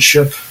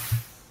relationship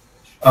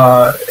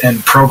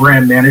and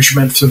program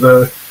management through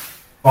the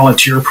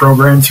volunteer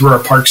program through our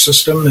park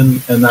system,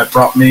 and that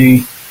brought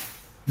me,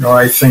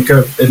 I think,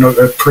 a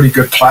pretty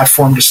good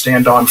platform to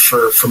stand on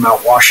for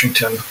Mount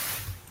Washington.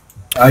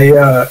 I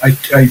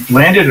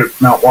landed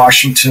at Mount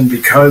Washington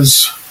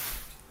because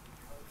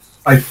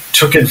I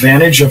took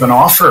advantage of an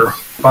offer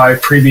by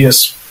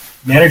previous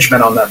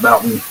management on that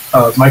mountain.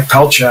 Mike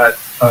Pelchat,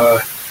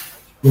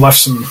 who left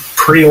some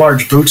pretty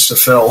large boots to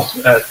fill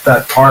at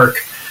that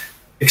park,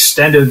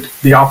 extended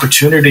the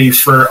opportunity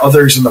for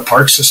others in the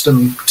park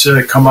system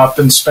to come up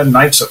and spend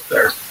nights up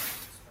there.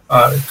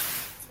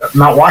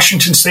 Mount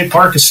Washington State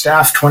Park is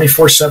staffed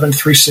 24/7,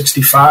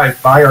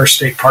 365 by our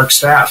state park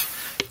staff.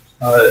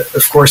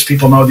 Of course,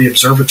 people know the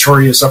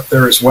observatory is up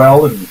there as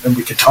well, and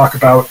we could talk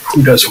about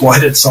who does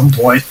what at some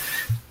point.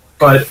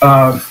 But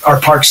our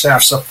park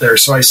staff's up there.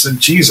 So I said,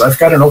 geez, I've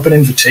got an open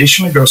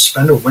invitation to go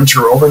spend a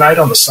winter overnight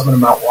on the summit of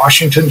Mount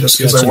Washington just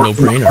because I work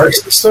in the park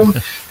system.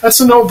 That's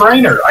a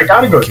no-brainer. I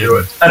got to go do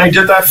it. And I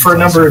did that for a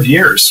number of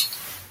years.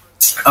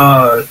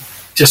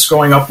 Just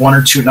going up 1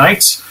 or 2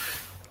 nights,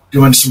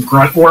 doing some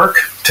grunt work,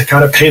 to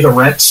kind of pay the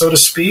rent, so to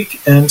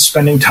speak, and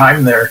spending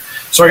time there.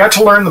 So I got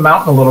to learn the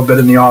mountain a little bit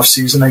in the off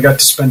season. I got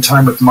to spend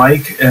time with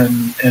Mike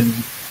and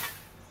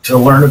to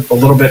learn a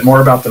little bit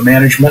more about the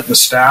management and the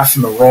staff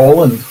and the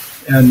role.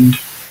 And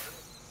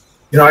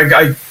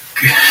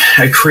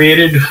I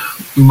created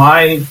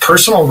my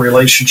personal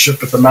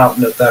relationship with the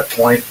mountain at that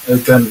point. And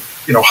then,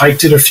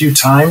 hiked it a few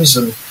times,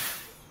 and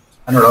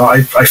I don't know,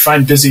 I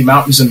find busy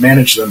mountains and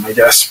manage them, I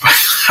guess.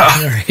 All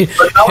right.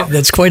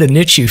 That's quite a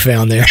niche you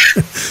found there.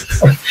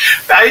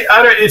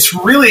 It's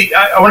really,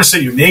 I want to say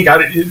unique.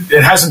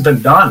 It hasn't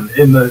been done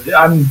in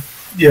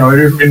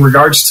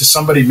regards to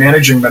somebody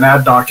managing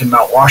Monadnock in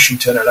Mount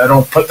Washington, and I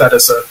don't put that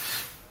as a,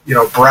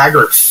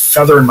 braggart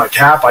feather in my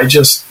cap.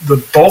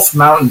 Both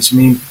mountains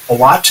mean a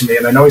lot to me,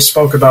 and I know he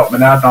spoke about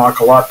Monadnock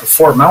a lot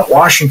before. Mount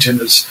Washington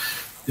is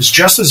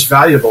just as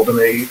valuable to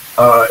me,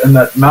 and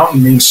that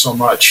mountain means so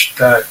much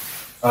that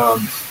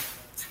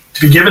to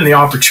be given the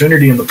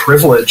opportunity and the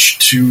privilege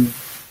to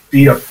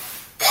be a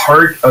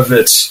part of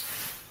its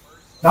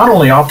not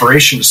only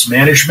operations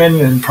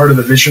management and part of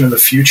the vision of the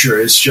future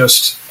is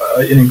just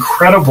an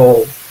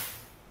incredible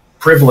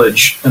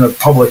privilege in a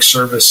public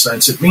service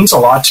sense. It means a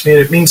lot to me.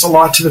 And it means a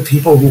lot to the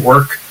people who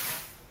work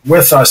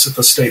with us at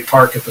the state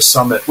park, at the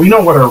summit. We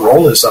know what our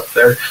role is up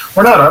there.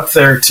 We're not up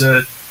there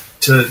to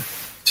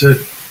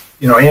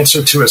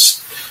answer to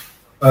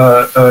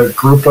a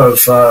group of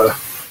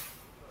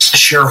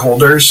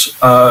shareholders.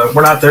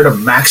 We're not there to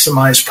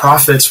maximize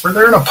profits. We're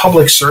there in a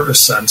public service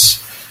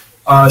sense.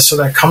 So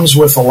that comes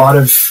with a lot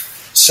of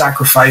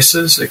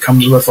sacrifices. It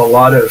comes with a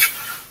lot of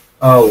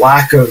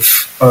lack of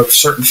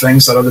certain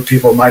things that other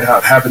people might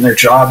have in their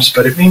jobs.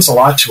 But it means a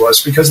lot to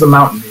us because the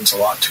mountain means a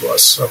lot to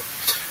us. So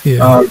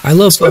yeah, I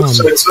love.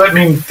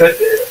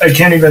 That I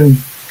can't even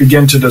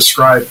begin to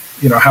describe,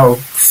 how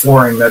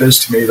flooring that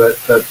is to me.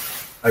 That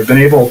I've been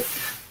able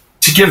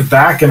to give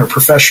back in a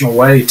professional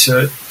way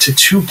to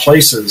two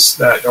places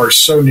that are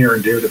so near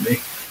and dear to me.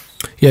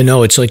 Yeah,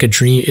 no, it's like a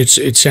dream.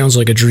 It sounds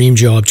like a dream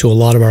job to a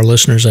lot of our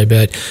listeners, I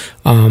bet.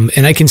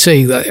 And I can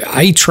say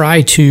I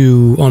try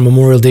to, on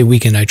Memorial Day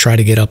weekend, I try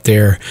to get up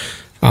there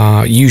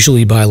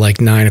usually by like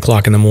 9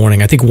 o'clock in the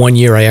morning. I think one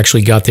year I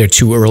actually got there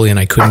too early and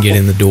I couldn't get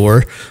in the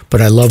door,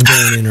 but I love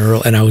going in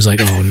early. And I was like,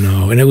 oh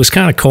no. And it was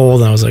kind of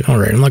cold. And I was like, all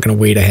right, I'm not going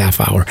to wait a half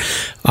hour.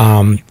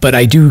 But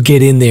I do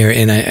get in there,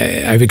 and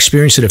I've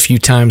experienced it a few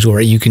times where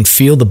you can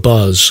feel the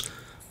buzz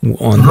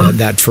on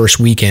that first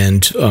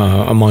weekend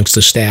amongst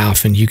the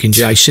staff, and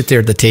I sit there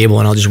at the table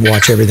and I'll just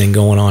watch everything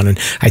going on, and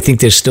I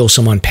think there's still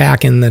some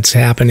unpacking that's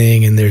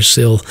happening, and there's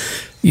still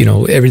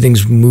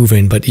everything's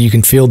moving, but you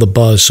can feel the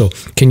buzz. So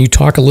can you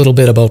talk a little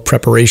bit about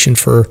preparation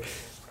for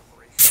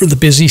the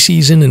busy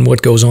season and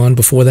what goes on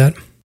before that?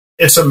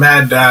 It's a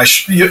mad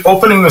dash.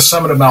 Opening the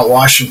summit of Mount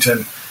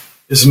Washington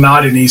is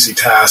not an easy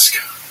task.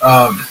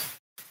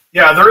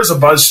 There is a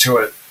buzz to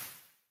it.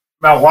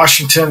 Mount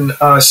Washington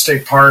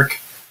State Park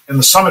and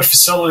the summit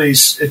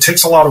facilities, it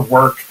takes a lot of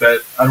work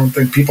that I don't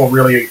think people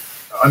really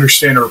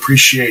understand or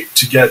appreciate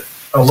to get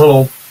a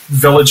little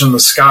village in the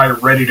sky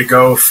ready to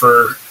go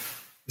for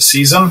the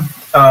season.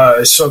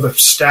 So the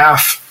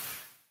staff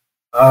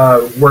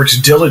works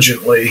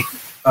diligently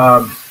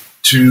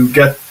to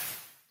get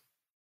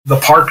the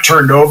park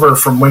turned over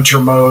from winter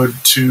mode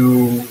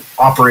to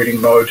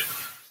operating mode.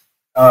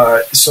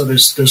 So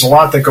there's a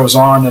lot that goes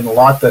on and a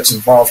lot that's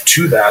involved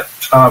to that.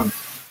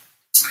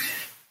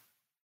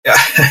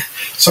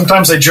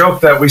 Sometimes I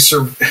joke that we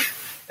serve,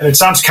 and it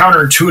sounds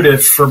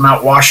counterintuitive for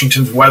Mount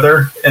Washington's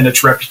weather and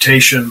its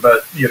reputation,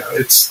 but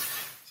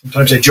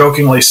sometimes I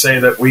jokingly say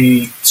that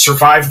we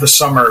survive the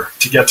summer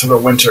to get to the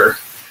winter,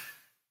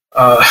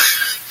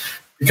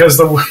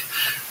 because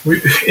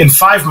in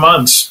 5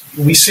 months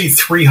we see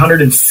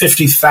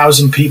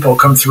 350,000 people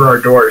come through our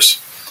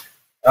doors.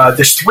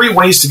 There's 3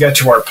 ways to get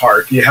to our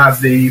park. You have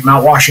the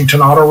Mount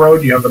Washington Auto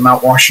Road, you have the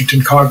Mount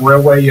Washington Cog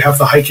Railway, you have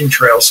the hiking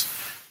trails.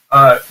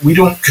 We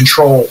don't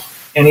control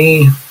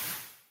any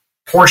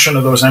portion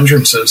of those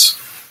entrances.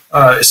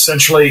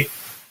 Essentially,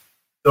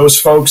 those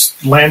folks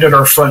land at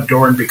our front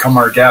door and become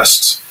our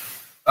guests.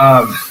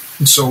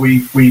 So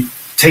we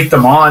take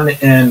them on,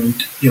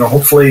 and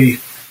hopefully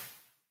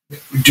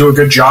do a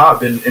good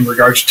job in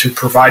regards to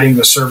providing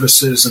the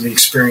services and the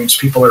experience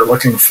people are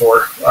looking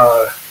for.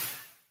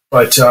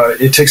 But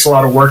it takes a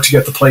lot of work to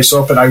get the place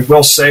open. I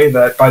will say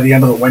that by the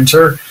end of the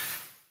winter,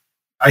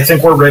 I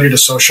think we're ready to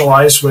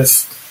socialize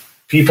with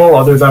people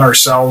other than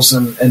ourselves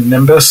and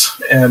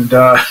Nimbus. And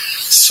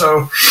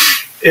so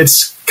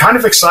it's kind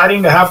of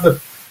exciting to have the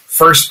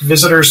first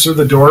visitors through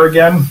the door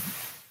again,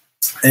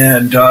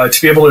 and to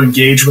be able to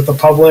engage with the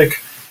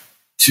public,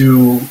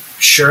 to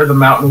share the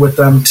mountain with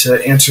them,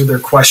 to answer their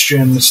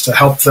questions, to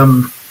help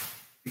them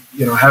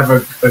have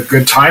a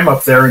good time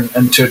up there,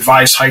 and to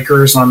advise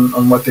hikers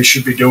on what they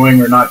should be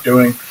doing or not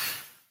doing.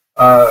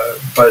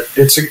 But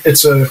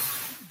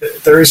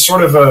there is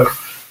sort of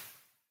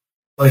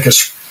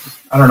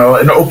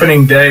an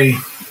opening day,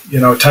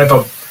 type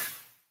of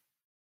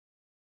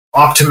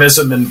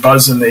optimism and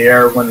buzz in the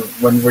air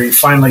when we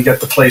finally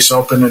get the place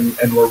open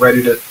and we're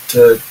ready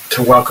to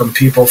welcome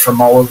people from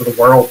all over the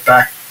world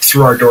back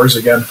through our doors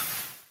again.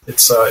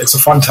 It's a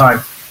fun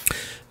time.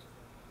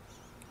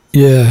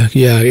 Yeah,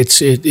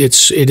 it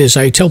is.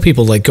 I tell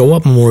people, like, go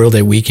up Memorial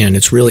Day weekend.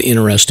 It's really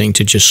interesting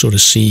to just sort of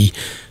see,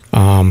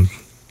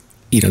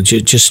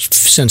 just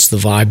sense the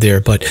vibe there.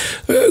 But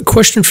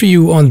question for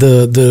you on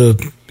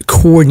the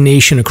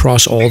coordination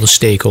across all the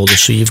stakeholders.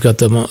 So you've got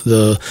the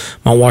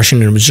Mount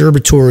Washington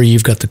Observatory,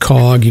 you've got the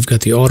COG, you've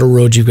got the Auto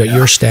Roads, you've got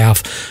your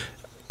staff.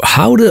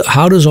 How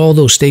does all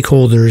those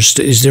stakeholders,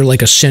 is there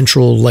like a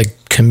central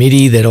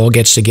committee that all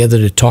gets together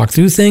to talk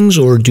through things,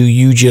 or do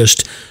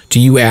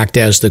you act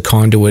as the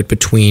conduit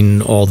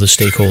between all the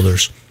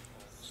stakeholders?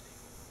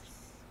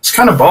 It's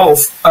kind of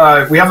both.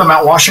 We have the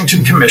Mount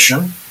Washington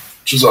Commission,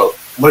 which is a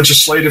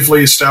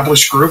legislatively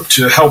established group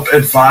to help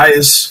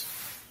advise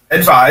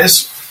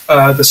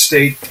the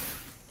state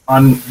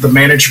on the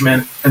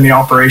management and the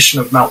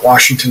operation of Mount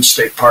Washington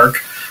State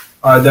Park.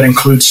 That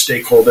includes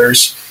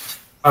stakeholders.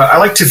 I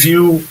like to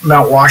view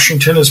Mount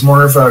Washington as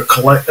more of a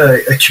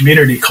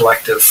community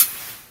collective.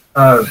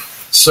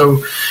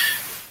 So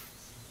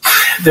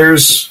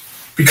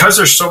because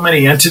there's so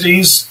many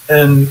entities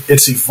and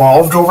it's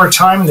evolved over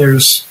time,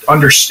 there's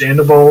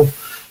understandable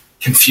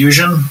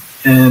confusion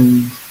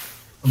and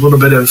a little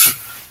bit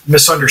of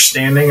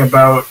misunderstanding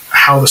about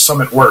how the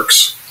summit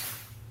works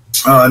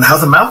and how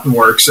the mountain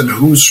works and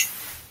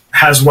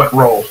has what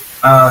role.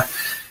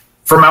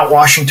 For Mount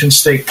Washington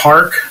State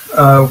Park,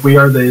 we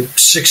are the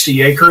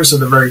 60 acres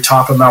at the very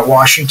top of Mount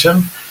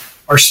Washington.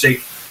 Our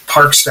state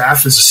park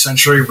staff is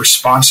essentially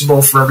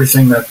responsible for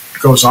everything that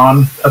goes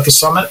on at the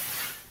summit.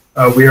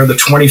 We are the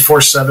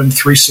 24/7,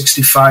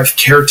 365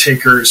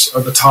 caretakers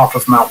of the top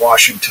of Mount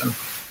Washington.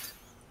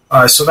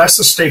 So that's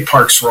the state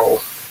park's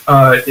role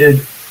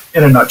in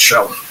a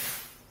nutshell.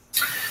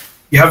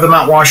 You have the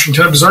Mount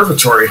Washington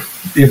Observatory.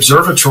 The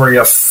observatory,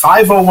 a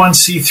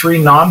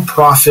 501c3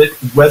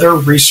 nonprofit weather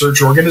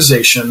research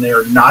organization. They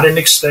are not an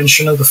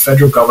extension of the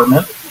federal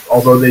government,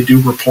 although they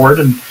do report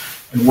and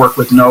work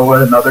with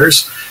NOAA and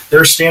others.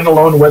 They're a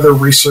standalone weather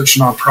research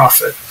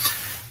nonprofit.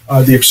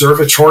 The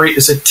observatory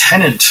is a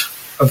tenant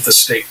of the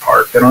state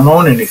park. They don't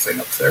own anything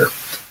up there.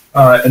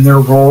 And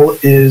their role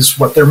is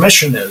what their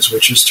mission is,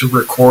 which is to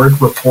report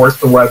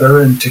the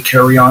weather, and to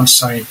carry on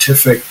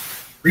scientific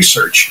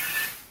research.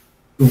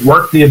 The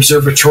work the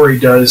observatory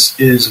does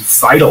is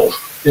vital.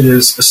 It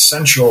is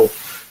essential,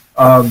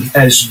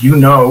 as you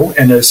know,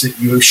 and as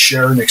you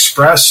share and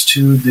express,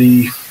 to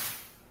the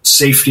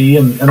safety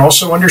and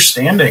also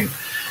understanding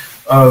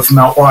of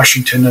Mount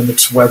Washington and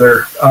its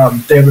weather.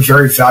 They have a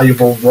very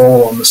valuable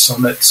role on the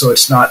summit, so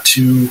it's not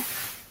to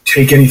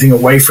take anything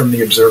away from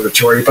the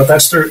observatory, but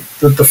that's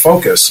the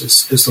focus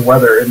is the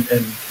weather.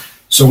 And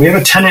so we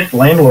have a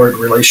tenant-landlord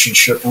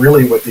relationship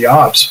really with the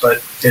OBS,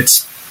 but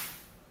it's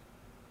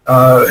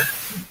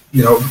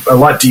a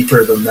lot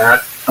deeper than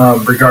that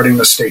regarding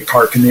the state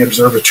park and the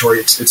observatory.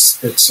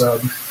 It's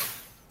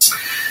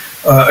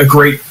a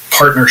great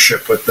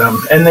partnership with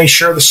them, and they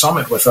share the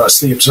summit with us.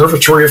 The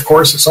observatory, of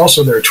course, is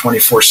also there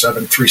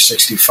 24/7,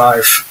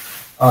 365.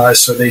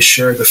 So they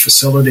share the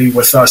facility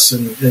with us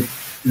in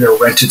their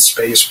rented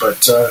space,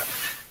 but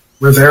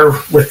we're there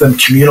with them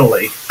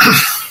communally.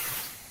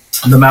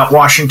 The Mount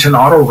Washington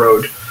Auto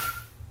Road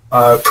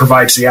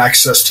provides the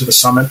access to the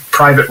summit,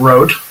 private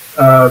road,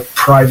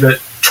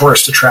 private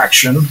tourist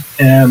attraction,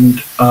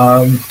 and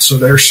so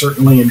they're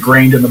certainly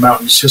ingrained in the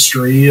mountain's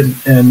history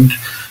and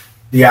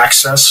the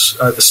access.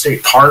 The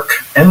state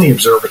park and the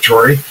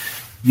observatory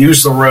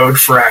use the road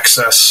for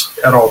access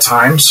at all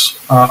times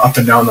up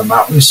and down the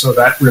mountain, so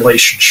that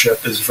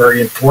relationship is very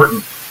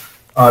important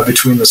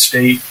between the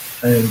state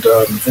and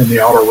the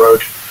Auto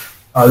Road.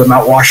 The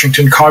Mount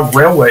Washington Cog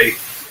Railway,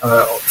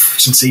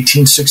 since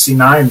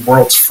 1869,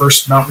 world's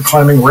first mountain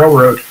climbing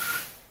railroad.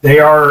 They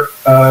are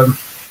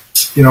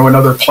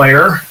another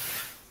player.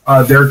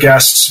 Their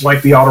guests,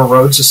 like the Auto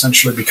Roads,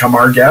 essentially become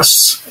our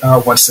guests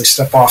once they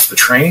step off the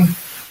train.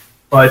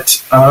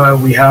 But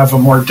we have a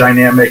more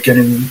dynamic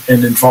and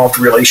involved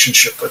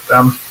relationship with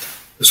them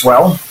as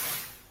well.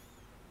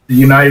 The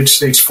United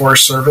States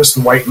Forest Service,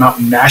 the White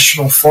Mountain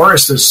National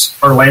Forest, is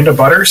our land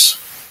abutters.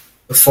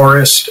 The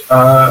forest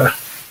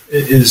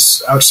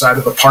is outside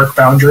of the park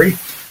boundary,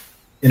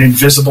 an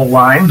invisible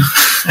line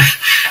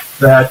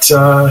that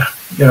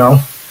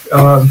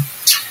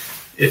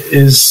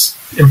is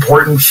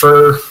important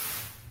for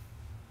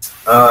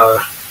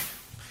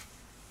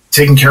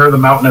taking care of the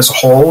mountain as a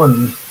whole,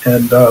 and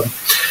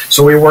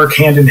so we work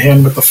hand in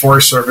hand with the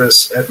Forest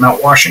Service at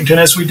Mount Washington,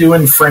 as we do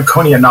in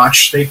Franconia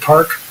Notch State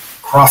Park,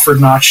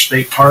 Crawford Notch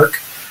State Park.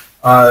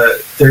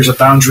 There's a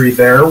boundary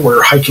there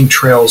where hiking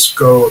trails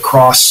go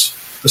across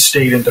the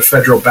state into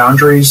federal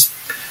boundaries.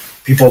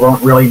 People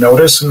don't really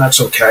notice, and that's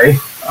okay.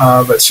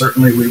 But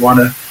certainly we want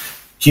to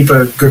keep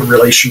a good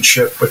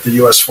relationship with the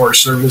U.S.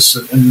 Forest Service,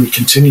 and we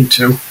continue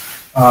to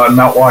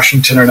Mount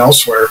Washington and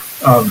elsewhere.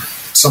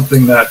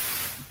 Something that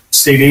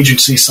state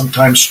agencies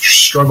sometimes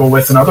struggle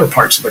with in other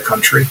parts of the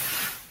country.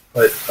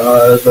 But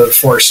the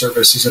Forest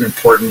Service is an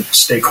important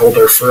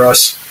stakeholder for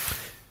us.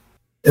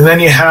 And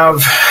then you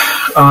have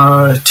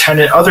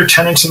other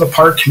tenants in the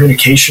park,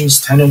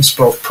 communications tenants,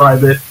 both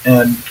private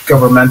and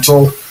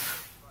governmental.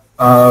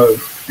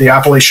 The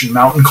Appalachian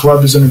Mountain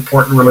Club is an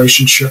important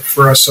relationship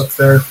for us up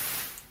there.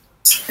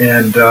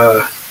 And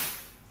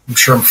I'm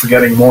sure I'm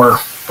forgetting more,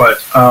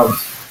 but...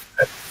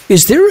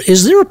 Is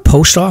there a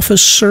post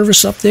office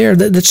service up there?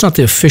 That's not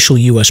the official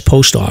U.S.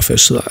 Post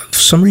Office. For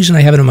some reason,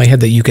 I have it in my head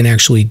that you can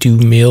actually do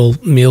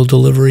mail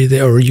delivery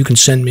there, or you can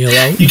send mail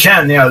out. You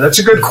can, yeah. That's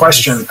a good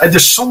question.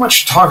 There's so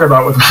much to talk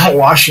about with Mount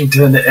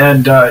Washington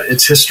and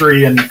its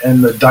history and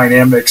the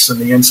dynamics and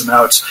the ins and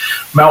outs.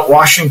 Mount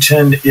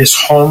Washington is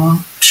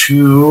home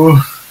to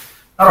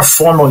not a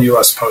formal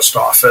U.S. Post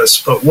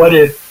Office, but what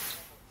it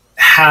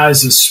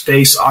has is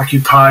space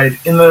occupied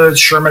in the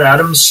Sherman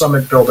Adams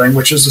Summit building,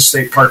 which is the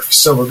state park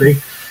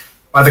facility,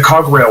 by the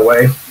Cog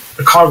Railway.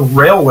 The Cog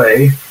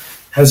Railway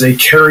has a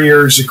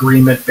carrier's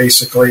agreement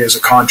basically as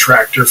a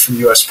contractor for the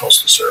U.S.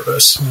 Postal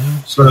Service. Mm-hmm.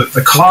 So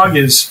the Cog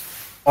is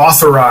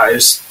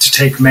authorized to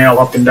take mail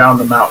up and down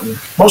the mountain,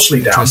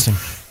 mostly down.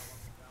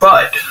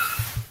 But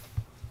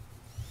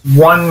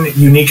one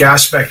unique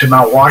aspect of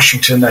Mount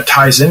Washington that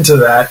ties into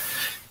that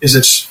is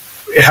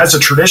it has a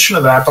tradition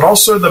of that, but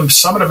also the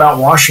summit of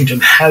Mount Washington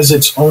has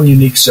its own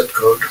unique zip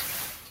code.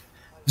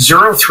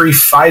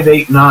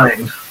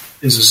 03589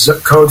 is a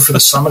zip code for the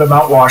summit of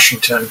Mount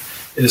Washington.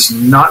 It is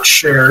not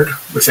shared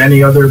with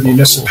any other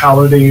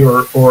municipality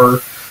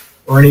or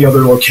any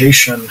other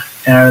location.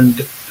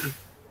 And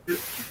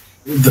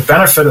the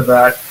benefit of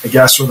that, I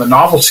guess, or the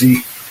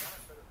novelty,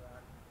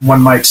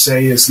 one might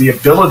say, is the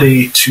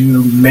ability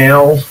to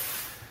mail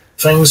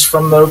things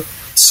from the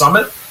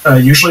summit.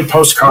 Usually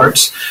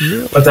postcards,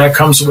 but that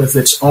comes with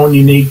its own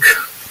unique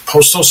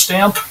postal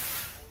stamp.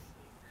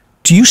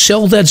 Do you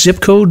sell that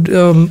zip code,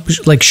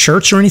 like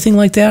shirts or anything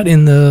like that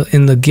in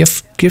the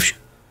gift?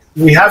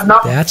 We have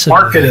not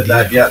marketed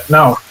that yet.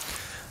 No.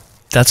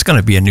 That's going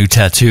to be a new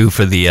tattoo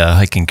for the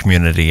hiking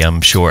community, I'm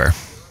sure.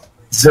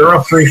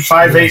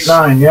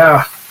 03589,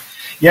 yeah.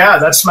 Yeah,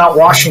 that's Mount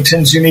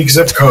Washington's unique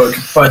zip code.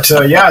 But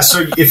so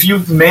if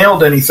you've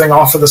mailed anything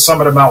off of the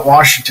summit of Mount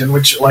Washington,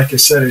 which, like I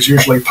said, is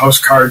usually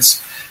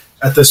postcards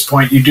at this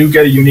point, you do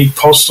get a unique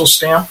postal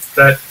stamp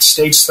that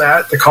states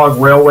that. The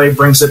Cog Railway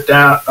brings it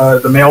down,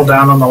 the mail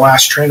down on the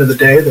last train of the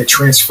day. They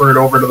transfer it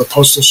over to the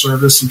Postal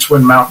Service in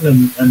Twin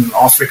Mountain, and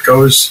off it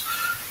goes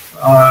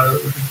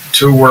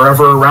to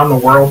wherever around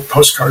the world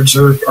postcards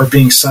are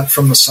being sent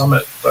from the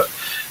summit. But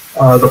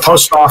the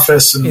post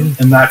office and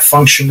that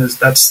function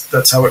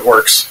that's how it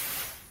works.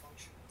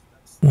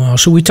 Wow!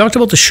 So we talked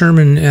about the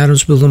Sherman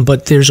Adams building,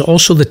 but there's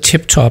also the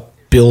Tip Top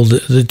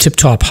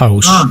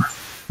House,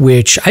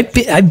 which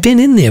I've been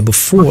in there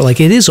before. Like,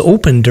 it is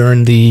open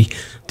during the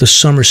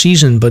summer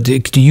season, but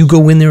do you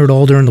go in there at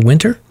all during the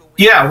winter?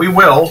 Yeah, we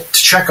will to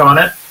check on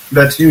it.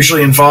 That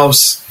usually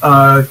involves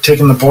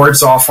taking the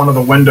boards off one of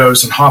the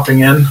windows and hopping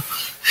in.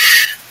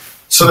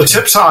 So the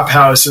Tip Top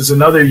House is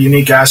another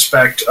unique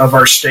aspect of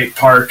our state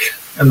park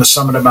and the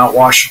summit of Mount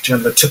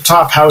Washington. The Tip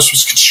Top House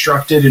was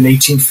constructed in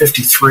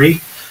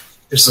 1853.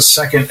 It's the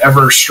second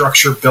ever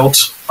structure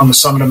built on the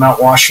summit of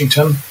Mount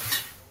Washington.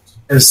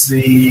 As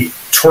the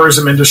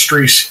tourism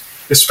industry,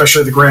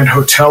 especially the Grand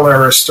Hotel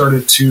era,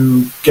 started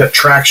to get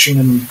traction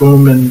and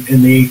boom in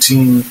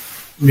the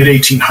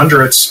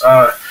mid-1800s,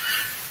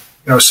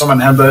 someone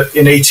had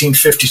in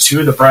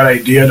 1852 the bright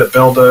idea to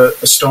build a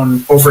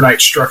stone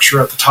overnight structure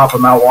at the top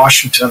of Mount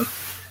Washington.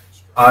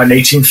 In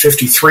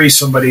 1853,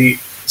 somebody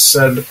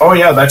said, "Oh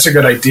yeah, that's a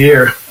good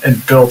idea,"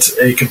 and built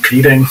a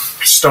competing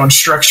stone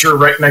structure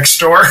right next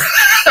door.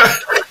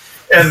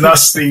 And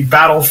thus the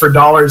battle for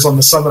dollars on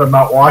the summit of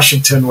Mount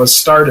Washington was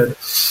started.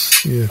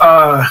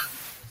 Yeah.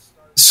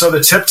 So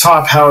the Tip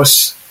Top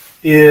House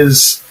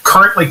is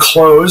currently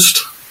closed.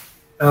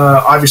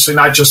 Obviously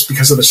not just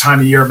because of the time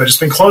of year, but it's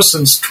been closed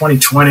since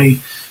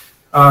 2020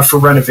 for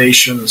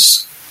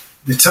renovations.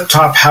 The Tip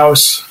Top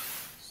House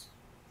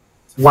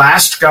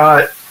last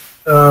got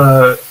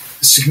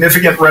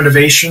significant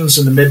renovations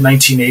in the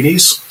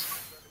mid-1980s.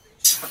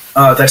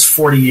 That's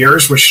 40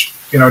 years, which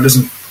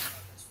doesn't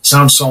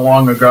sound so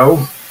long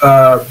ago,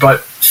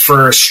 but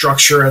for a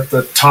structure at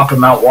the top of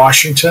Mount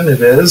Washington, it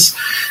is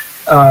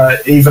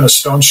even a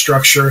stone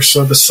structure.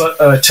 So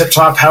the Tip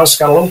Top House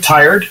got a little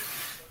tired.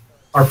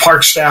 Our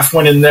park staff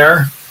went in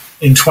there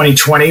in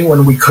 2020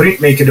 when we couldn't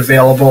make it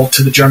available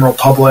to the general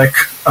public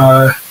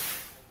because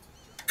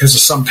of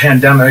some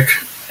pandemic,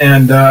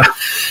 and tried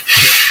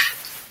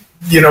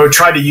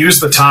to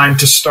use the time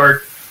to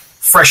start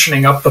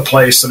freshening up the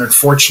place. And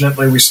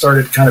unfortunately, we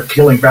started kind of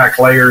peeling back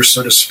layers,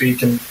 so to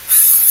speak, and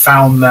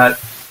found that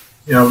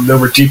there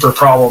were deeper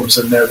problems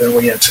in there than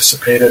we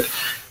anticipated.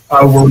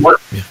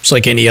 It's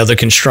like any other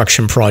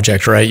construction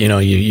project, right?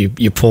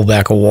 You pull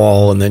back a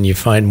wall and then you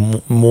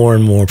find more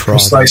and more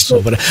problems.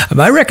 Precisely. But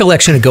my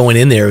recollection of going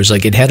in there is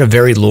like it had a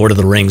very Lord of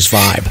the Rings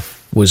vibe.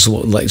 Was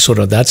like sort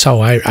of that's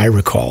how I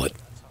recall it.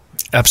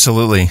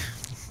 Absolutely,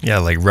 yeah,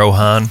 like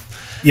Rohan.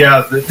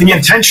 Yeah, the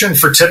intention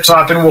for Tip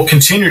Top, and will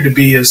continue to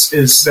be, is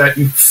that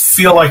you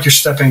feel like you're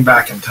stepping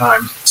back in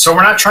time. So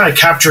we're not trying to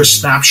capture a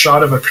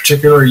snapshot of a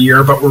particular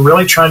year, but we're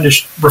really trying to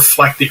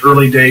reflect the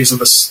early days of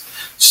the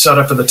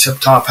setup of the Tip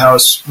Top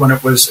house when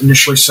it was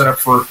initially set up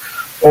for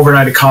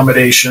overnight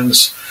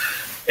accommodations,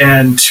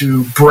 and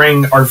to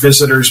bring our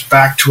visitors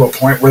back to a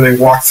point where they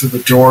walk through the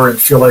door and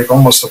feel like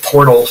almost a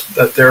portal,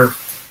 that they're,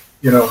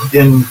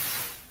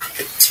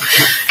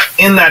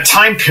 in that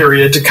time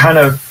period, to kind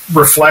of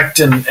reflect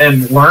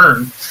and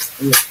learn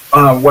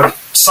what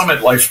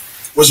Summit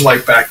life was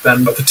like back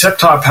then. But the Tip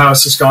Top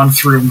house has gone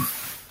through,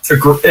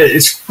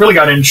 it's really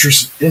got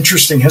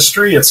interesting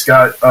history. It's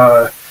got,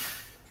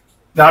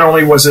 not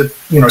only was it,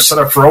 set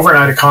up for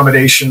overnight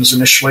accommodations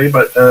initially,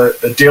 but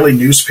a daily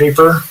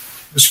newspaper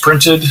was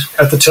printed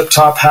at the Tip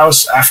Top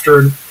house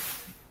after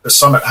the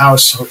Summit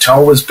House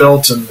Hotel was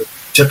built, and the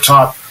Tip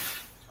Top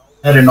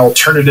had an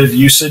alternative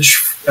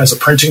usage as a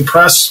printing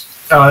press.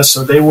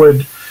 So they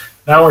would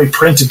not only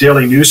print a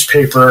daily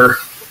newspaper,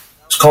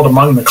 it's called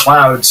Among the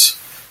Clouds,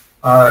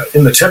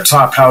 in the Tip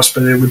Top house,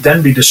 but it would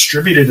then be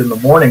distributed in the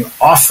morning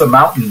off the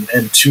mountain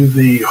and to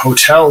the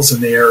hotels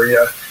in the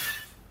area.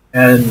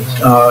 And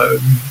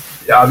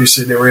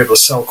obviously they were able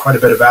to sell quite a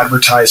bit of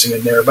advertising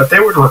in there, but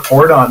they would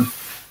report on,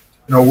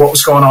 what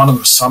was going on in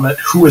the summit,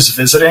 who was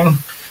visiting,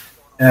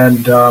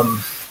 and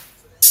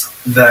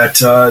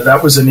that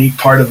was a neat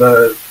part of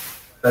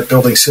that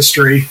building's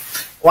history.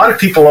 A lot of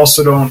people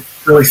also don't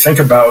really think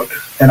about,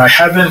 and I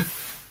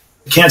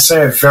can't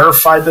say I've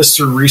verified this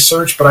through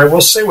research, but I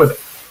will say with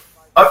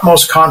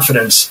utmost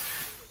confidence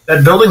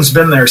that building's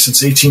been there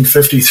since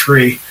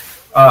 1853.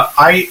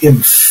 I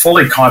am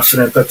fully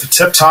confident that the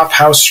Tip Top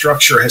house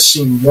structure has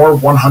seen more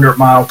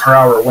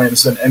 100-mile-per-hour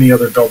winds than any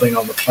other building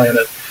on the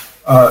planet.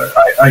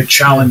 I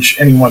challenge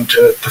anyone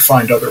to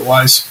find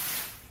otherwise.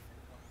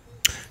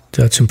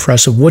 That's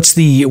impressive.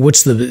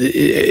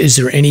 Is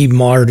there any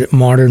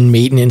modern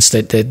maintenance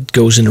that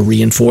goes into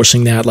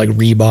reinforcing that, like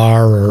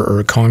rebar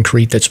or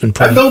concrete that's been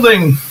put in? That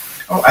building,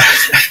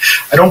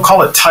 I don't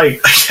call it tight,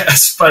 I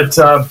guess, but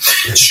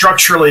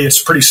structurally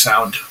it's pretty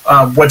sound.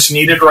 What's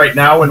needed right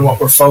now and what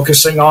we're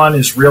focusing on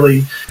is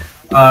really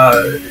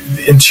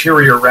the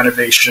interior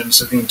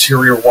renovations of the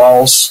interior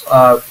walls,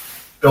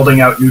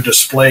 building out new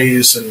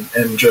displays,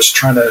 and just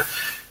trying to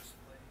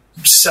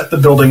set the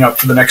building up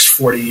for the next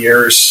 40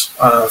 years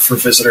for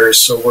visitors.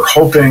 So we're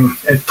hoping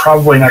it's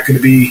probably not going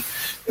to be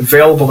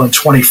available in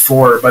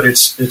 24, but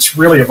it's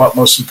really of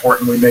utmost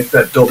importance we make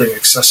that building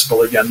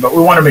accessible again. But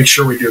we want to make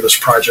sure we do this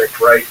project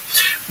right.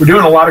 We're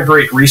doing a lot of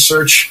great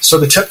research. So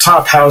the Tip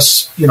Top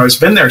house, has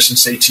been there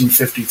since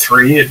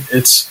 1853.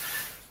 It's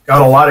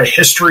got a lot of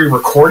history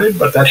recorded,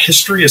 but that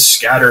history is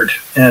scattered.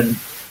 And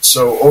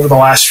so over the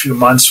last few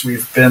months,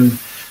 we've been,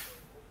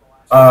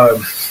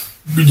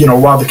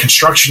 while the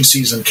construction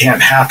season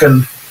can't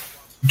happen,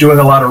 doing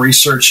a lot of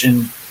research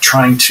in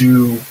trying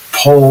to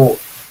pull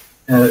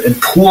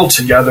and pool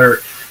together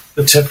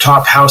the Tip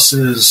Top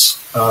house's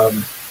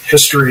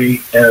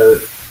history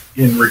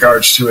in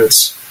regards to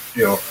its,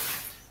 the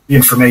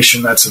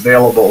information that's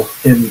available,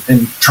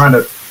 in trying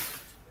to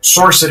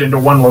source it into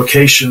one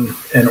location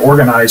and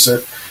organize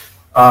it.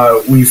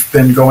 We've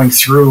been going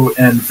through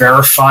and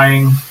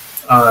verifying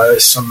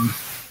some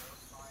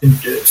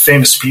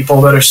famous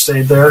people that have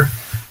stayed there.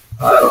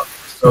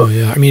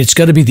 I mean, it's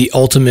got to be the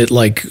ultimate,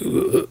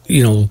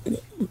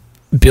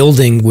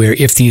 building where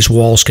if these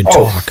walls could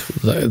talk,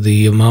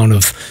 the amount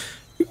of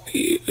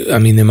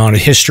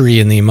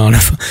history and the amount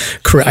of,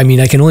 I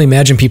can only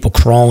imagine people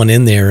crawling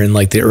in there in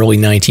like the early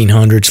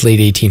 1900s, late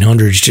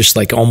 1800s, just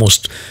like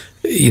almost,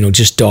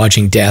 just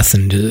dodging death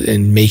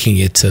and making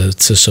it to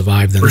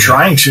survive. We're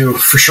trying to,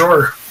 for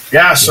sure.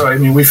 Yeah. So,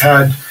 we've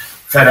had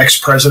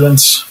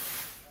ex-presidents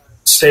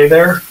stay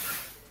there.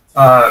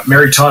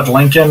 Mary Todd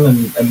Lincoln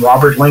and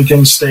Robert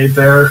Lincoln stayed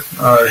there.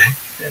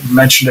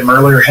 Mentioned him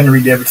earlier.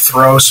 Henry David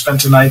Thoreau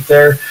spent a night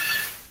there.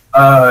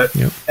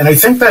 And I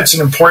think that's an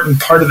important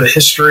part of the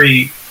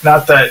history.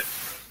 Not that,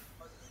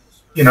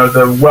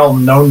 the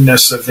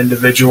well-knownness of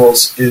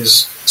individuals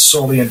is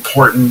solely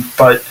important,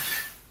 but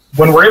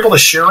when we're able to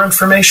share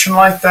information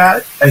like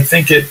that, I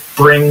think it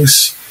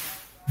brings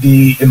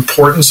the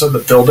importance of the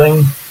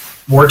building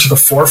more to the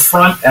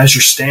forefront as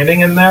you're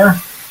standing in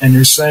there and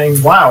you're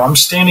saying, wow, I'm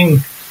standing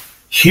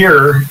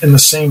here in the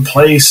same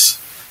place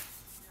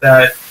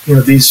that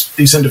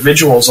these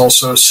individuals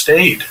also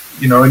stayed,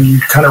 and you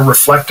kind of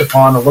reflect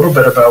upon a little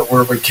bit about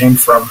where we came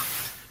from.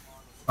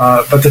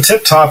 But the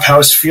Tip Top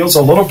house feels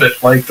a little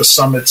bit like the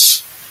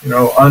Summit's,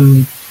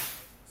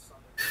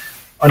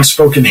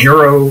 unspoken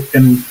hero.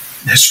 And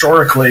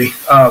historically,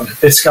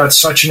 it's got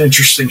such an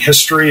interesting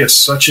history. It's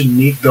such a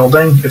neat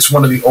building. It's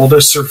one of the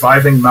oldest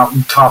surviving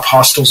mountaintop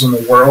hostels in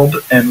the world,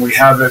 and we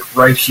have it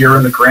right here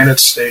in the Granite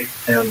State.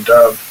 And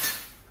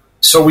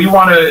so we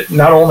want to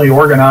not only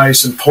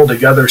organize and pull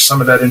together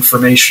some of that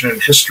information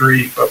and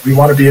history, but we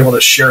want to be able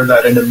to share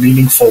that in a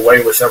meaningful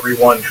way with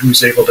everyone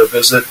who's able to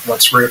visit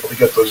once we're able to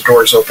get those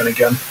doors open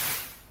again.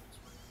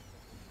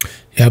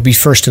 Yeah, I'll be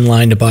first in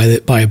line to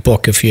buy a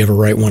book if you ever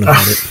write one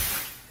about it.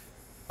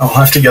 I'll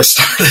have to get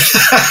started.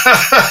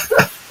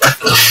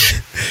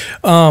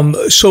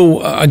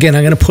 So again,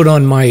 I'm going to put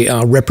on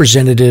my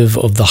representative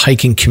of the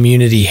hiking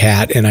community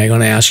hat, and I'm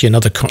going to ask you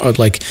another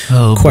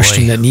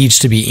question that needs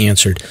to be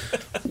answered.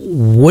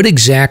 What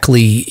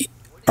exactly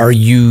are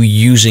you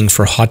using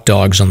for hot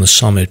dogs on the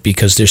summit?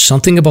 Because there's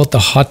something about the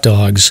hot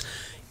dogs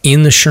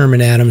in the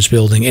Sherman Adams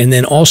building, and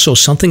then also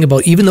something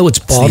about, even though it's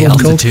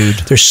bottled Coke,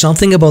 there's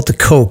something about the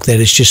Coke that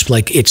is just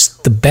like, it's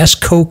the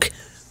best Coke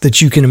that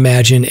you can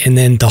imagine, and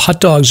then the hot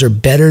dogs are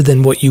better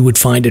than what you would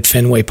find at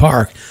Fenway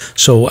Park.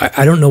 So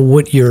I don't know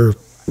what your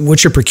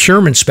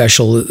procurement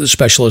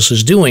specialist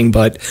is doing,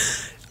 but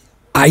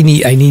I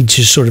need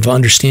to sort of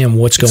understand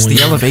what's going on.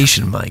 It's the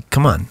elevation, Mike.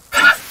 Come on.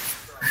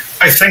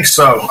 I think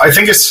so.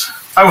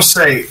 I will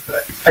say,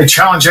 I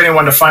challenge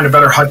anyone to find a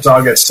better hot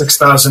dog at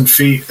 6,000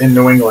 feet in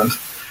New England.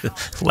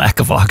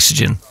 Lack of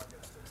oxygen.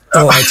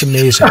 Oh, it's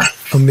amazing.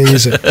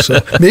 Amazing. So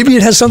maybe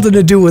it has something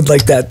to do with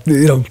like that,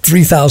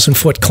 3,000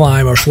 foot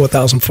climb or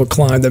 4,000 foot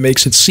climb that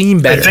makes it seem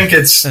better. I think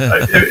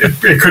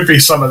it could be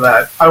some of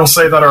that. I will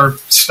say that our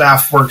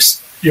staff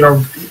works,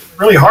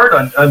 really hard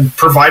on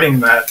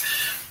providing that.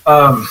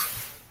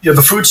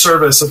 The food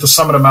service at the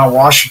summit of Mount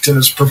Washington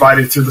is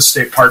provided through the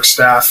state park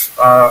staff.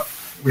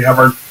 We have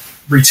our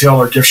retail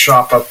or gift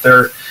shop up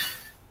there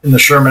in the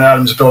Sherman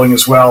Adams building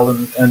as well,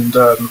 and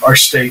our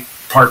state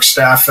park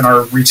staff and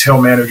our retail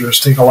managers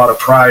take a lot of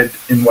pride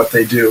in what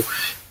they do.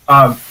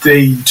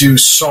 They do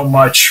so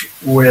much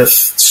with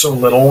so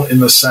little,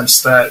 in the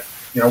sense that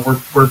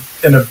we're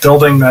in a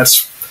building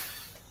that's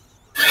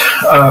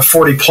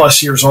 40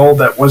 plus years old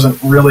that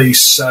wasn't really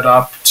set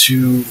up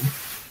to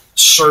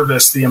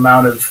service the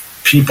amount of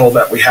people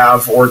that we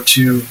have, or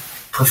to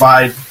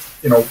provide,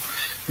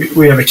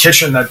 we have a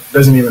kitchen that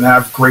doesn't even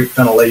have great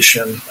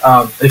ventilation.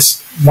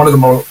 It's one of the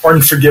most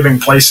unforgiving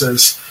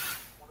places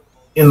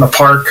in the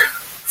park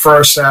for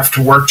our staff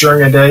to work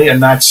during a day,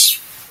 and that's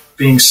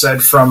being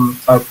said from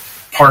a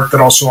park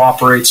that also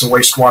operates a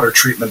wastewater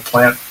treatment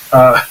plant.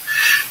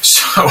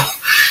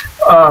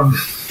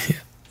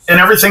 And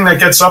everything that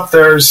gets up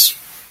there is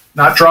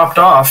not dropped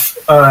off.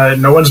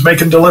 No one's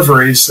making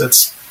deliveries.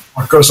 It's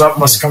what goes up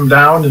must come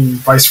down, and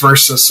vice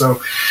versa.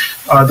 So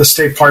the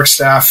state park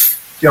staff,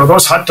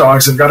 those hot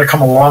dogs have got to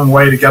come a long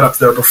way to get up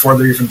there before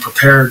they're even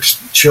prepared.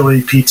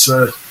 Chili,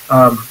 pizza,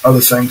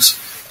 other things.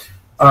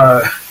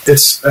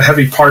 It's a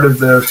heavy part of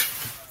the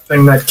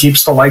thing that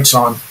keeps the lights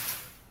on.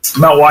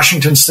 Mount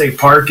Washington State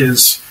Park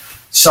is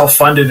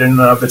self-funded in and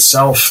of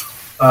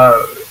itself.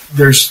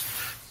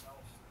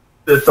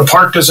 The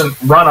park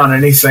doesn't run on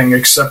anything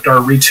except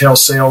our retail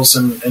sales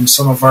and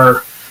some of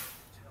our,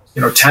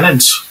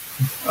 tenants.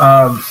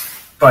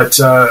 But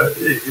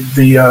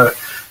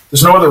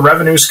there's no other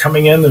revenues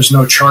coming in. There's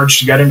no charge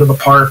to get into the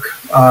park.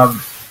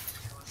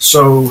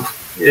 So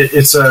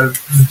it's a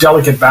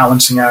delicate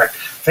balancing act.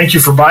 Thank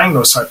you for buying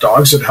those hot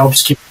dogs. It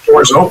helps keep the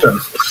doors open.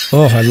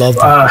 Oh, I love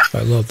them.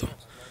 I love them.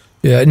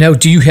 Yeah. Now,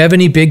 do you have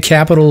any big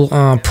capital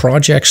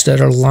projects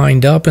that are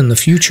lined up in the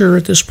future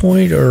at this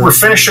point? Or we're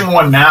finishing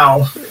one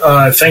now.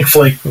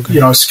 Thankfully,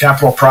 it's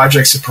capital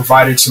projects have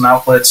provided some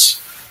outlets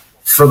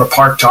for the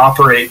park to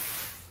operate.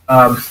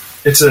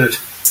 It's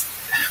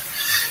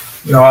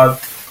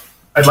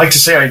I'd like to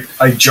say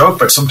I joke,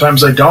 but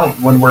sometimes I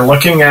don't. When we're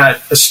looking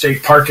at a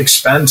state park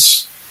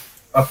expense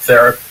up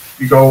there,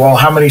 you go, well,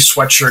 how many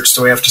sweatshirts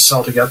do we have to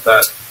sell to get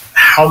that?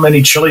 How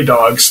many chili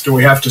dogs do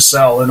we have to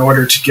sell in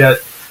order to get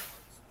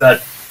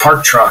that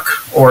park truck,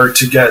 or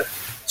to get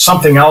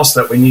something else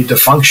that we need to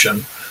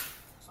function?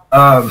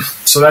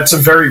 So that's a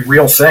very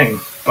real thing.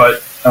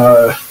 But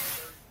the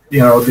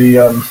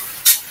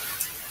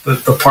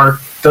park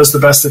does the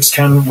best it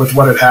can with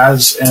what it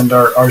has, and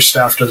our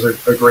staff does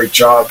a great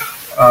job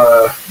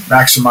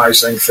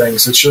maximizing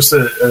things. It's just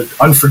an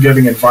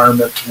unforgiving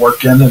environment to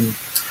work in, and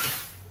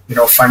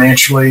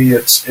financially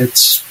it's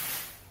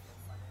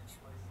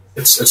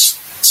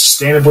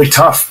sustainably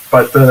tough,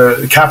 but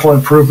the capital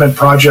improvement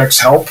projects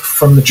help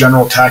from the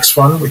general tax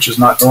fund, which is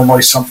not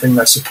normally something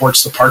that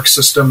supports the park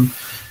system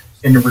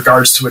in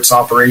regards to its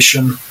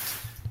operation.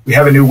 We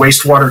have a new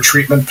wastewater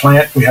treatment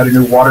plant. We had a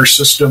new water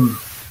system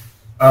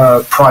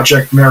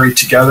project married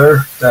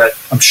together that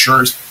I'm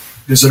sure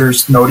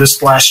visitors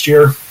noticed last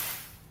year.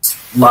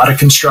 A lot of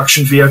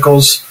construction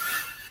vehicles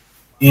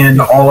in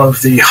all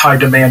of the high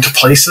demand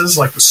places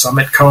like the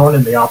summit cone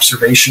and the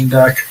observation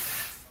deck.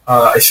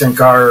 I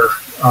think our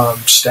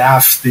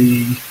staff,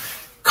 the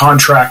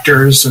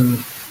contractors,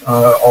 and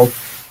all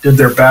did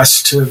their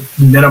best to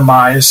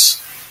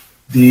minimize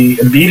the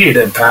immediate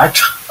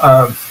impact.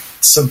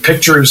 Some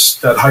pictures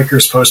that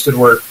hikers posted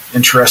were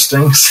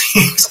interesting.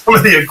 Seeing some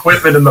of the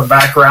equipment in the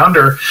background,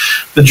 or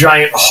the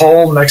giant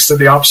hole next to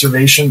the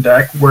observation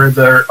deck where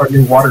our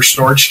new water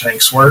storage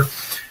tanks were.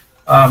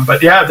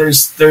 But yeah,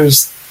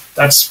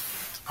 that's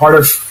part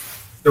of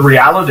the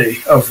reality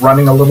of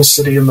running a little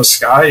city in the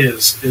sky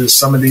is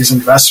some of these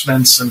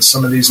investments and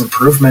some of these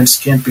improvements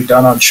can't be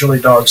done on chili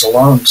dogs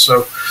alone.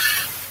 So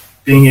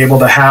being able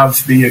to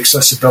have the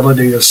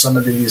accessibility of some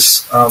of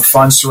these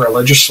funds through our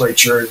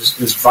legislature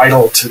is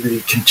vital to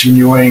the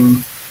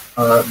continuing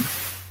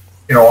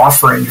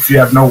offering. If you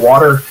have no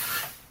water,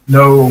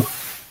 no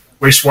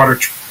wastewater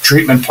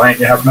treatment plant,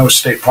 you have no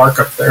state park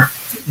up there,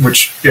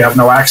 which you have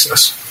no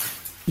access.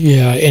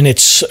 Yeah, and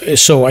it's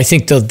so I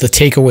think the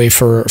takeaway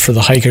for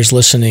the hikers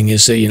listening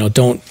is that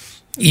don't,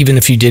 even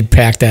if you did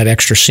pack that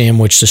extra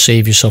sandwich to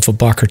save yourself a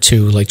buck or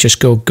two, like just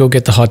go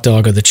get the hot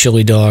dog or the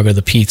chili dog or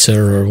the pizza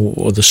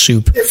or the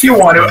soup. If you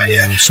want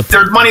to,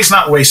 their money's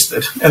not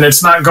wasted, and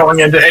it's not going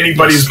into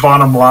anybody's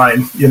bottom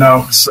line.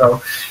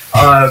 So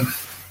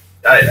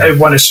I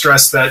want to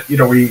stress that we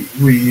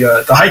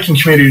the hiking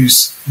community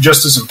is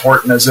just as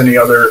important as any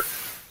other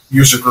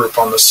user group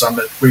on the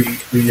summit.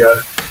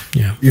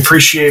 We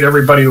appreciate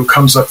everybody who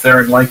comes up there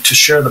and like to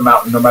share the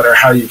mountain, no matter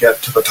how you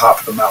get to the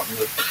top of the mountain.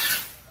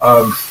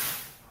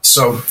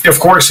 So, of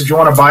course, if you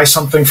want to buy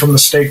something from the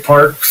state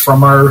park,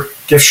 from our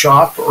gift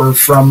shop, or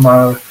from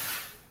our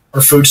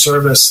food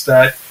service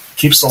that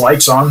keeps the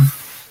lights on,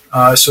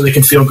 so they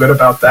can feel good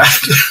about that.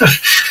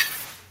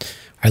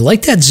 I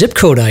like that zip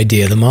code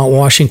idea, the Mount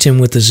Washington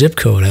with the zip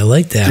code. I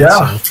like that.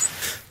 Yeah.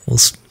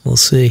 So we'll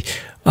see.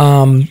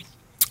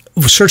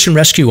 Search and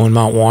rescue on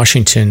Mount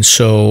Washington.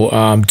 So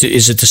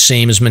is it the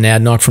same as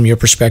Monadnock from your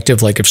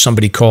perspective? Like if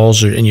somebody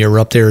calls and you're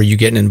up there, are you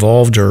getting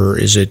involved, or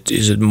is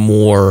it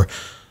more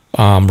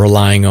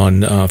relying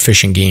on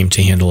fish and game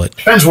to handle it?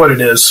 Depends what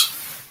it is.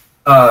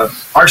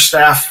 Our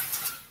staff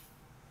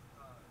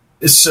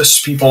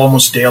assists people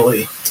almost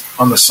daily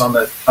on the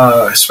summit,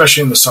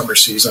 especially in the summer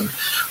season.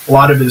 A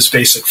lot of it is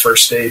basic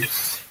first aid.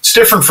 It's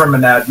different from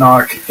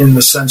Monadnock in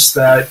the sense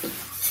that,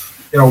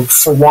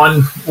 for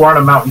one, we're on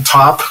a mountain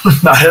top,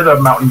 not at a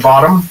mountain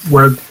bottom,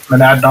 where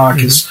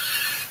Monadnock is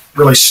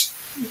really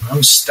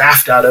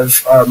staffed out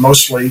of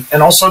mostly.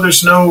 And also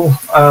there's no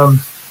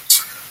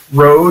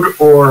road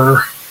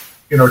or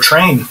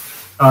train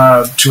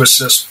to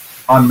assist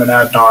on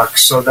Monadnock,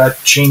 so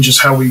that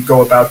changes how we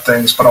go about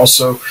things. But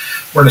also,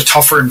 we're in a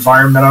tougher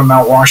environment on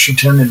Mount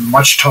Washington in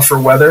much tougher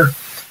weather.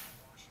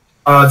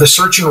 The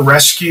search and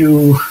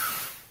rescue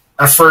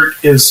effort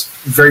is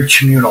very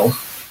communal.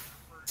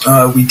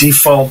 We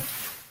default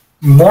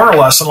more or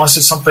less, unless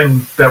it's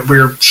something that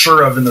we're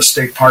sure of in the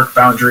state park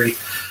boundary.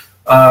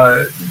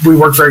 We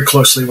work very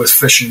closely with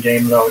Fish and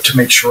Game, though, to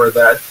make sure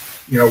that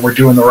we're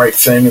doing the right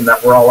thing and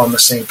that we're all on the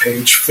same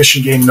page. Fish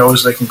and Game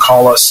knows they can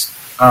call us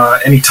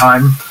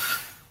anytime,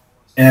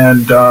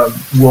 and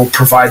we'll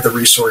provide the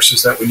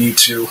resources that we need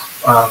to.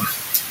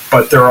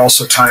 But there are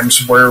also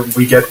times where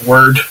we get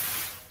word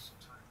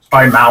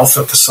by mouth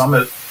at the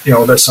summit,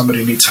 that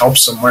somebody needs help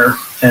somewhere.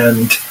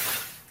 And,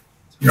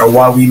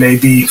 while we may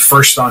be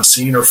first on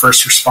scene or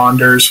first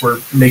responders, we're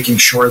making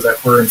sure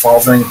that we're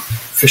involving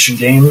Fish and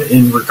Game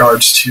in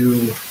regards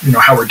to,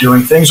 how we're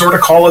doing things, or to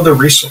call other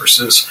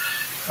resources.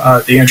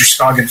 The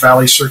Androscoggin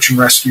Valley Search and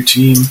Rescue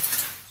Team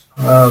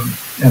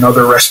and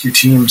other rescue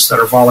teams that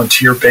are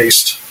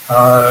volunteer-based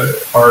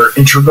are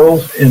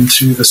integral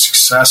into the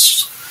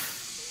success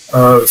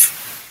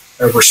of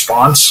a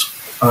response.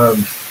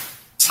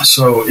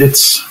 So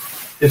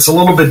it's a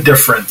little bit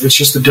different. It's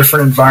just a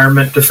different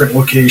environment, different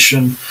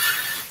location,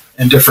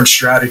 and different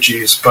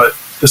strategies. But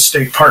the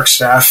state park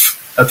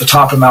staff at the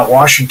top of Mount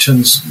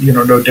Washington's,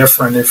 no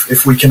different.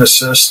 If we can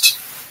assist,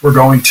 we're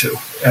going to.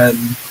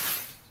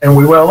 And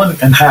we will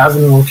and have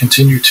and will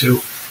continue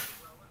to.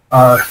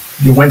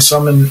 You win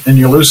some and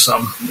you lose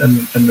some.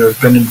 And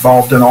they've been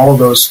involved in all of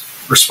those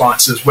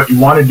responses. What you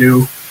want to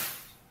do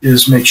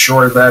is make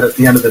sure that at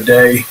the end of the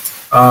day,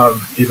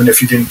 even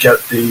if you didn't get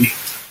the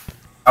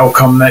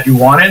outcome that you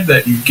wanted,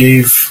 that you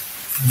gave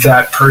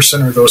that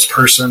person or those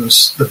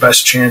persons the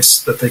best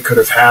chance that they could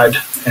have had,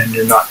 and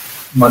you're not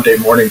Monday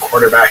morning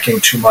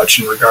quarterbacking too much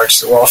in regards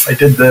to, well, if I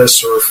did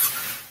this, or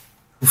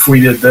if we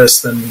did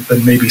this, then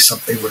maybe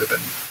something would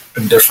have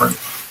been different.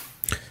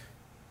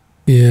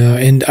 Yeah,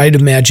 and I'd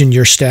imagine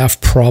your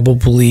staff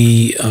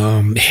probably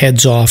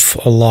heads off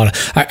a lot.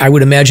 I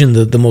would imagine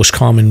the most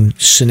common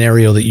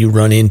scenario that you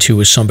run into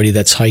is somebody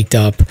that's hiked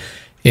up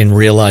and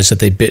realize that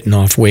they've bitten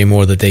off way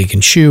more than they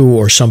can chew,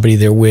 or somebody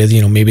they're with,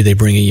 maybe they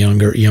bring a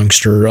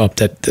youngster up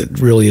that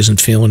really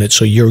isn't feeling it.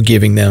 So you're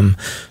giving them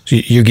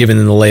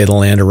the lay of the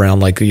land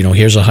around, like,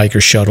 here's a hiker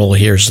shuttle,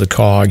 here's the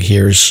cog,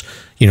 here's,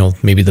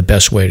 maybe the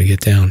best way to get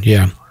down.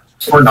 Yeah.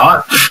 Or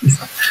not.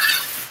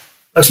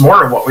 That's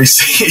more of what we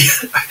see.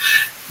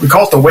 We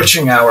call it the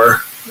witching hour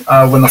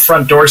when the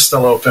front door's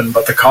still open,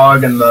 but the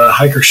cog and the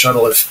hiker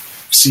shuttle have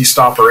ceased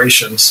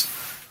operations.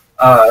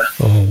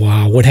 Oh,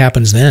 wow. What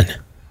happens then?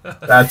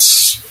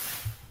 That's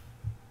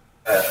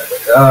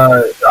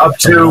up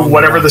to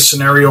whatever the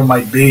scenario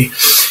might be.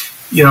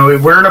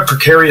 We're in a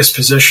precarious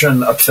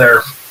position up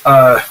there.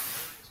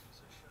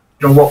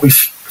 What we've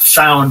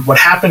found, what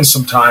happens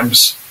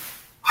sometimes,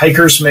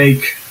 hikers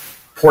make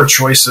poor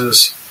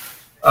choices,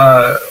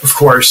 of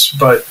course,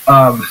 but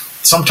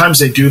sometimes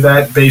they do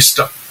that based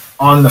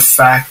on the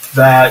fact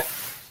that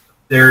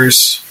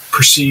there's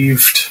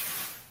perceived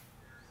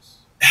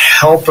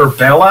help or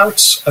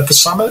bailouts at the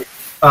summit.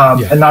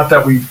 And not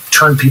that we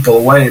turn people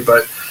away,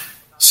 but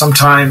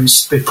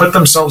sometimes they put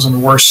themselves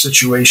in worse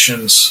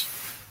situations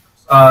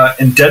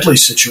in deadly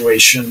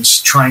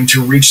situations, trying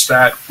to reach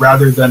that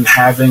rather than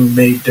having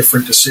made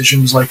different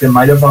decisions like they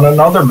might have on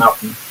another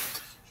mountain,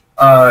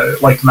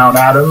 like Mount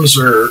Adams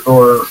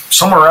or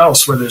somewhere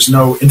else where there's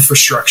no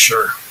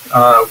infrastructure,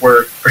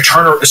 where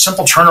a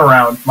simple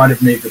turnaround might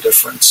have made the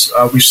difference.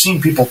 We've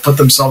seen people put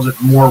themselves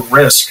at more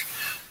risk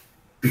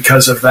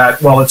because of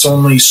that. Well, it's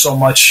only so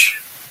much,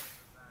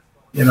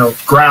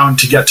 ground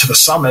to get to the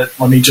summit.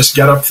 Let me just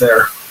get up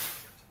there.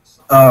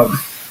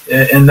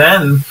 And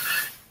then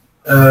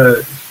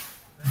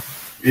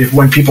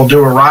when people do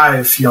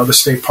arrive, the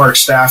state park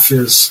staff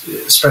is,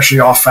 especially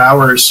off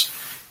hours,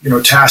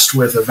 tasked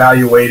with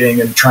evaluating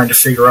and trying to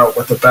figure out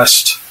what the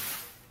best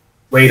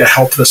way to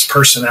help this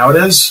person out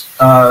is.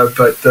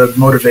 But the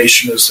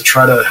motivation is to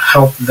try to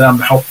help them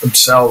help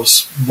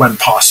themselves when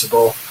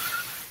possible.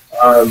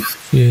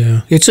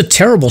 It's a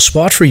terrible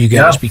spot for you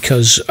guys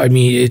because,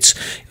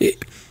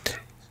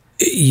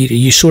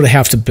 you sort of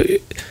have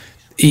to,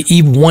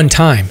 even one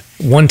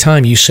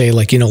time you say,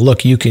 like,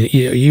 look, you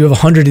have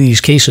 100 of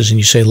these cases and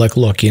you say, like,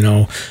 look,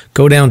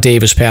 go down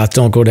Davis Path,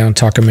 don't go down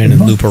Tuckerman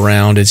and loop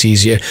around. It's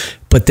easier.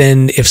 But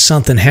then if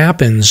something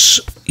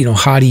happens,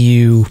 how do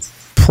you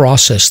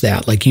process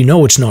that? Like,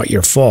 it's not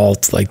your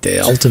fault, like,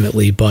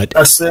 ultimately, but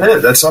that's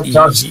it. That's up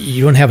to us.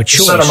 You don't have a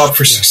choice. Set them up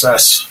for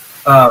success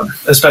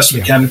as best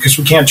we can, because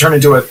we can't turn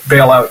into a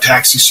bailout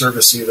taxi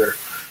service either.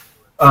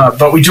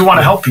 But we do want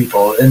to help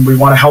people, and we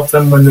want to help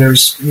them when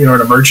there's,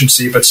 an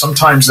emergency. But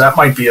sometimes that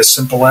might be as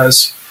simple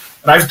as,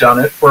 and I've done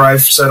it, where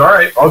I've said, all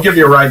right, I'll give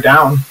you a ride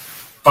down,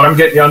 but I'm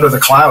getting you under the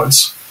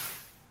clouds.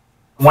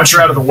 And once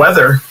you're out of the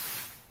weather,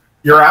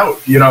 you're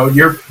out.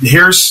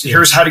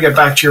 Here's how to get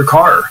back to your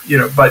car.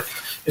 But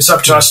it's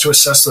up to us to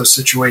assess those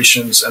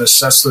situations and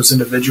assess those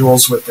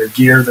individuals with their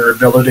gear, their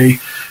ability,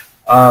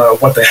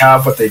 what they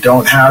have, what they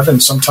don't have.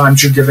 And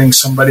sometimes you're giving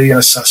somebody an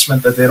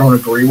assessment that they don't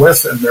agree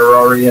with, and they're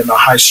already in a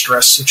high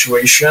stress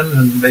situation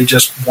and they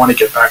just want to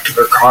get back to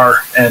their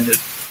car. And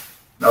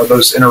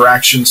those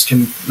interactions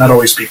can not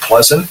always be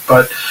pleasant,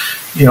 but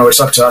it's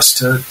up to us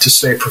to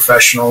stay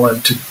professional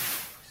and to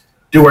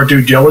do our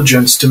due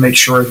diligence to make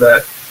sure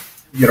that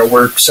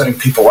we're setting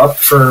people up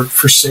for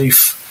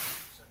safe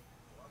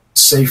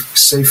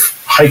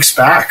hikes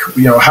back,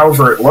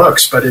 however it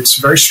looks. But it's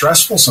very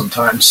stressful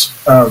sometimes.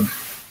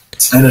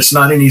 And it's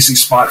not an easy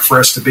spot for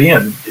us to be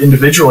in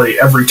individually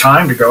every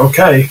time to go,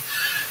 okay,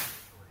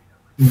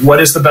 what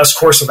is the best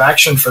course of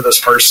action for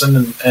this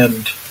person?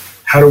 And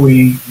how do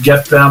we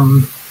get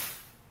them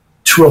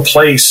to a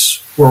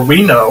place where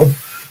we know,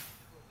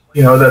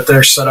 that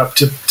they're set up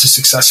to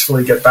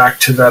successfully get back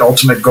to that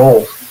ultimate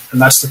goal. And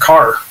that's the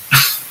car.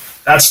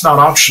 That's not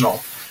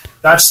optional.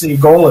 That's the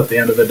goal at the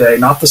end of the day,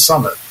 not the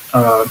summit.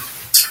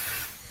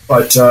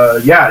 But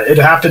it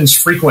happens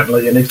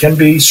frequently, and it can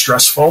be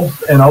stressful.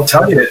 And I'll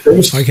tell you,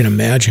 I can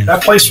imagine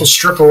that place will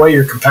strip away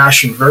your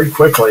compassion very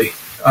quickly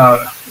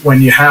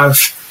when you have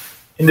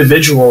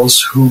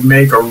individuals who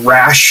make a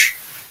rash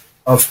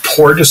of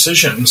poor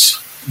decisions,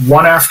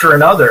 one after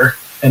another,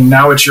 and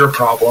now it's your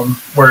problem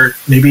where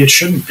maybe it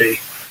shouldn't be.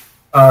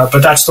 But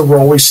that's the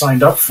role we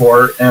signed up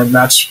for, and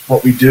that's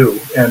what we do.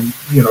 And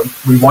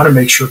we want to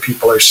make sure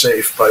people are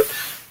safe, but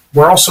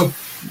we're also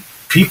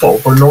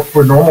people.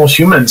 We're normal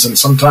humans, and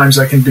sometimes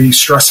that can be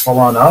stressful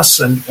on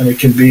us, and it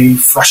can be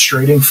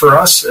frustrating for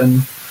us.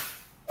 And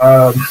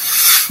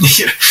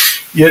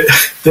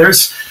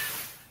there's,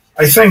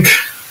 I think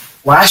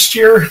last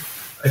year,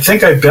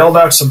 I bailed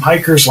out some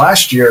hikers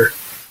last year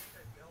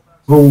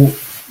who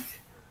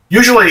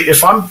usually,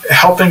 if I'm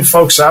helping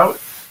folks out,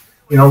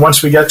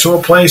 once we get to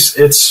a place,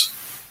 it's,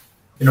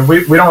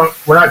 we're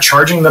not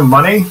charging them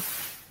money,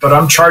 but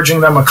I'm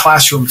charging them a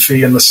classroom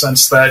fee in the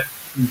sense that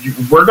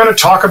we're going to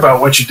talk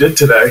about what you did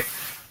today.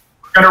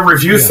 We're going to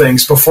review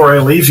things before I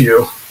leave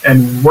you,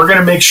 and we're going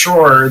to make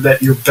sure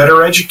that you're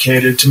better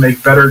educated to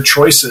make better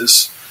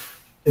choices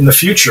in the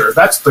future.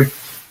 That's the,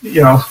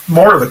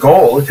 more of the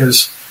goal,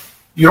 because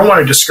you don't want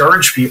to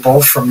discourage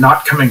people from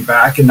not coming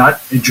back and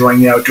not enjoying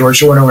the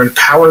outdoors. You want to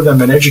empower them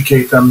and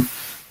educate them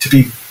to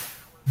be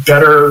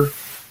better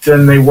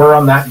than they were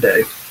on that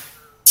day.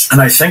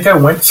 And I think I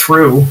went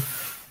through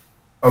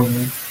a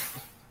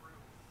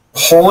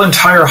whole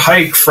entire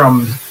hike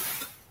from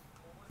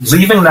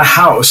leaving the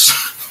house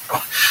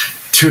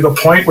to the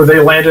point where they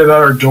landed at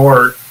our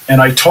door,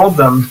 and I told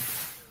them,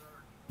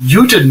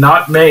 you did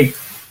not make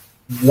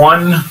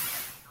one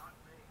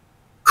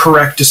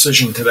correct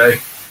decision today.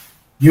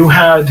 You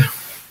had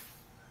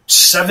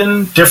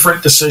 7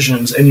 different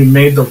decisions, and you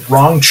made the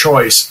wrong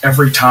choice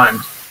every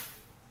time.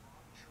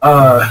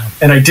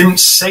 And I didn't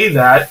say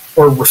that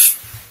or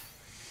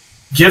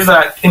give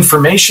that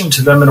information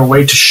to them in a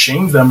way to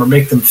shame them or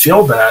make them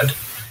feel bad,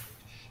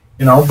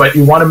 but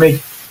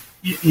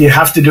you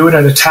have to do it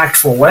in a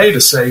tactful way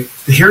to say,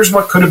 here's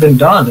what could have been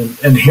done.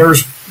 And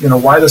here's,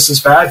 why this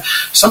is bad.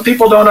 Some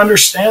people don't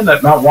understand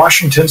that Mount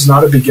Washington's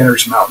not a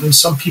beginner's mountain.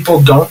 Some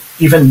people don't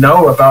even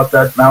know about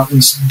that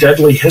mountain's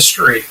deadly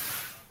history.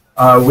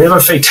 We have a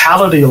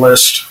fatality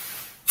list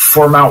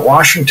for Mount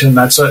Washington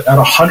that's at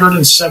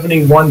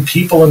 171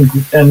 people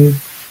and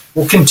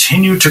will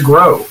continue to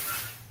grow.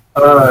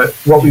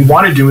 what we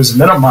want to do is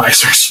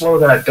minimize or slow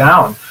that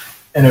down.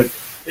 And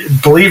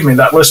believe me,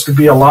 that list would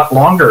be a lot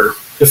longer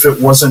if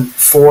it wasn't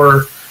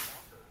for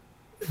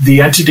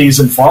the entities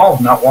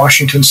involved, Mount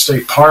Washington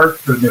State Park,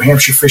 the New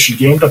Hampshire Fish and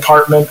Game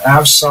Department,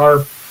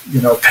 AVSAR,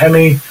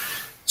 PEMI,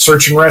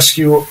 Search and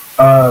Rescue,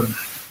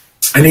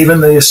 and even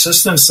the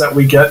assistance that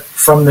we get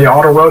from the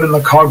Auto Road and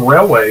the Cog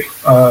Railway.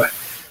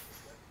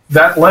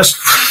 That list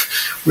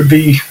would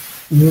be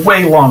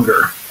way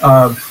longer.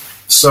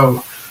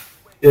 So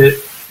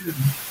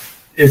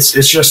it's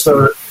just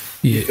a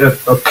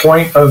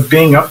point of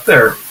being up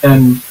there.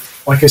 And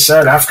like I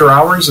said, after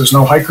hours, there's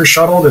no hiker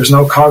shuttle, there's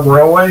no Cog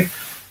Railway.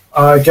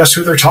 Guess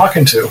who they're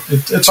talking to?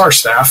 It's our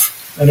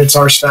staff, and it's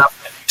our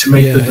staff to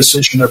make the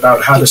decision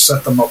about how to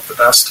set them up the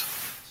best.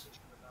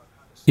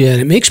 Yeah,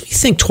 and it makes me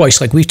think twice.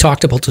 Like, we've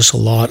talked about this a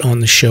lot on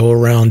the show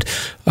around,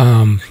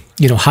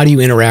 how do you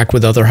interact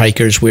with other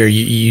hikers where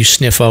you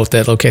sniff out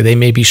that, okay, they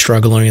may be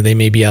struggling or they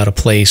may be out of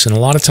place. And a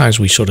lot of times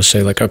we sort of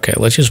say, like, okay,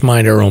 let's just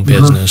mind our own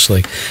business.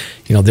 Like,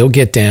 they'll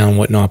get down,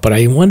 whatnot. But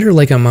I wonder,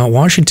 like, on Mount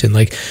Washington,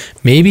 like,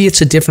 maybe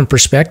it's a different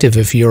perspective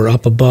if you're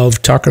up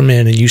above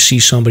Tuckerman and you see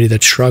somebody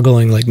that's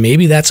struggling. Like,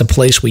 maybe that's a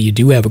place where you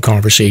do have a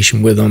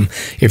conversation with them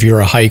if you're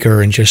a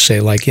hiker and just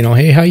say, like,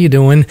 hey, how you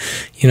doing?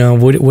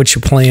 What's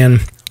your plan?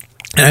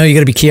 I know you got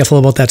to be careful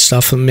about that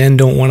stuff. Men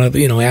don't want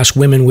to, ask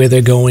women where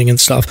they're going and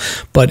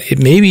stuff. But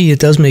maybe it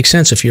does make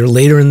sense. If you're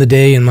later in the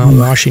day in Mount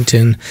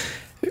Washington,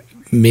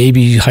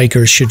 maybe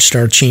hikers should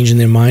start changing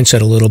their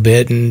mindset a little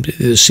bit and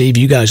save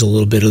you guys a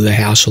little bit of the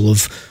hassle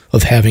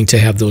of having to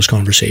have those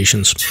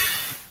conversations.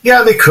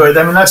 Yeah, they could.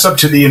 I mean, that's up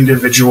to the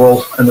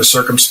individual and the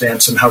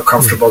circumstance and how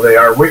comfortable they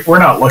are. We're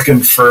not looking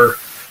for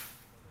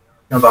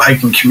the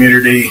hiking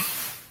community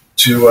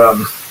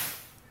to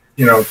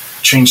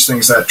change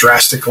things that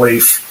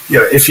drastically.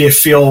 If you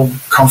feel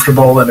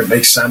comfortable and it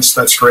makes sense,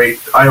 that's great.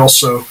 I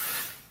also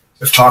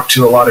have talked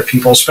to a lot of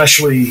people,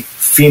 especially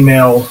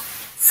female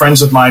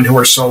friends of mine who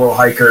are solo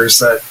hikers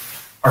that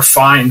are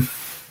fine,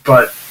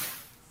 but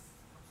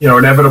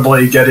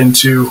inevitably get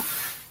into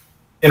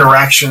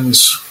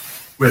interactions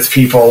with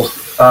people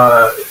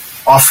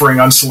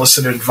offering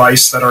unsolicited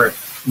advice that aren't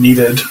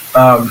needed.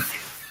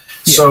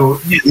 So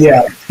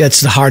yeah,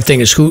 that's the hard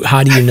thing. Is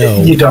how do you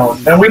know? You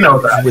don't, and we know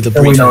that.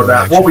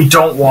 What we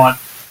don't want,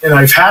 and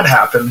I've had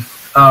happen.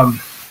 Our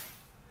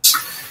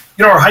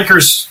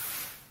hikers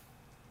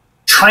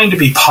trying to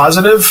be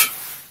positive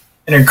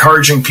and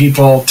encouraging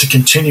people to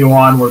continue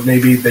on where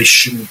maybe they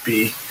shouldn't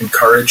be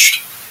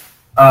encouraged.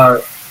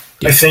 I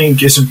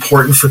think it's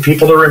important for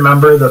people to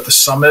remember that the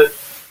summit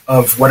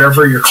of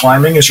whatever you're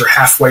climbing is your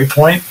halfway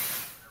point.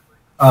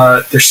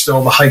 There's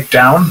still the hike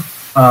down,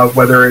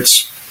 whether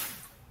it's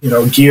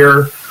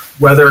gear,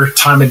 weather,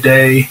 time of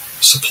day,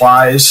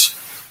 supplies,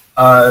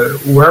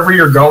 wherever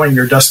you're going,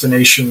 your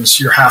destination's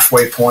your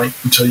halfway point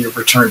until you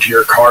return to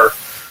your car.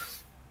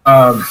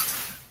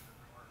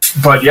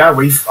 But yeah,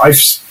 we've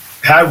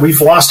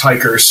lost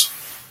hikers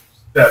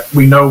that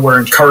we know were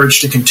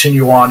encouraged to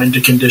continue on into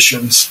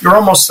conditions. You're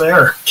almost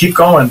there. Keep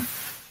going.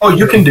 Oh,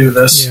 you can do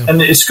this. Yeah.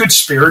 And it's good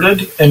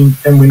spirited, and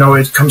we know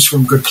it comes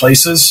from good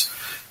places,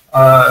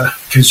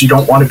 because you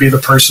don't want to be the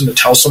person to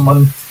tell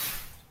someone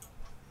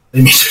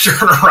they need to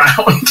turn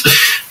around.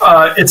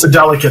 It's a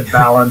delicate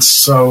balance,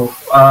 so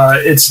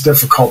it's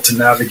difficult to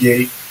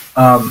navigate.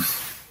 But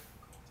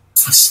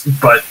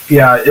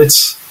yeah,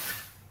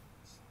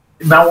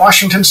 Mount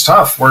Washington's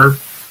tough.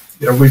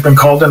 We've been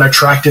called an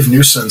attractive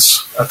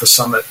nuisance at the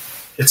summit.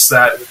 It's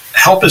that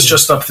help is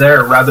just up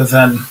there rather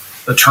than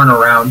the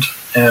turnaround,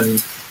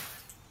 and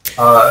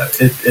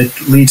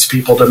it leads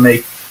people to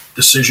make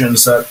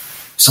decisions that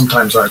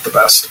sometimes aren't the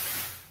best.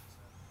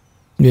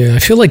 Yeah, I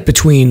feel like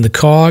between the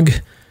COG,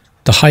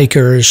 the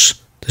hikers,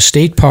 the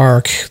state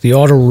park, the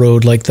auto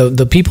road, like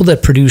the people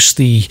that produce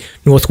the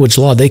Northwoods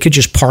Law, they could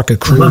just park a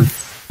crew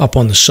up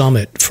on the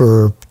summit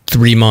for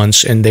 3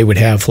 months and they would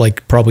have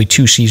like probably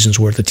 2 seasons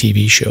worth of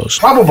TV shows.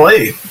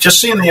 Probably.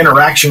 Just seeing the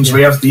interactions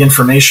we have at the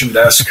information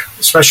desk,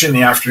 especially in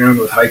the afternoon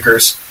with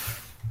hikers,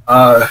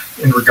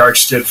 in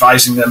regards to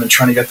advising them and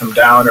trying to get them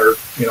down, or,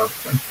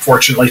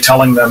 unfortunately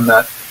telling them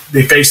that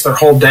they face their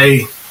whole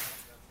day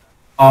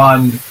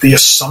on the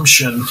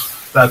assumption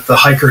that the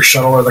hiker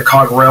shuttle or the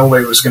COG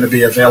railway was going to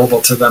be available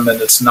to them, and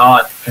it's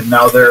not, and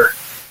now they're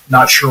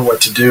not sure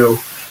what to do.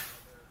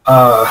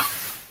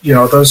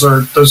 Those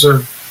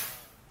are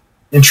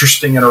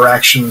interesting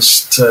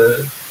interactions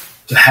to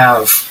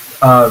have,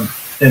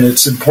 and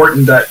it's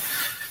important that,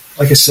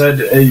 like I said,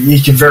 you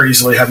can very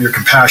easily have your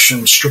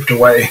compassion stripped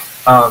away.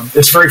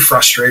 It's very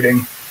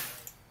frustrating,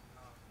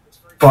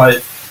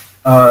 but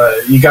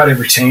you got to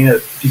retain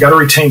it. You got to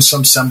retain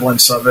some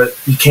semblance of it.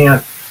 You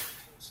can't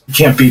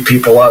beat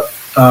people up.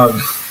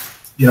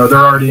 They're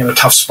already in a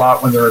tough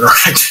spot when they're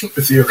interacting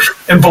with you.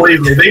 And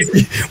believe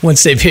me,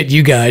 once they've hit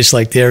you guys,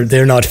 like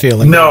they're not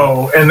feeling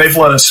no, and they've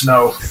let us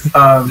know.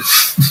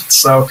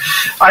 So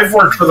I've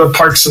worked for the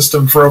park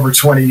system for over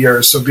 20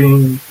 years, so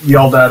being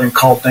yelled at and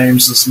called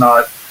names has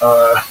not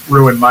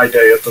ruined my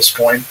day at this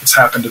point. It's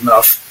happened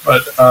enough.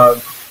 But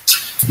at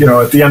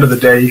the end of the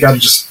day, you got to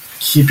just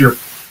keep your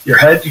your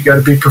head. You got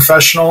to be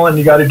professional, and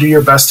you got to do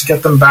your best to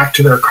get them back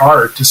to their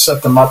car, to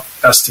set them up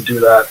best to do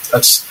that.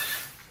 That's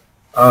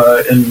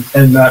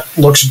and that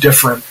looks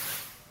different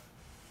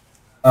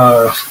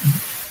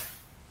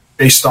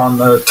based on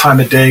the time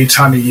of day,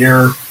 time of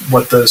year,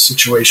 what the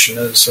situation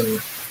is.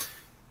 And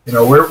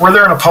we're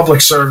there in a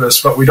public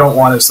service, but we don't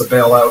want as the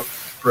bailout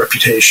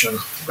reputation.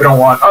 We don't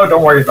want, oh,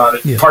 don't worry about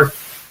it. Yeah.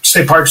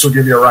 State parks will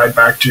give you a ride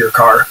back to your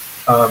car.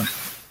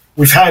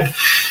 We've had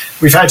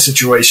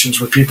situations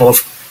where people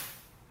have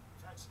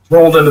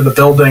rolled into the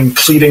building,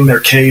 pleading their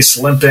case,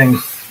 limping,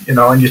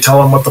 and you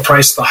tell them what the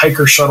price of the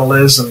hiker shuttle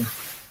is, and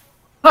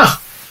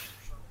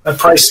that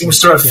price seems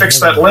to have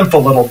fixed that limp a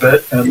little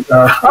bit. And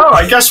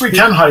I guess we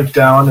can hike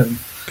down, and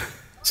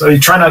so you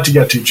try not to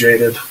get too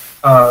jaded.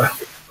 But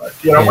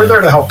we're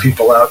there to help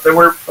people out.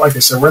 We're, like I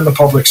said, we're in the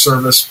public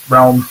service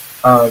realm,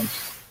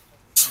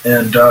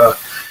 and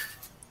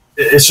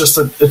it's just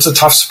it's a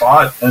tough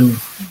spot, and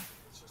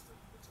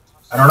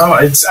I don't know.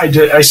 I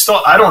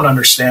don't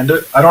understand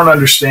it. I don't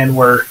understand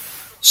where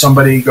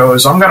somebody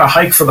goes, I'm going to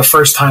hike for the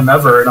first time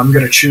ever, and I'm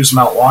going to choose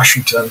Mount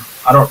Washington.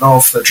 I don't know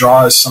if the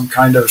draw is some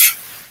kind of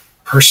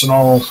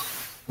personal,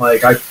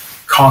 like, I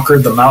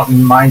conquered the mountain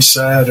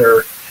mindset,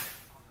 or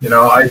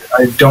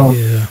I don't.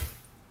 Yeah.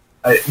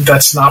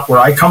 That's not where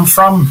I come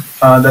from.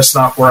 That's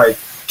not where I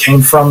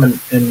came from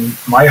in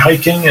my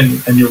hiking,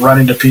 and you run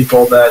into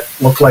people that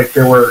look like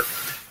they were,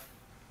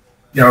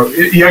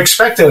 you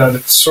expect it at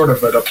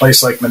a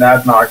place like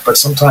Monadnock, but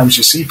sometimes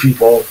you see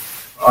people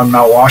on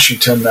Mount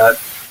Washington that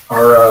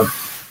are,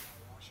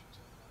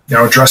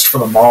 dressed for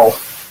the mall.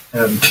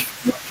 And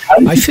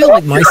I feel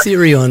like my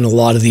theory on a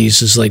lot of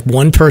these is like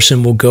one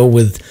person will go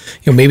with,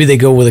 maybe they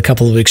go with a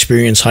couple of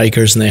experienced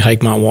hikers and they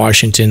hike Mount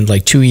Washington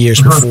like 2 years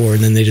before,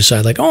 and then they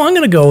decide like, oh, I'm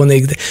going to go, and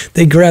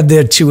they grab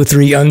their 2 or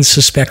 3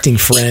 unsuspecting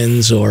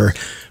friends or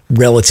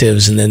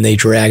relatives, and then they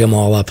drag them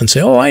all up and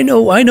say, oh, I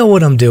know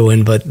what I'm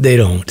doing, but they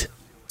don't.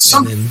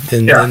 And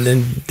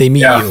then they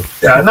meet you.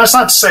 Yeah, and that's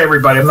not to say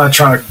everybody. I'm not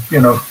trying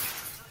to,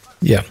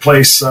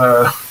 place,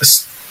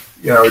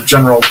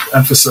 general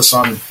emphasis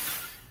on,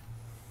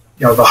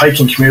 the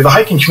hiking community. The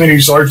hiking community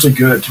is largely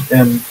good,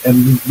 and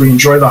we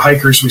enjoy the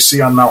hikers we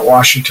see on Mount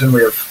Washington.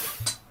 We have,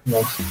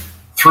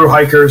 through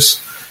hikers.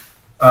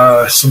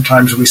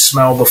 Sometimes we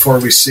smell before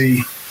we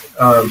see,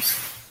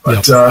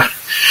 but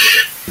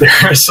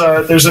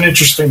there's an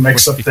interesting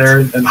mix up there,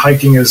 and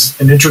hiking is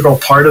an integral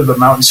part of the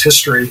mountain's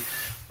history.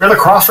 We're the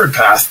Crawford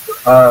Path.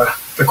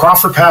 The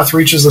Crawford Path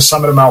reaches the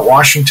summit of Mount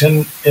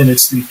Washington, and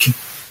it's the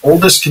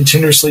oldest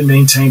continuously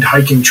maintained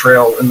hiking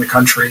trail in the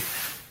country.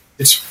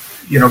 It's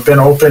been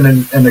open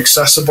and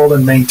accessible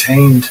and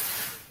maintained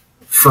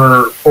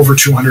for over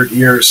 200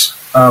 years.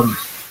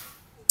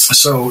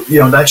 So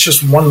that's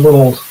just one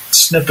little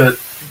snippet,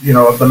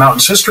 of the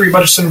mountain's history,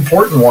 but it's an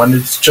important one.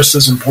 It's just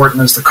as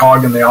important as the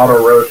cog and the auto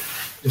road,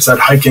 is that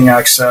hiking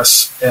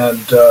access.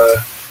 And,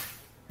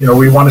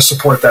 we want to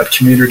support that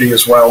community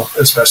as well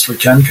as best we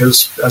can,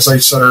 because, as I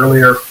said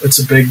earlier, it's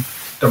a big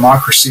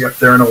democracy up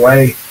there in a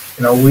way.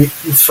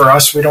 For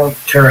us, we don't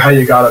care how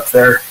you got up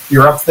there.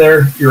 You're up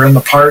there, you're in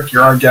the park,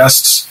 you're our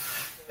guests,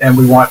 and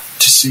we want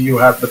to see you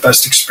have the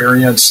best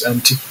experience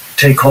and to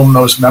take home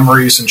those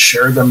memories and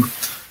share them.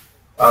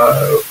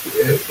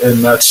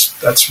 And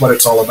that's what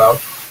it's all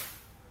about.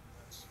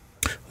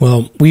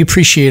 Well, we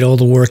appreciate all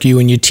the work you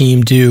and your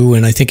team do,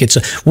 and I think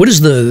what's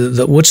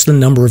the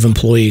number of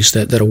employees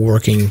that are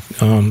working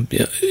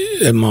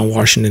at Mount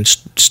Washington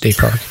State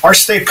Park? Our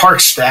state park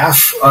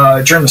staff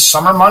during the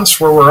summer months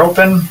where we're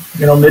open,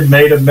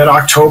 mid-May to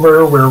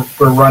mid-October, we're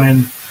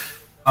running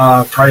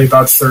probably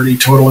about 30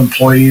 total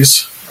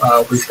employees.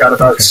 We've got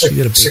about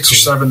six or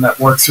seven that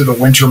work through the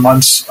winter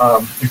months,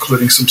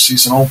 including some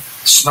seasonal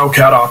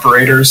snowcat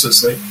operators, as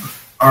they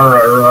are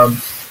our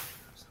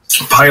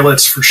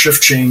pilots for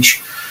shift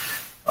change.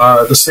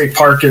 The state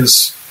park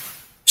is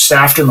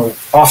staffed in the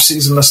off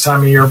season this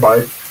time of year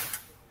by,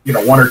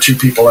 1 or 2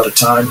 people at a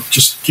time,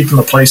 just keeping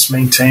the place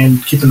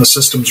maintained, keeping the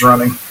systems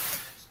running,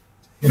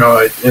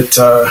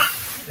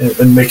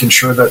 and making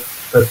sure that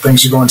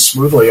things are going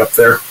smoothly up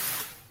there.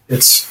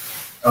 It's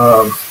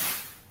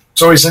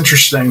always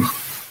interesting.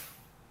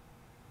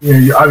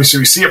 Obviously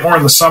we see it more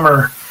in the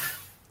summer,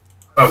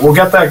 but we'll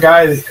get that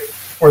guy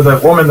or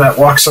that woman that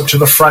walks up to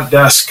the front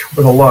desk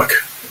with a look,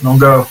 and they'll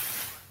go,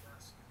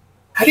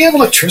 how do you have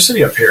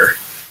electricity up here?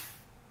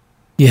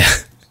 Yeah.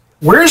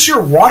 Where's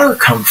your water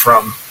come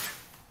from?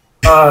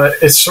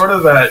 It's sort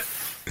of that,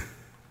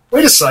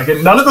 wait a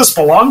second, none of this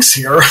belongs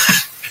here.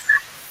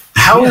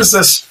 How is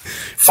this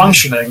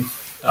functioning?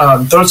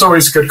 Those are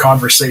always good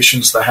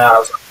conversations to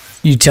have.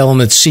 You tell them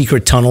it's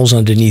secret tunnels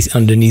underneath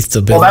the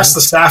building. Well, that's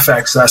the staff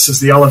access, is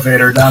the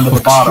elevator down to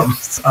the bottom,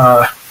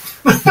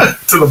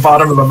 to the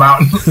bottom of the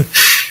mountain.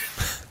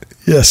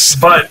 Yes.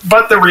 But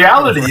the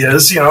reality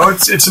is,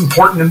 it's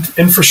important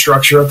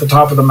infrastructure at the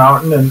top of the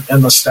mountain,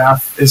 and the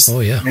staff is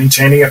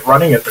maintaining it,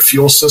 running it, the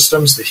fuel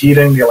systems, the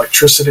heating, the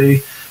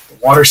electricity, the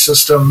water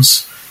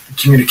systems,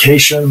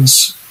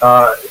 communications.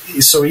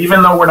 So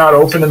even though we're not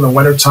open in the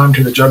wintertime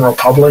to the general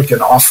public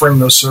and offering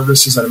those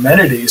services and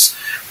amenities,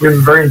 we have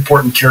a very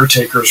important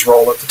caretaker's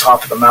role at the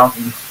top of the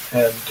mountain.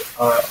 And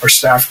our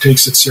staff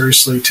takes it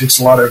seriously, takes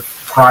a lot of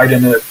pride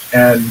in it,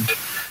 and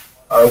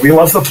we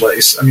love the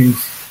place. I mean,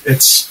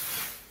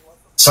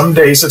 some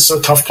days it's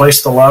a tough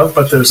place to love,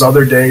 but there's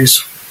other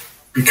days,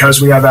 because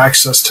we have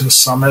access to the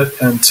summit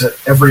and to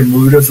every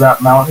mood of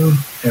that mountain,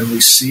 and we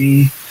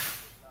see,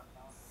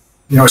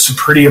 some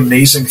pretty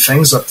amazing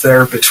things up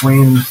there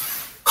between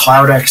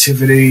cloud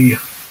activity,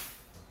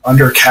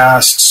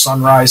 undercast,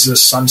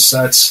 sunrises,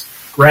 sunsets.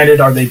 Granted,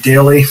 are they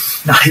daily?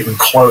 Not even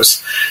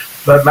close.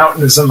 That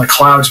mountain is in the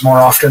clouds more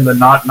often than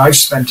not, and I've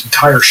spent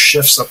entire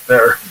shifts up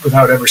there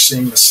without ever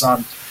seeing the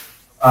sun.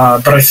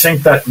 But I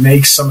think that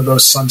makes some of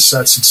those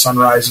sunsets and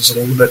sunrises a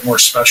little bit more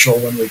special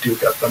when we do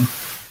get them.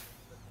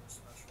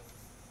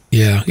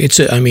 Yeah,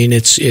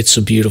 it's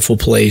a beautiful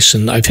place,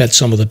 and I've had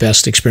some of the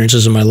best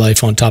experiences in my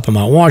life on top of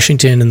Mount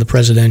Washington and the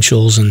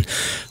presidentials, and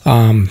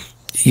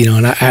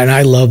and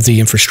I love the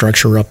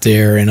infrastructure up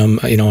there,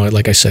 and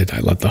like I said, I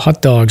love the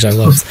hot dogs. I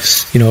love,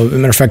 as a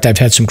matter of fact, I've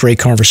had some great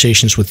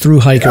conversations with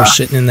through hikers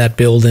sitting in that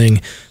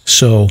building.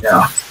 So,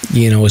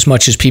 as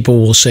much as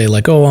people will say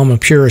like, "Oh, I'm a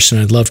purist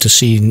and I'd love to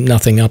see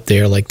nothing up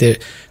there," like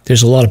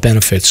there's a lot of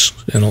benefits,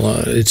 and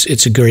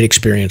it's a great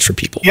experience for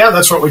people. Yeah,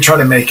 that's what we try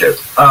to make it.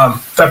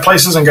 That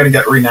place isn't going to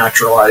get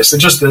renaturalized; it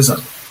just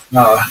isn't.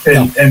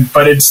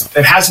 But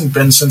it hasn't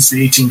been since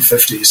the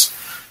 1850s.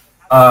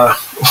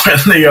 When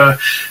the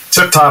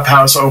Tip Top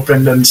House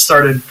opened and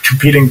started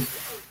competing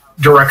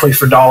directly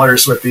for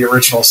dollars with the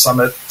original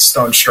Summit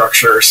stone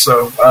structure.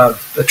 So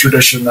the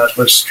tradition that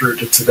lives true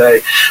to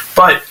today.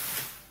 But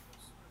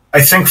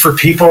I think for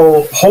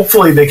people,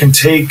 hopefully they can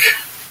take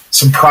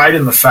some pride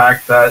in the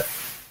fact that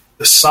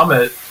the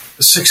Summit,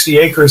 the 60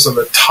 acres on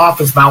the top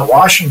of Mount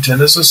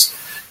Washington, it's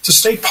a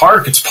state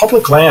park. It's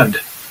public land.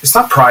 It's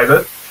not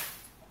private.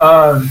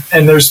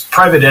 And there's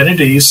private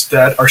entities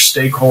that are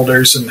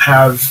stakeholders and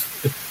have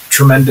a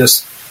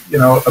tremendous,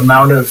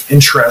 amount of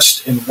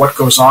interest in what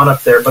goes on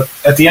up there. But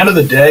at the end of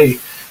the day,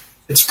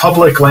 it's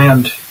public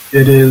land.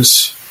 It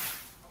is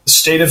the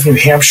state of New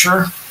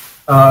Hampshire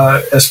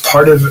as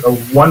part of a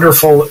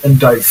wonderful and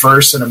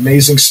diverse and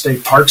amazing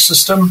state park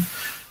system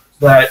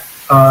that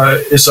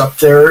is up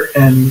there.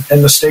 And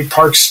the state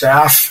park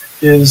staff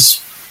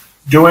is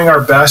doing our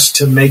best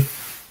to make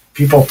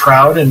people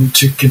proud and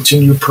to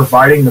continue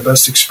providing the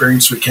best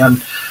experience we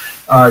can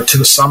to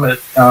the summit.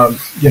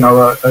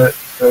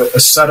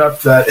 A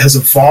setup that has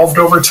evolved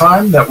over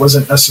time that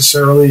wasn't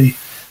necessarily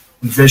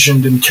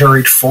envisioned and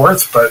carried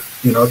forth, but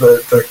the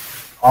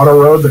auto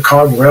road, the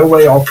cog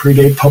railway all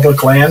predate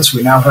public lands.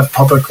 We now have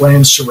public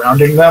lands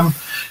surrounding them,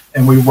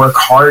 and we work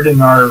hard in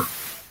our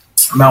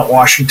Mount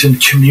Washington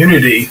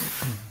community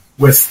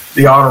with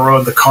the auto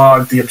road, the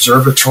cog, the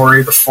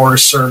observatory, the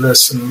Forest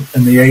Service, and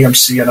the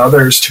AMC and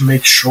others to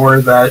make sure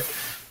that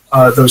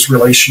those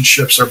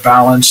relationships are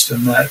balanced,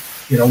 and that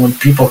when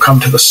people come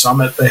to the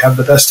summit, they have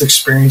the best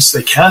experience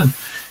they can.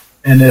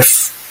 And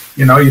if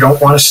you don't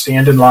want to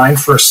stand in line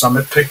for a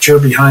summit picture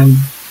behind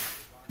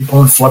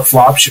people in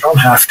flip-flops, you don't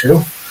have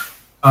to.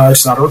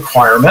 It's not a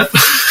requirement,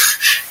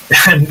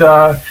 and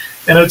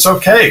it's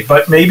okay.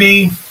 But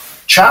maybe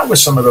chat with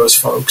some of those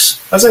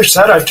folks. As I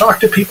said, I've talked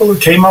to people who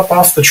came up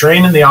off the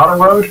train in the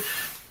auto road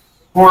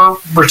who are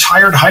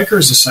retired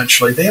hikers,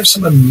 essentially. They have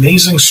some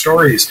amazing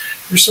stories.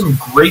 There's some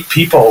great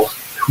people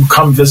who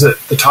come visit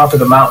the top of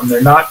the mountain.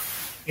 They're not,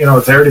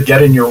 there to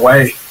get in your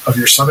way of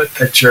your summit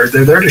picture.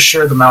 They're there to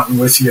share the mountain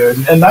with you.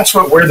 And that's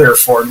what we're there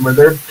for. And we're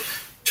there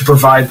to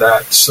provide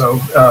that. So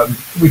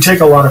we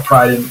take a lot of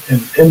pride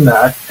in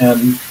that.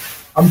 And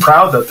I'm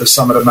proud that the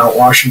summit of Mount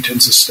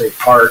Washington's a state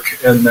park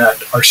and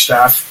that our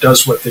staff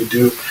does what they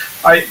do.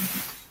 I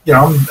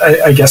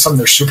guess I'm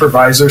their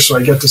supervisor, so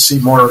I get to see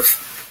more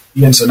of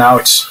the ins and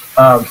outs.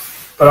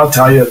 But I'll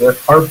tell you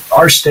that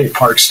our state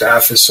park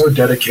staff is so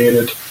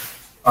dedicated,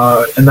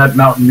 and that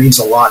mountain means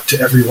a lot to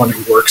everyone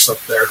who works up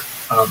there.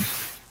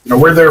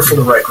 We're there for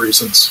the right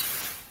reasons.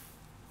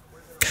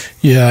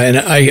 Yeah, and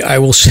I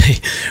will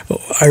say,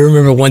 I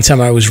remember one time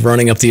I was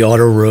running up the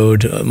auto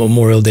road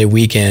Memorial Day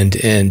weekend,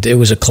 and it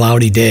was a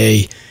cloudy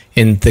day,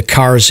 and the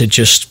cars had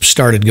just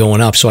started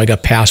going up, so I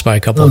got passed by a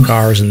couple of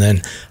cars, and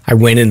then I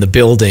went in the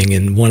building,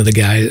 and one of the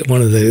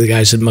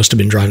guys that must have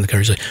been driving the car,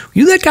 he's like, "Were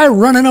you that guy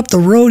running up the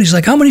road?" He's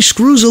like, "How many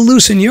screws are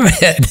loose in your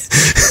head?" I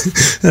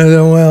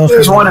said, well,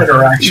 there's one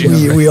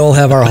interaction. We all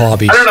have our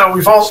hobbies. I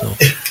don't know.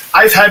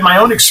 I've had my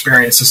own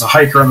experience as a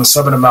hiker on the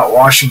summit of Mount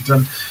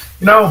Washington.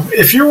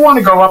 If you want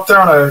to go up there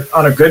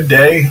on a good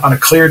day, on a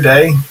clear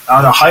day,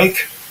 on a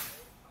hike,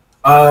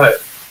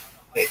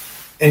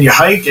 and you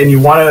hike and you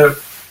want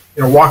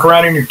to walk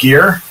around in your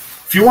gear,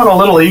 if you want a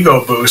little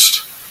ego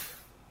boost,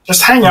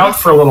 just hang out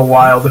for a little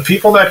while. The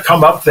people that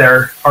come up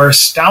there are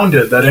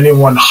astounded that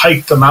anyone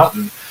hiked the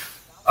mountain,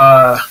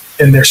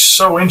 and they're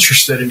so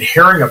interested in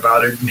hearing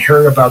about it and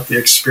hearing about the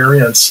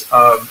experience.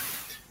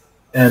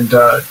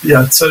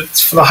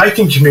 It's for the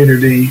hiking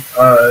community,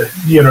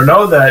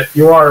 know that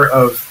you are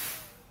of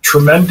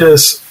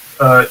tremendous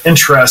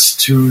interest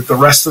to the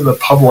rest of the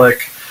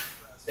public,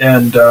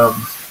 and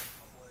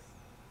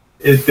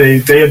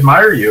they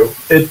admire you.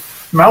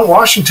 Mount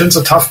Washington's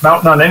a tough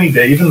mountain on any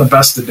day, even the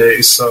best of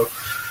days. So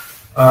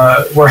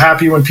we're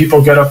happy when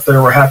people get up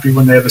there. We're happy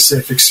when they have a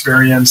safe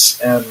experience.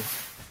 And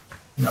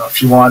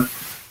if you want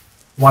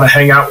to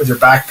hang out with your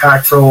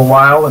backpack for a little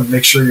while and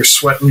make sure you're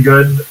sweating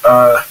good,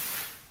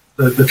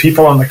 the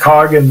people on the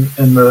COG and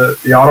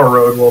the auto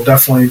road will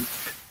definitely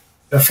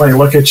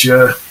look at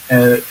you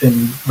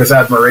with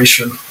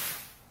admiration.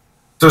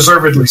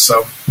 Deservedly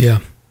so. Yeah.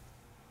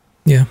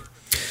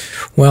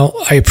 Well,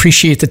 I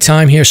appreciate the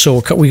time here.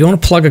 So we're going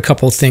to plug a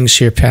couple of things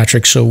here,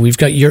 Patrick. So we've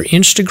got your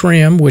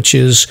Instagram, which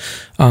is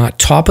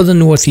Top of the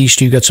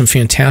Northeast. You've got some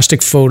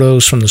fantastic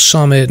photos from the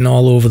summit and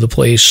all over the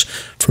place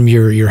from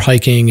your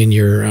hiking and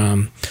your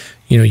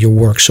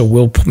work. So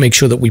we'll make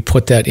sure that we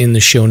put that in the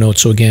show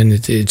notes. So again,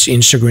 it's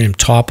Instagram,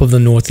 Top of the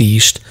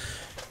Northeast.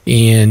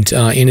 And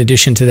in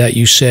addition to that,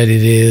 you said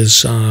it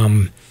is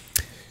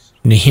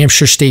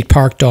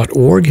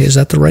NewHampshireStatePark.org. Is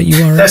that the right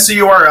URL? That's the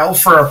URL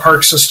for our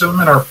park system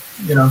and our,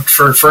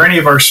 for any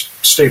of our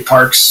state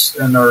parks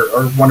and our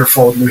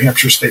wonderful New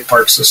Hampshire State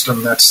Park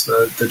system. That's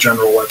the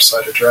general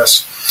website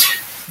address.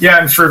 Yeah,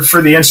 and for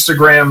the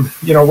Instagram,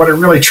 what I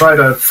really try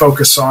to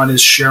focus on is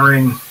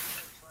sharing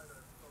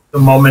the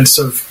moments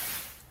of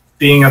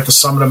being at the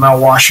summit of Mount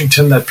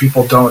Washington that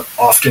people don't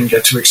often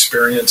get to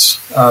experience.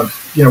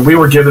 We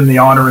were given the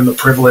honor and the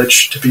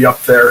privilege to be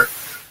up there.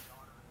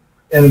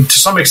 And to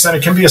some extent,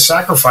 it can be a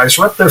sacrifice.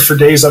 We're up there for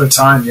days at a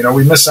time.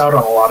 We miss out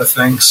on a lot of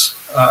things,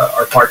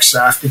 our park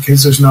staff,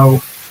 because there's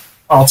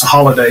it's a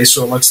holiday,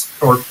 so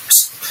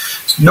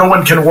no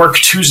one can work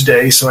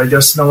Tuesday, so I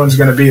guess no one's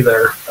going to be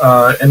there.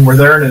 And we're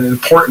there in an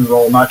important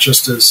role, not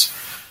just as,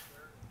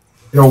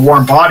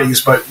 warm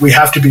bodies, but we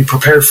have to be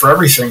prepared for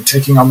everything,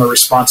 taking on the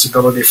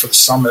responsibility for the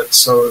summit.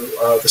 So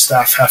the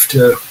staff have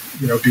to,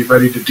 be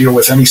ready to deal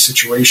with any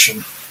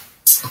situation.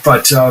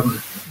 But,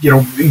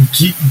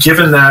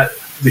 given that,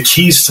 the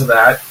keys to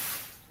that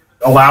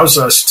allows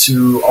us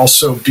to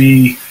also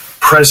be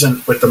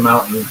present with the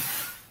mountain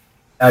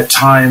at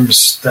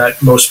times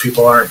that most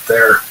people aren't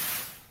there.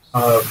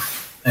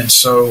 And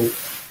so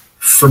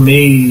for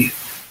me,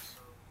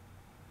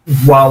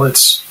 while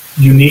it's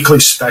uniquely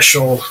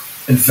special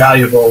and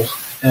valuable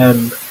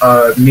and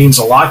means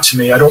a lot to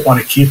me, I don't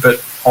want to keep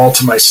it all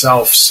to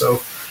myself.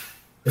 So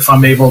if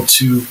I'm able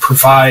to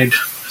provide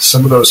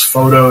some of those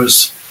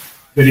photos,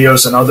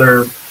 videos, and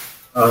other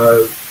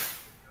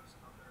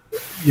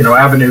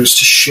avenues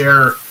to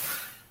share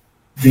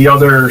the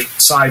other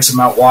sides of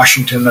Mount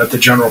Washington that the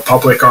general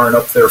public aren't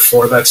up there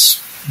for,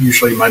 that's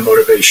usually my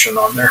motivation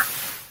on there.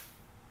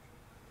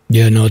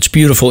 Yeah, no, it's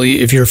beautiful.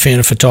 If you're a fan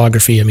of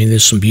photography,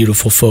 there's some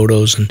beautiful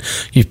photos, and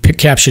you've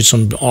captured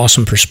some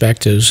awesome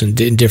perspectives in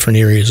different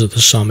areas of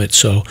the summit.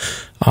 So,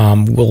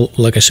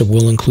 like I said,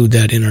 we'll include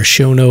that in our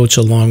show notes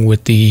along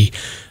with the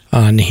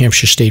New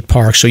Hampshire State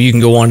Park. So you can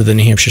go on to the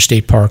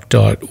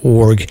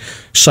NewHampshireStatePark.org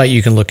site.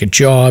 You can look at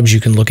jobs. You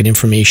can look at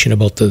information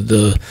about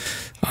the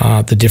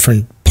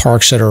different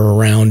parks that are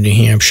around New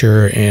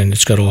Hampshire, and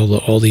it's got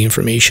all the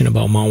information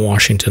about Mount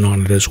Washington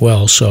on it as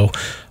well. So,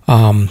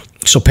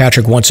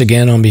 Patrick, once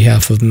again, on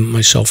behalf of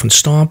myself and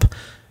Stomp,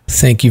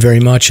 thank you very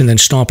much. And then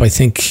Stomp, I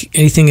think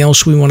anything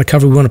else we want to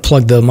cover? We want to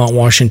plug the Mount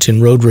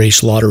Washington Road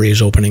Race Lottery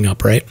is opening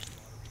up, right?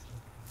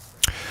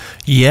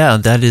 Yeah,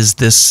 that is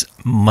this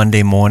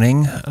Monday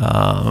morning.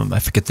 I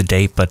forget the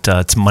date, but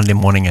it's Monday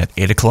morning at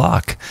 8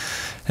 o'clock.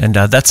 And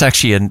that's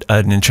actually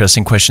an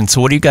interesting question. So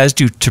what do you guys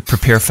do to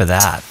prepare for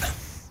that?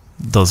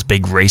 Those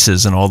big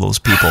races and all those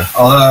people?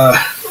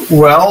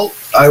 Well,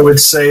 I would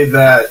say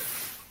that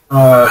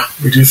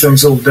we do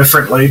things a little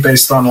differently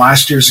based on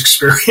last year's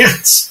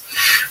experience,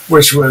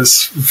 which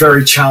was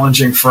very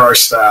challenging for our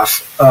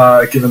staff,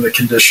 given the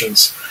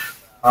conditions.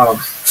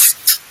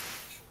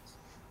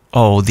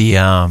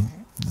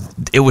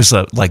 It was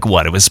like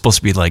what? It was supposed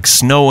to be like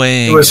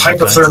snowing. It was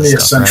hypothermia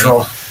central.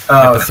 Right?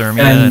 Hypothermia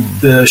and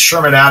the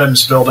Sherman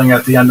Adams building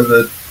at the end of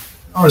the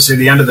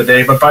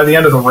day, but by the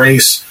end of the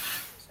race,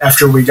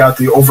 after we got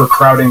the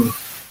overcrowding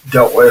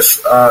dealt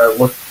with,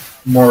 looked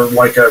more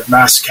like a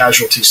mass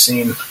casualty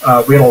scene.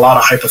 We had a lot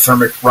of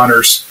hypothermic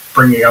runners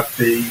bringing up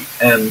the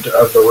end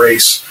of the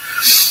race.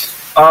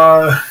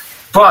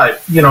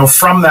 But,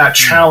 from that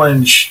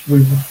challenge,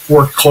 we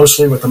worked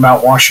closely with the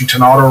Mount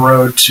Washington Auto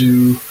Road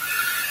to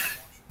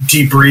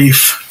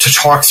debrief, to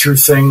talk through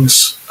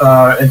things,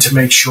 and to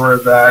make sure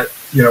that,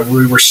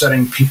 we were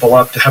setting people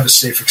up to have a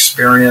safe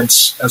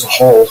experience as a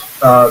whole.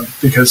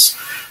 Because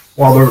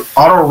while the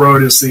auto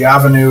road is the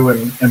avenue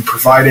and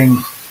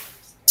providing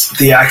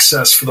the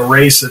access for the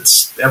race,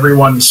 it's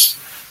everyone's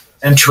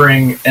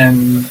entering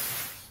in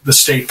the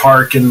state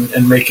park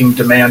and making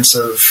demands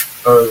of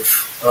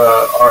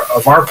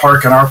our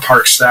park and our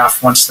park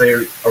staff once they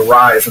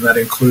arrive, and that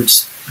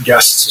includes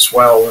guests as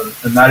well.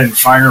 And that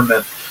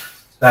environment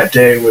that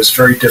day was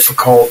very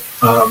difficult,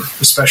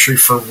 especially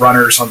for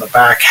runners on the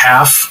back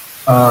half.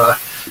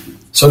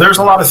 So there's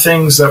a lot of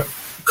things that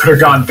could have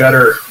gone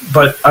better,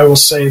 but I will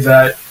say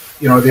that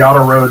the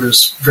auto road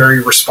is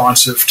very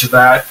responsive to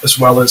that, as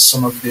well as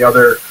some of the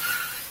other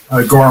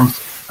Gorham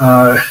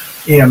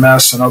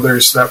EMS and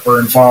others that were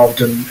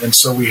involved. And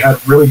so we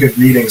had really good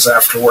meetings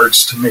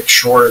afterwards to make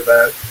sure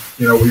that,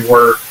 we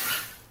were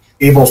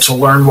able to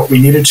learn what we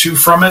needed to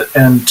from it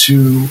and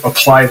to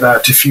apply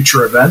that to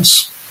future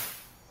events.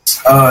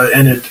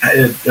 And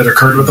it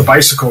occurred with the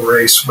bicycle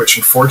race, which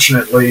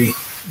unfortunately,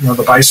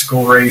 the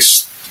bicycle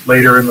race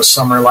later in the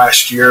summer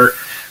last year,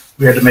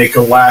 we had to make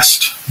a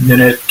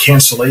last-minute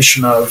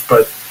cancellation of,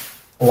 but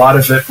a lot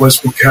of it was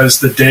because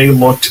the day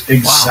looked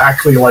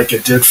exactly like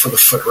it did for the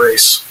foot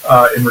race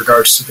in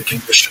regards to the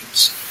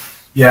conditions.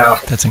 Yeah.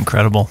 That's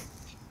incredible.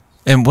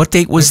 And what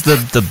date was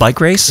the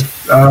bike race?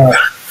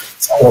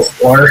 It's all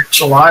for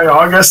July,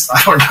 August,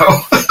 I don't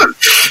know.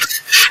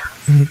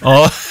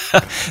 Oh,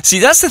 see,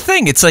 that's the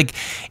thing. It's like,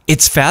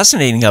 it's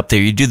fascinating up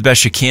there. You do the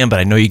best you can, but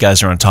I know you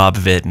guys are on top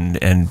of it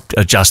and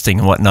adjusting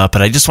and whatnot.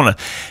 But I just want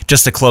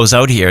to close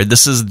out here.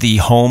 This is the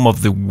home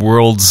of the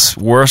world's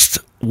worst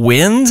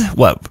wind.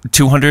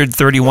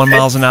 231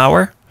 miles an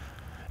hour?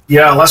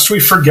 Yeah, lest we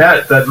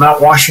forget that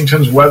Mount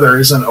Washington's weather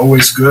isn't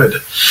always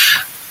good.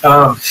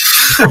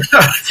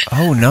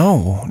 Oh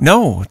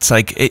no! It's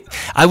like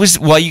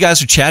while you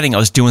guys were chatting, I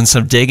was doing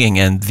some digging,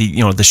 and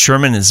the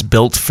Sherman is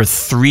built for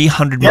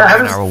 300 mile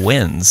an hour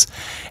winds.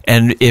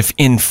 And if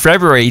in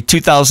February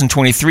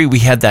 2023 we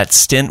had that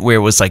stint where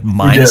it was like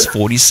minus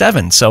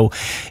 47, so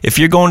if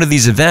you're going to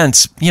these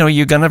events,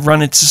 you're going to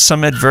run into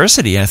some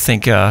adversity. I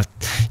think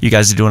you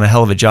guys are doing a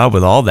hell of a job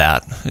with all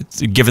that,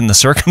 given the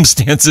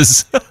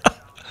circumstances.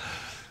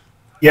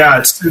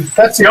 Yeah,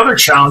 that's the other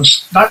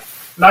challenge.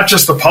 Not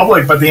just the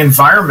public, but the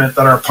environment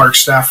that our park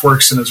staff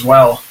works in as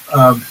well.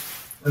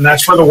 And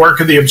that's where the work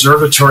of the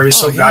observatory is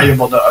so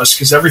valuable to us,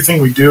 because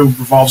everything we do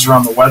revolves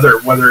around the weather,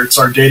 whether it's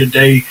our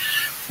day-to-day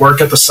work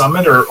at the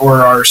summit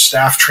or our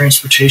staff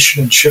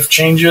transportation and shift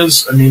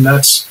changes. I mean,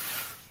 that's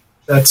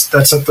at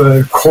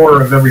the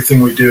core of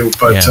everything we do.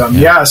 But so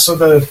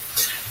the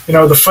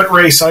foot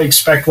race, I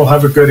expect we'll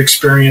have a good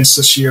experience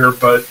this year.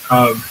 But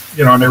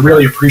and I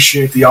really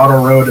appreciate the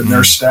auto road and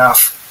their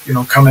staff,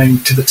 coming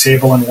to the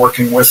table and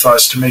working with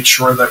us to make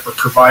sure that we're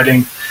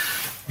providing,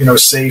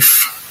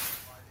 safe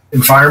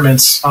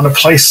environments on a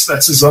place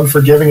that's as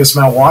unforgiving as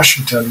Mount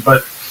Washington.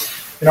 But,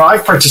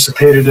 I've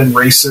participated in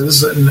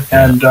races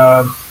and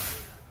I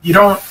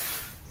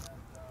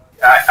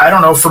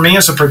don't know, for me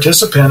as a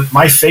participant,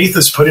 my faith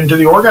is put into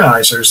the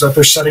organizers that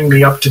they're setting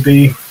me up to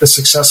be as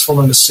successful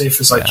and as safe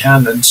as I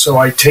can. And so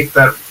I take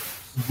that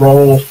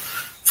role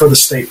for the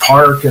state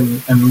park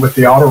and with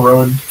the auto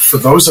road for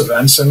those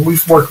events. And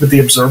we've worked with the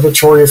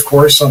observatory, of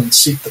course, on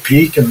Seek the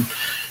Peak and,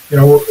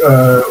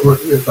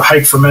 the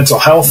Hike for Mental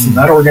Health and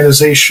that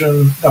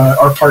organization.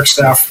 Our park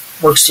staff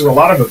works through a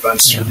lot of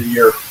events through the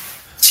year.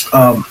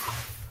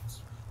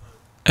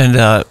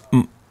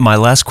 My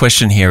last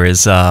question here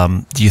is,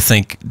 do you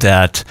think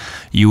that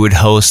you would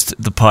host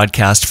the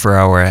podcast for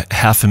our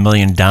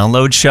 500,000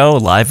 download show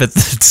live at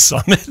the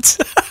summit?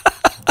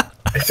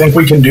 I think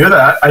we can do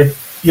that.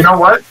 You know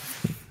what?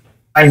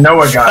 I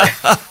know a guy.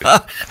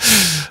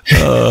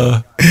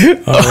 All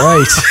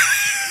right.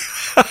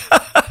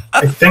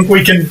 I think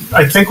we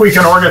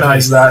can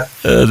organize that.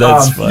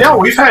 That's fun. Yeah,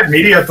 we've had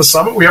media at the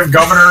summit. We have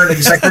governor and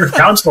executive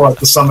council at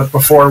the summit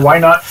before. Why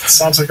not?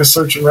 Sounds like a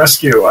search and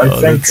rescue. I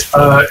think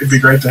it'd be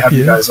great to have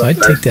you guys up I'd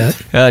there.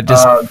 take that.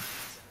 Just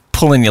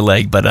pulling your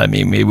leg, but I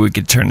mean, maybe we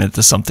could turn it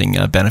into something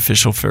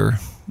beneficial for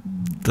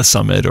the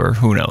summit, or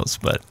who knows.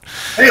 But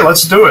hey,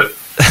 let's do it.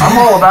 I'm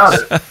all about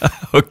it.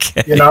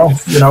 Okay.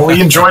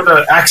 We enjoy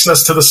the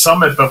access to the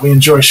summit, but we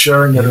enjoy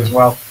sharing it as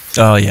well.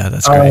 Oh yeah,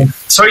 that's great.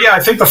 I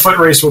think the foot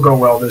race will go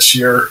well this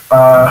year.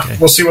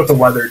 We'll see what the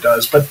weather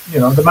does, but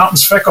the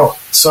mountain's fickle.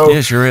 So yeah,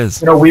 it sure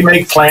is. We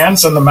make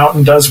plans, and the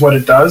mountain does what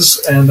it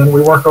does, and then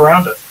we work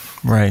around it.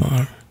 Right.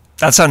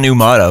 That's our new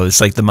motto.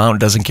 It's like the mountain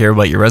doesn't care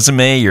about your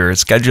resume, your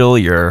schedule,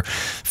 your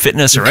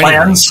fitness, or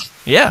plans.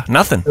 Anything. Yeah,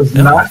 nothing. Does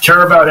not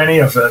care about any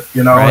of it,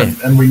 Right.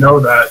 and we know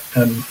that.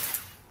 And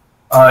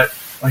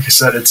like I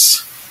said,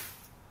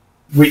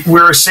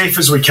 we're as safe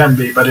as we can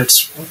be, but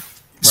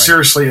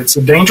seriously, it's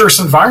a dangerous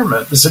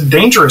environment. It's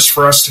dangerous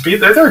for us to be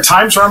there. There are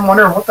times where I'm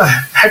wondering what the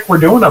heck we're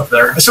doing up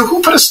there. I said,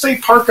 who put a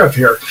state park up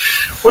here?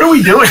 What are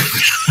we doing?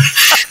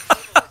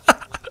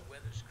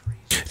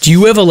 Do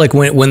you ever, like,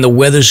 when the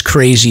weather's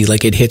crazy,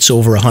 like it hits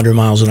over 100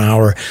 miles an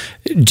hour,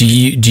 do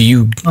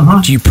you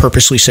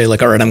purposely say,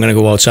 like, all right, I'm going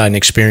to go outside and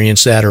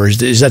experience that? Or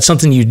is that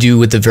something you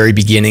do at the very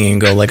beginning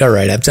and go, like, all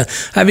right,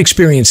 I've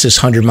experienced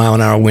this 100 mile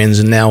an hour winds,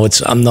 and now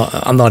I'm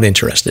not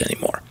interested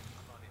anymore?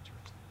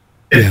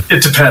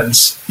 It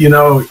depends. You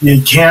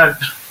can't.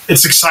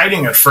 It's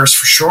exciting at first,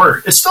 for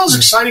sure. It's still as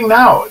exciting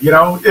now.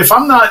 If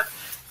I'm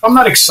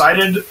not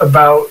excited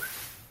about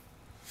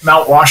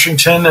Mount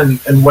Washington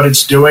and what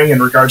it's doing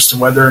in regards to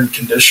weather and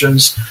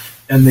conditions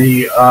and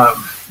the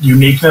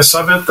uniqueness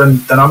of it,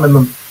 then then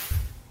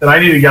I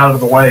need to get out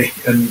of the way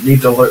and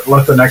need to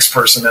let the next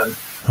person in.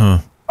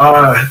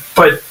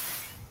 But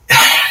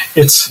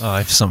I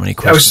have so many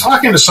questions. I was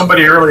talking to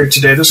somebody earlier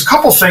today. There's a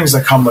couple things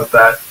that come with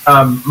that.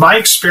 My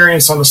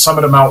experience on the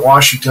summit of Mount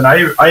Washington,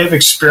 I have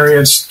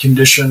experienced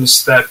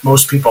conditions that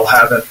most people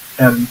haven't,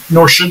 and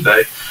nor should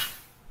they.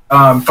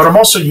 But I'm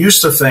also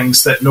used to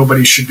things that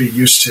nobody should be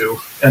used to,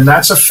 and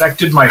that's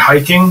affected my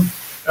hiking.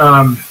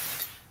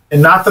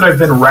 And not that I've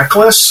been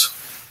reckless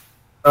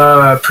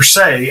per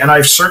se, and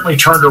I've certainly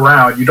turned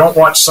around. You don't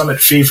want summit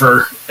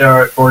fever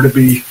or to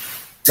be,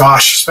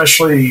 gosh,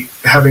 especially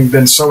having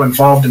been so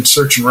involved in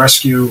search and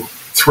rescue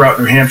throughout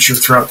New Hampshire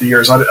throughout the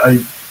years.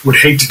 I would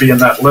hate to be in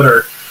that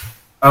litter,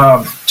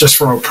 just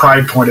from a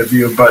pride point of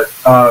view. But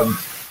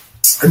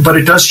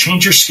it does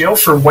change your scale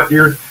for what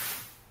you're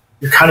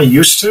kind of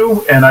used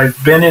to. And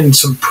I've been in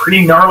some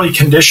pretty gnarly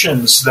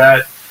conditions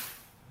that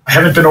I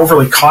haven't been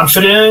overly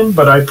confident in,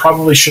 but I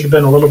probably should have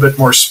been a little bit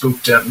more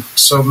spooked in.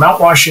 So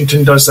Mount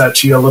Washington does that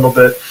to you a little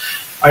bit.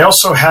 I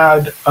also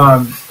had,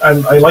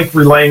 I like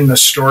relaying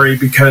this story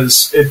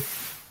because it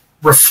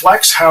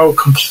reflects how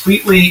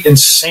completely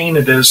insane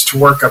it is to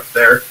work up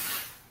there.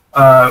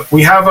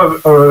 We have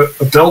a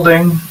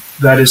building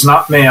that is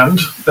not manned,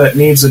 that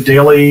needs a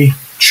daily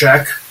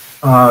check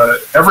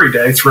every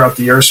day throughout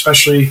the year,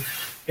 especially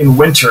in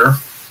winter.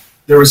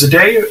 There was a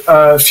day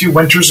a few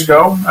winters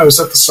ago, I was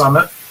at the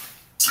summit.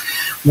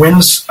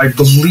 Winds, I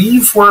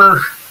believe,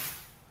 were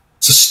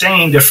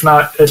sustained, if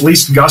not at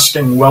least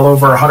gusting, well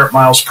over 100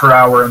 miles per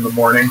hour in the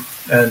morning.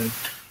 And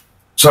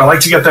so I like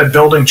to get that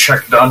building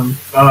check done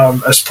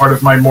as part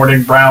of my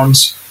morning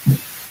rounds.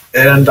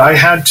 And I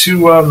had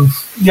to,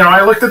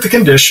 I looked at the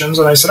conditions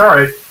and I said, all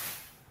right,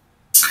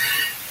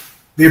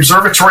 the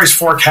observatory is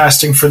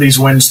forecasting for these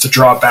winds to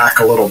draw back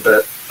a little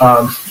bit.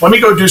 Let me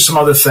go do some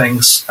other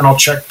things, and I'll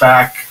check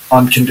back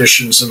on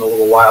conditions in a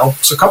little while.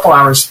 So a couple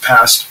hours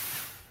passed.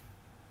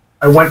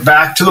 I went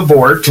back to the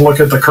board to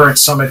look at the current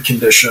summit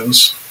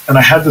conditions, and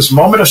I had this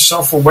moment of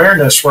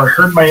self-awareness where I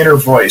heard my inner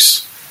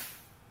voice.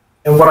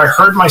 And what I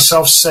heard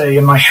myself say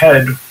in my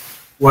head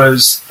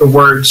was the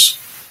words,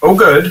 "Oh,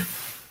 good.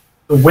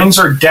 The winds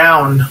are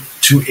down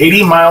to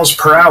 80 miles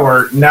per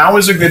hour. Now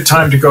is a good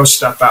time to go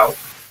step out."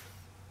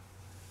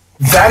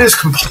 That is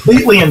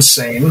completely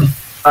insane.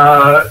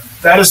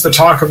 That is the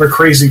talk of a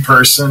crazy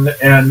person,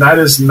 and that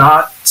is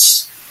not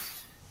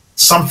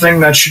something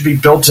that should be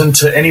built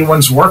into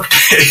anyone's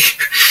workday.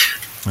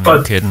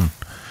 No kidding.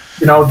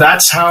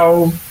 That's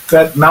how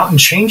that mountain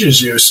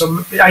changes you.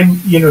 So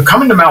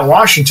coming to Mount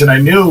Washington, I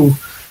knew,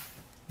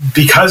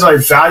 because I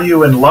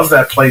value and love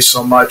that place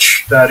so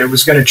much, that it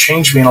was going to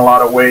change me in a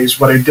lot of ways.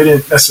 What I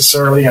didn't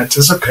necessarily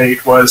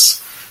anticipate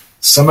was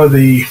some of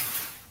the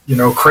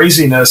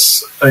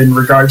craziness in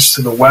regards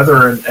to the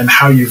weather and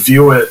how you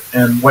view it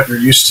and what you're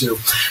used to.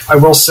 I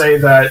will say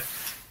that,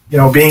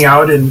 being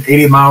out in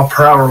 80 mile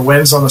per hour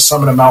winds on the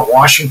summit of Mount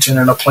Washington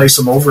in a place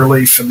I'm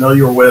overly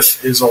familiar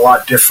with is a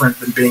lot different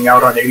than being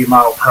out on 80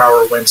 mile per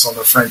hour winds on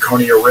the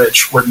Franconia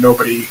Ridge where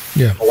nobody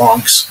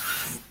belongs.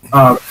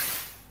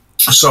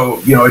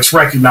 So, it's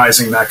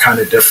recognizing that kind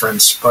of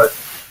difference, but,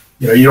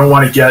 you don't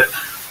want to get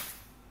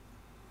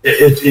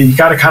it. You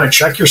got to kind of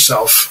check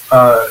yourself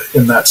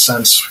in that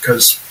sense,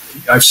 because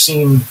I've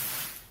seen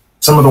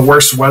some of the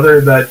worst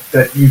weather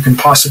that you can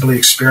possibly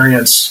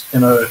experience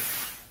in a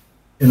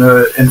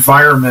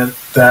environment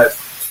that,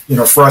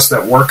 for us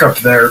that work up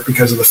there,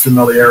 because of the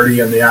familiarity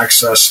and the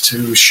access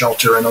to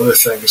shelter and other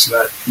things,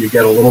 that you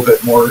get a little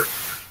bit more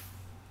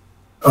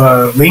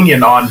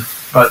lenient on.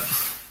 But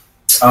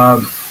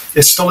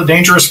it's still a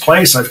dangerous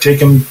place. I've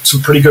taken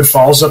some pretty good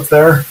falls up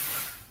there.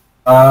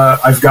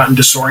 I've gotten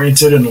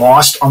disoriented and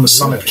lost on the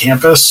summit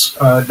campus,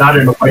 not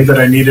in a way that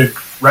I needed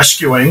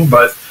rescuing,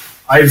 but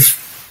I've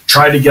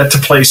tried to get to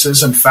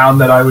places and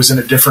found that I was in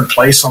a different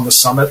place on the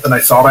summit than I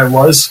thought I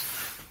was.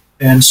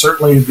 And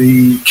certainly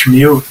the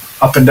commute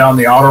up and down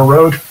the auto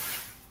road,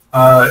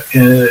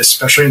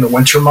 especially in the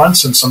winter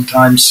months and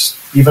sometimes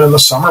even in the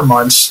summer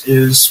months,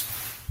 is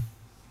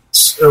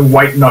a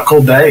white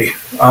knuckle day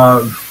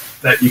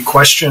that you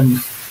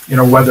question,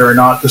 whether or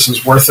not this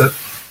is worth it.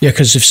 Yeah,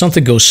 because if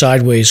something goes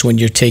sideways when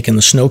you're taking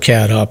the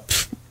snowcat up,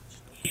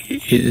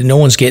 no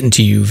one's getting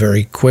to you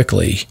very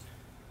quickly.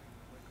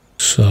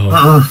 So,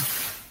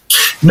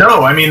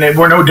 no, I mean,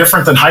 we're no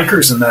different than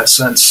hikers in that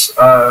sense.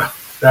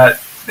 That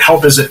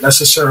help isn't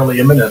necessarily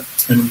imminent,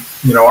 and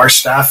our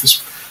staff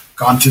has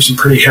gone through some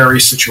pretty hairy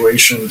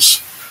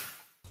situations.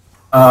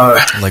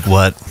 Like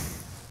what?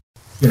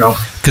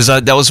 Because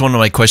that was one of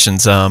my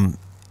questions. The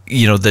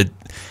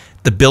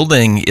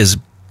building is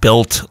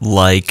built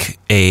like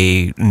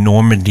a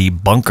Normandy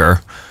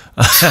bunker.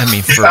 I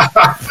mean,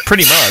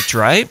 pretty much,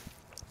 right?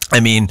 I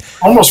mean,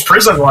 almost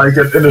prison-like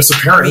in its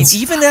appearance. I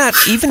mean,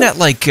 even at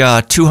like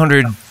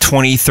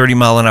 220, 30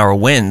 mile an hour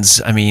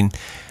winds, I mean,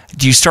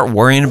 do you start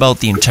worrying about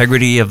the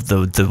integrity of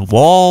the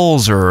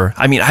walls? Or,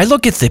 I mean, I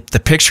look at the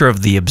picture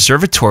of the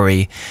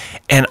observatory,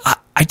 and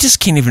I just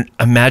can't even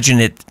imagine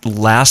it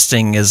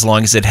lasting as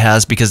long as it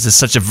has, because it's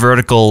such a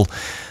vertical,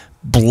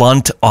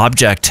 blunt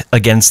object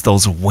against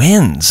those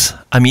winds.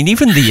 I mean,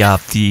 even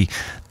the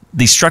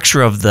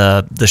structure of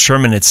the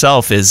Sherman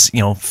itself is,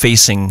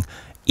 facing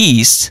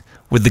east,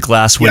 with the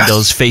glass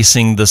windows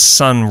facing the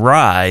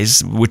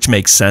sunrise, which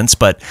makes sense.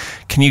 But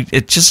can you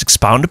just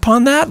expound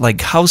upon that?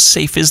 Like, how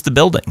safe is the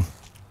building?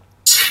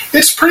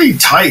 It's pretty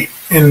tight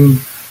in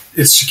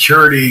its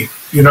security.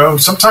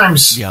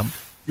 Sometimes you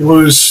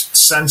lose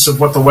sense of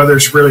what the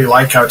weather's really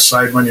like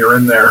outside when you're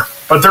in there.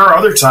 But there are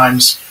other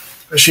times,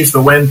 especially if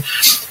the wind,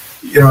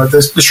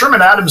 the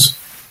Sherman Adams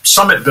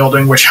Summit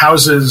building, which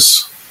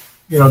houses,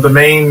 the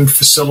main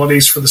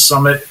facilities for the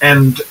summit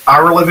and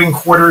our living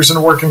quarters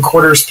and working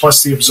quarters,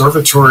 plus the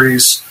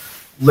observatory's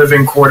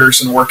living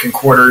quarters and working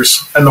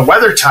quarters, and the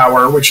weather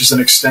tower, which is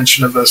an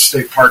extension of the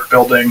state park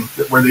building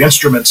where the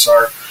instruments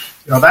are.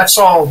 That's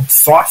all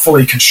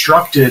thoughtfully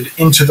constructed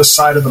into the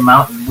side of the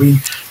mountain. We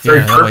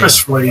very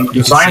purposefully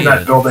designed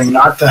that building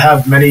not to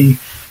have many,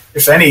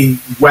 if any,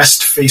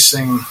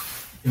 west-facing,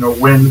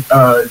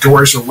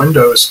 doors or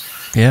windows.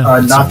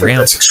 Not that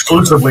that's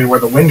exclusively where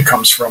the wind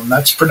comes from.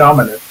 That's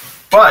predominant.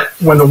 But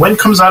when the wind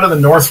comes out of the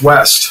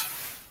northwest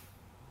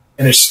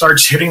and it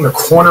starts hitting the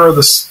corner of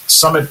the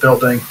summit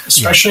building,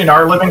 especially in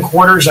our living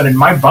quarters and in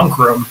my bunk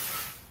room,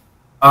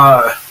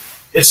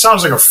 it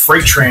sounds like a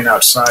freight train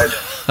outside.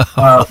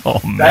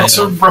 That's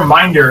a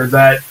reminder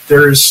that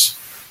there's,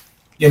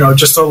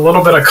 just a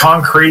little bit of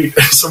concrete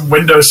and some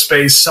window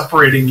space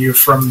separating you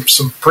from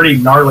some pretty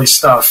gnarly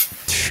stuff.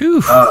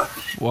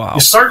 Wow.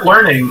 You start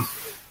learning,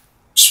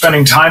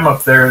 spending time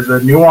up there,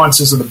 the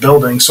nuances of the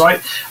building. So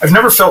I've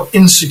never felt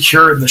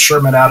insecure in the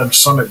Sherman Adams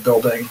Summit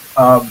building.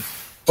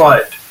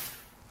 But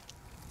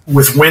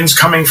with winds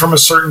coming from a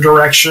certain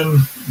direction,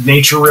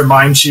 nature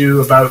reminds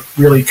you about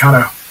really kind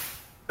of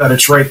that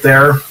it's right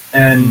there.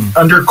 And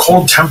under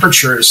cold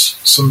temperatures,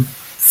 some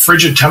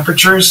frigid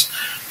temperatures,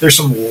 there's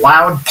some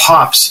loud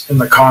pops in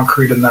the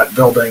concrete in that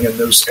building and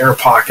those air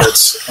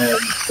pockets, and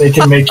they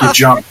can make you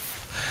jump.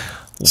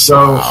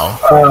 So,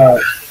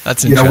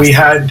 that's interesting. We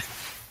had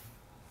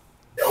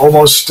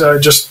almost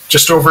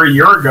just over a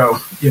year ago,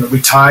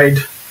 we tied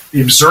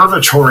the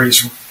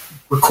observatory's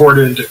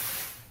recorded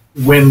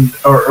wind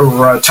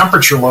or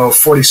temperature low of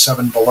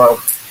 47 below.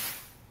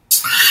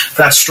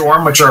 That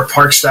storm, which our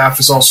park staff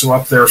is also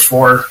up there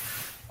for,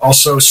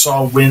 also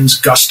saw winds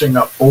gusting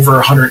up over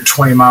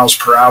 120 miles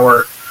per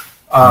hour,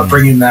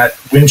 bringing that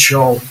wind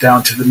chill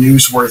down to the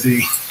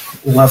newsworthy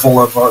level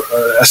of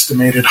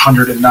estimated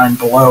 109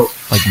 below.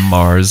 Like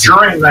Mars.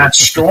 During that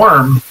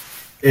storm,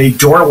 a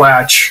door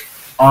latch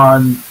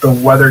on the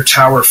weather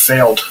tower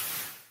failed.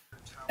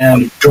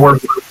 And door...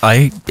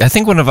 I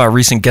think one of our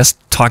recent guests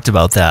talked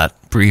about that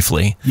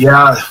briefly.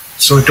 Yeah,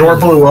 so a door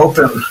blew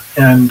open,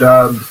 and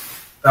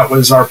that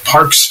was our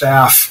park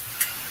staff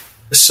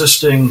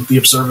assisting the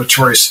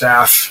observatory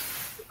staff,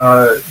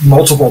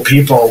 multiple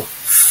people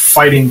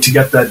fighting to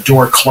get that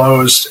door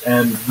closed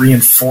and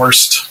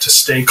reinforced to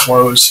stay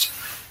closed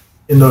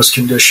in those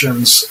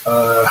conditions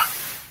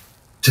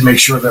to make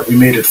sure that we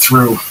made it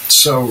through.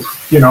 So,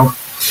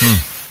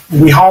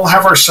 we all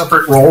have our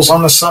separate roles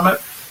on the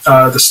summit.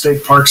 The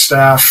state park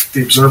staff,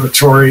 the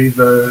observatory,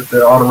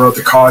 the auto road,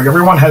 the COG,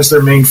 everyone has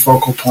their main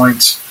focal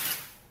points.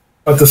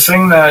 But the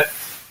thing that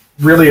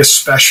really is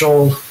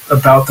special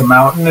about the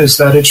mountain is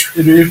that it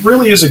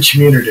really is a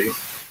community.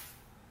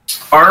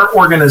 Our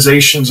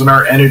organizations and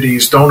our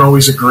entities don't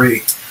always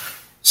agree.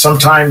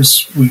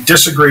 Sometimes we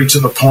disagree to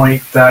the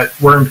point that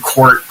we're in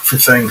court for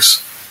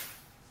things.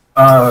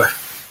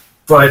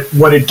 But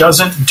what it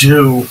doesn't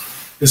do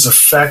is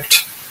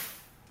affect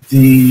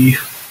the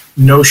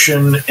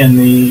notion and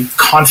the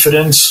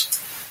confidence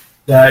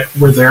that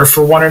we're there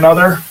for one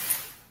another.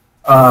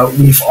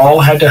 We've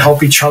all had to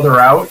help each other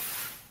out.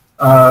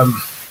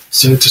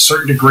 So to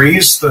certain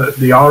degrees,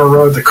 the auto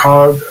road, the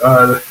COG,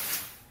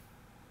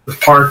 the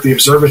park, the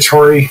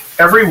observatory,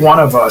 every one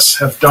of us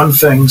have done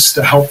things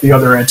to help the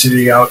other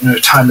entity out in a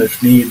time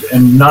of need.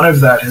 And none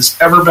of that has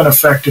ever been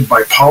affected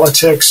by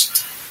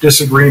politics,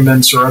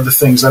 disagreements, or other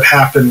things that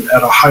happen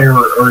at a higher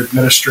or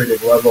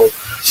administrative level.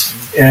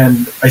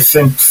 And I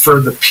think for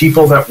the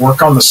people that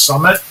work on the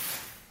summit,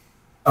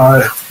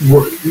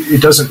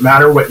 it doesn't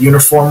matter what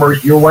uniform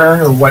you're wearing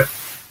or what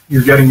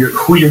you're getting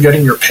who you're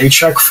getting your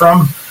paycheck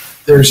from.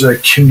 There's a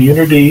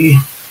community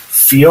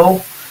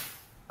feel,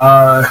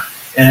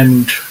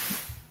 and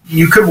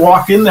you could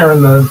walk in there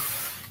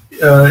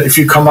if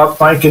you come up,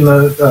 Mike, in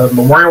the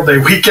Memorial Day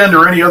weekend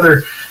or any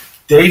other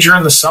day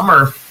during the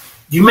summer,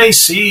 you may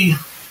see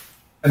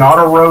an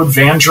auto road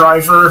van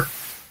driver,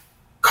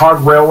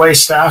 COG railway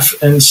staff,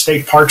 and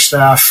state park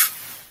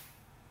staff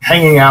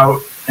hanging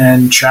out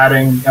and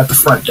chatting at the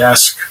front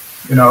desk,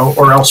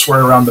 or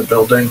elsewhere around the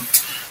building.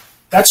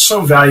 That's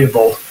so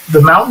valuable.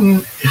 The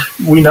mountain,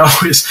 we know,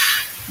 is,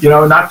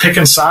 not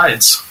picking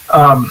sides.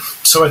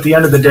 So at the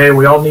end of the day,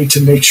 we all need to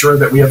make sure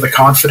that we have the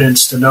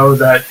confidence to know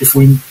that if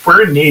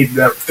we're in need,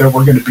 that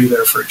we're going to be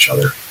there for each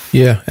other.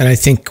 Yeah, and I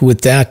think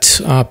with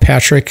that,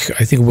 Patrick,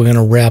 I think we're going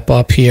to wrap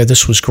up here.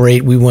 This was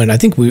great. We went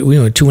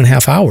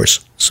 2.5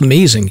 hours. It's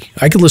amazing.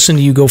 I could listen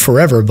to you go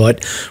forever,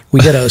 but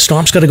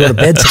Stomp's got to go to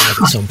bed tonight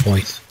at some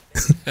point.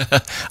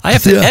 I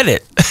have to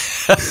edit.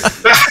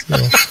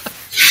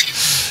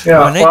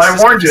 Yeah, well, I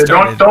warned you.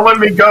 Don't let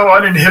me go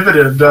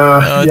uninhibited,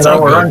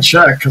 or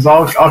unchecked, because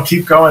I'll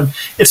keep going.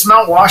 It's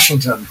Mount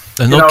Washington.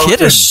 No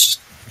kidding.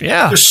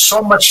 There's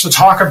so much to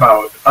talk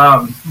about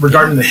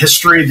regarding the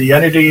history, the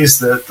entities,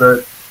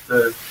 the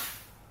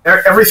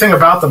everything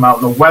about the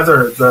mountain, the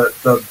weather,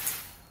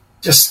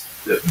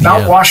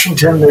 Mount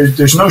Washington.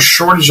 There's no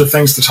shortage of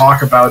things to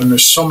talk about, and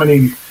there's so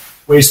many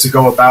ways to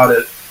go about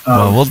it.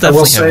 We'll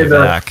definitely have you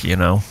back.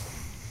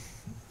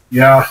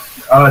 Yeah,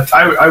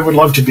 I would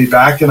love to be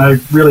back, and I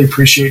really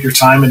appreciate your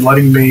time and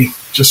letting me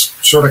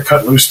just sort of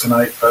cut loose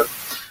tonight. But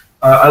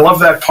I love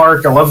that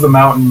park. I love the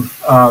mountain,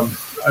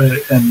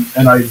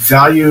 and I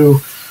value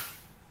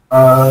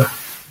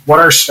what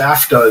our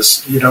staff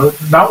does.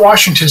 Mount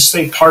Washington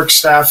State Park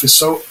staff is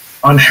so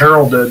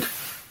unheralded.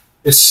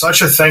 It's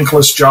such a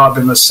thankless job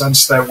in the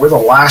sense that we're the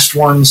last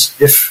ones,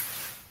 if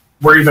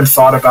we're even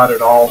thought about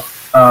at all.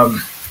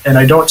 And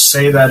I don't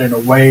say that in a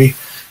way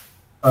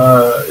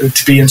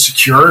to be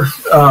insecure,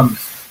 but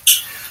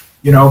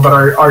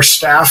our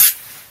staff,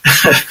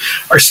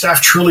 our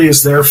staff truly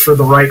is there for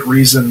the right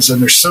reasons,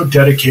 and they're so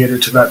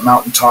dedicated to that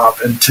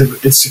mountaintop and to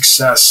its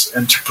success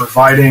and to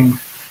providing,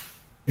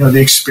 the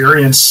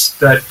experience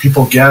that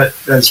people get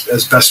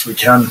as best we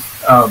can.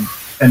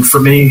 And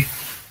for me,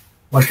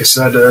 like I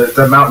said,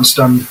 that mountain's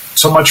done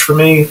so much for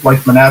me, like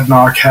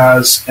Monadnock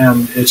has,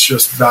 and it's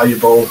just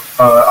valuable.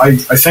 I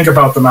think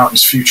about the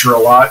mountain's future a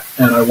lot,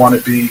 and I want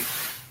to be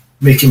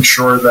making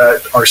sure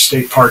that our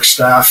state park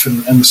staff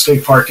and the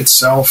state park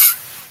itself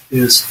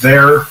is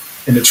there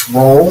in its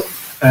role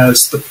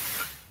as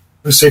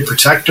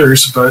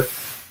protectors, but,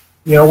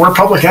 we're a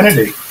public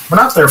entity. We're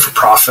not there for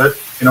profit.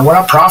 We're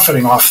not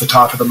profiting off the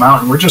top of the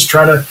mountain. We're just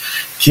trying to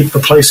keep the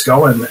place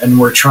going, and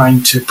we're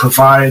trying to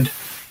provide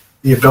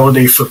the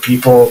ability for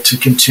people to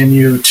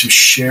continue to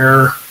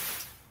share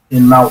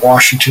in Mount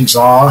Washington's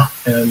awe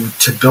and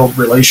to build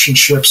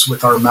relationships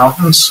with our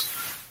mountains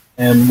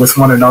and with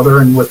one another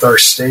and with our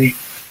state.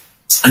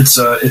 It's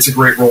a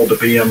great role to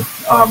be in.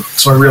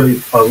 So I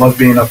love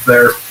being up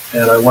there,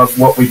 and I love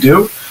what we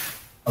do.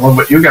 I love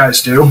what you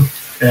guys do,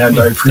 and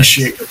I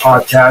appreciate your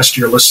podcast,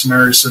 your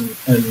listeners, and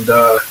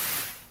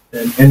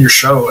your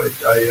show.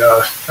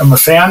 I'm a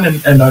fan,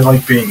 and I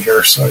like being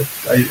here, so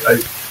I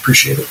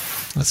appreciate it.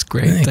 That's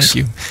great. Thank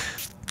you.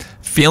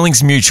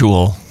 Feelings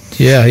mutual.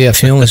 Yeah,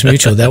 feelings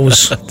mutual. That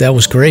was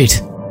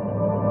great.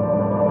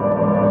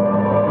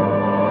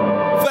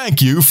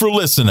 Thank you for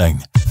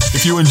listening.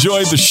 If you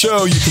enjoyed the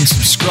show, you can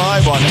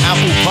subscribe on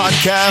Apple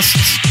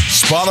Podcasts,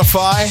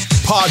 Spotify,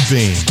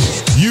 Podbean,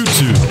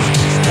 YouTube,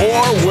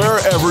 or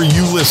wherever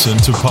you listen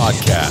to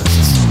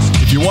podcasts.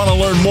 If you want to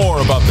learn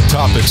more about the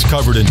topics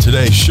covered in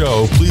today's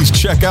show, please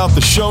check out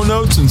the show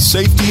notes and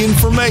safety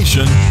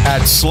information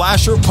at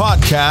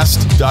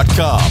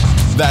slasherpodcast.com.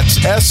 That's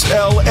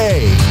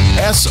SLASR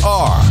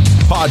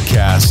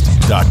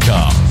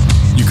podcast.com.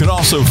 You can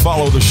also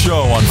follow the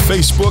show on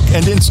Facebook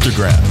and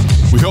Instagram.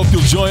 We hope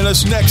you'll join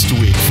us next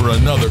week for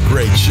another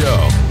great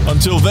show.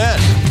 Until then,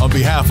 on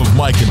behalf of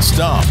Mike and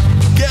Stomp,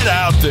 get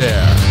out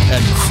there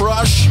and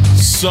crush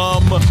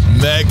some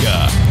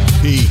mega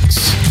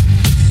peaks.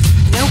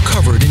 Now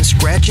covered in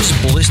scratches,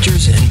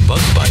 blisters, and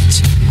bug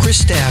bites, Chris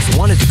Staff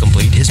wanted to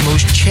complete his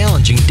most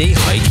challenging day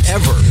hike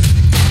ever.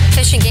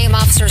 Fish and Game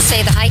officers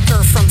say the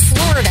hiker from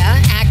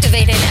Florida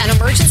activated an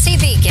emergency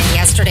beacon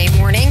yesterday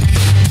morning.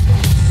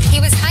 He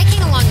was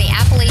hiking along the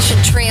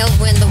Appalachian Trail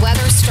when the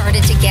weather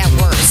started to get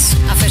worse.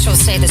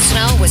 Officials say the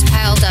snow was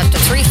piled up to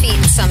 3 feet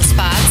in some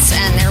spots,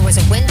 and there was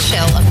a wind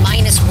chill of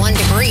 -1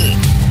 degree.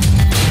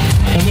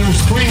 And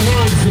there's 3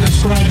 words to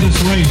describe this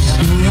race.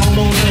 Do we all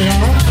know what they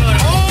are?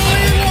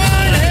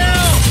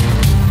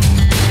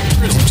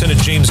 Here's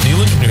Lieutenant James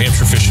Nealon, New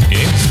Hampshire Fish and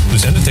Game.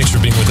 Lieutenant, thanks for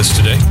being with us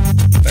today.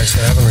 Thanks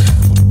for having me.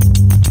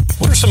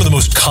 What are some of the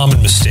most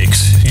common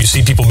mistakes you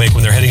see people make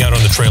when they're heading out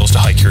on the trails to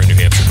hike here in New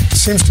Hampshire? It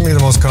seems to me the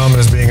most common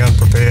is being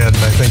unprepared.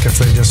 And I think if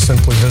they just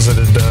simply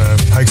visited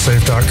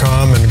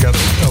hikesafe.com and got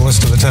a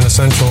list of the 10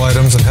 essential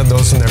items and had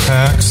those in their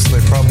packs, they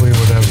probably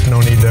would have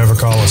no need to ever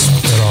call us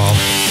at all.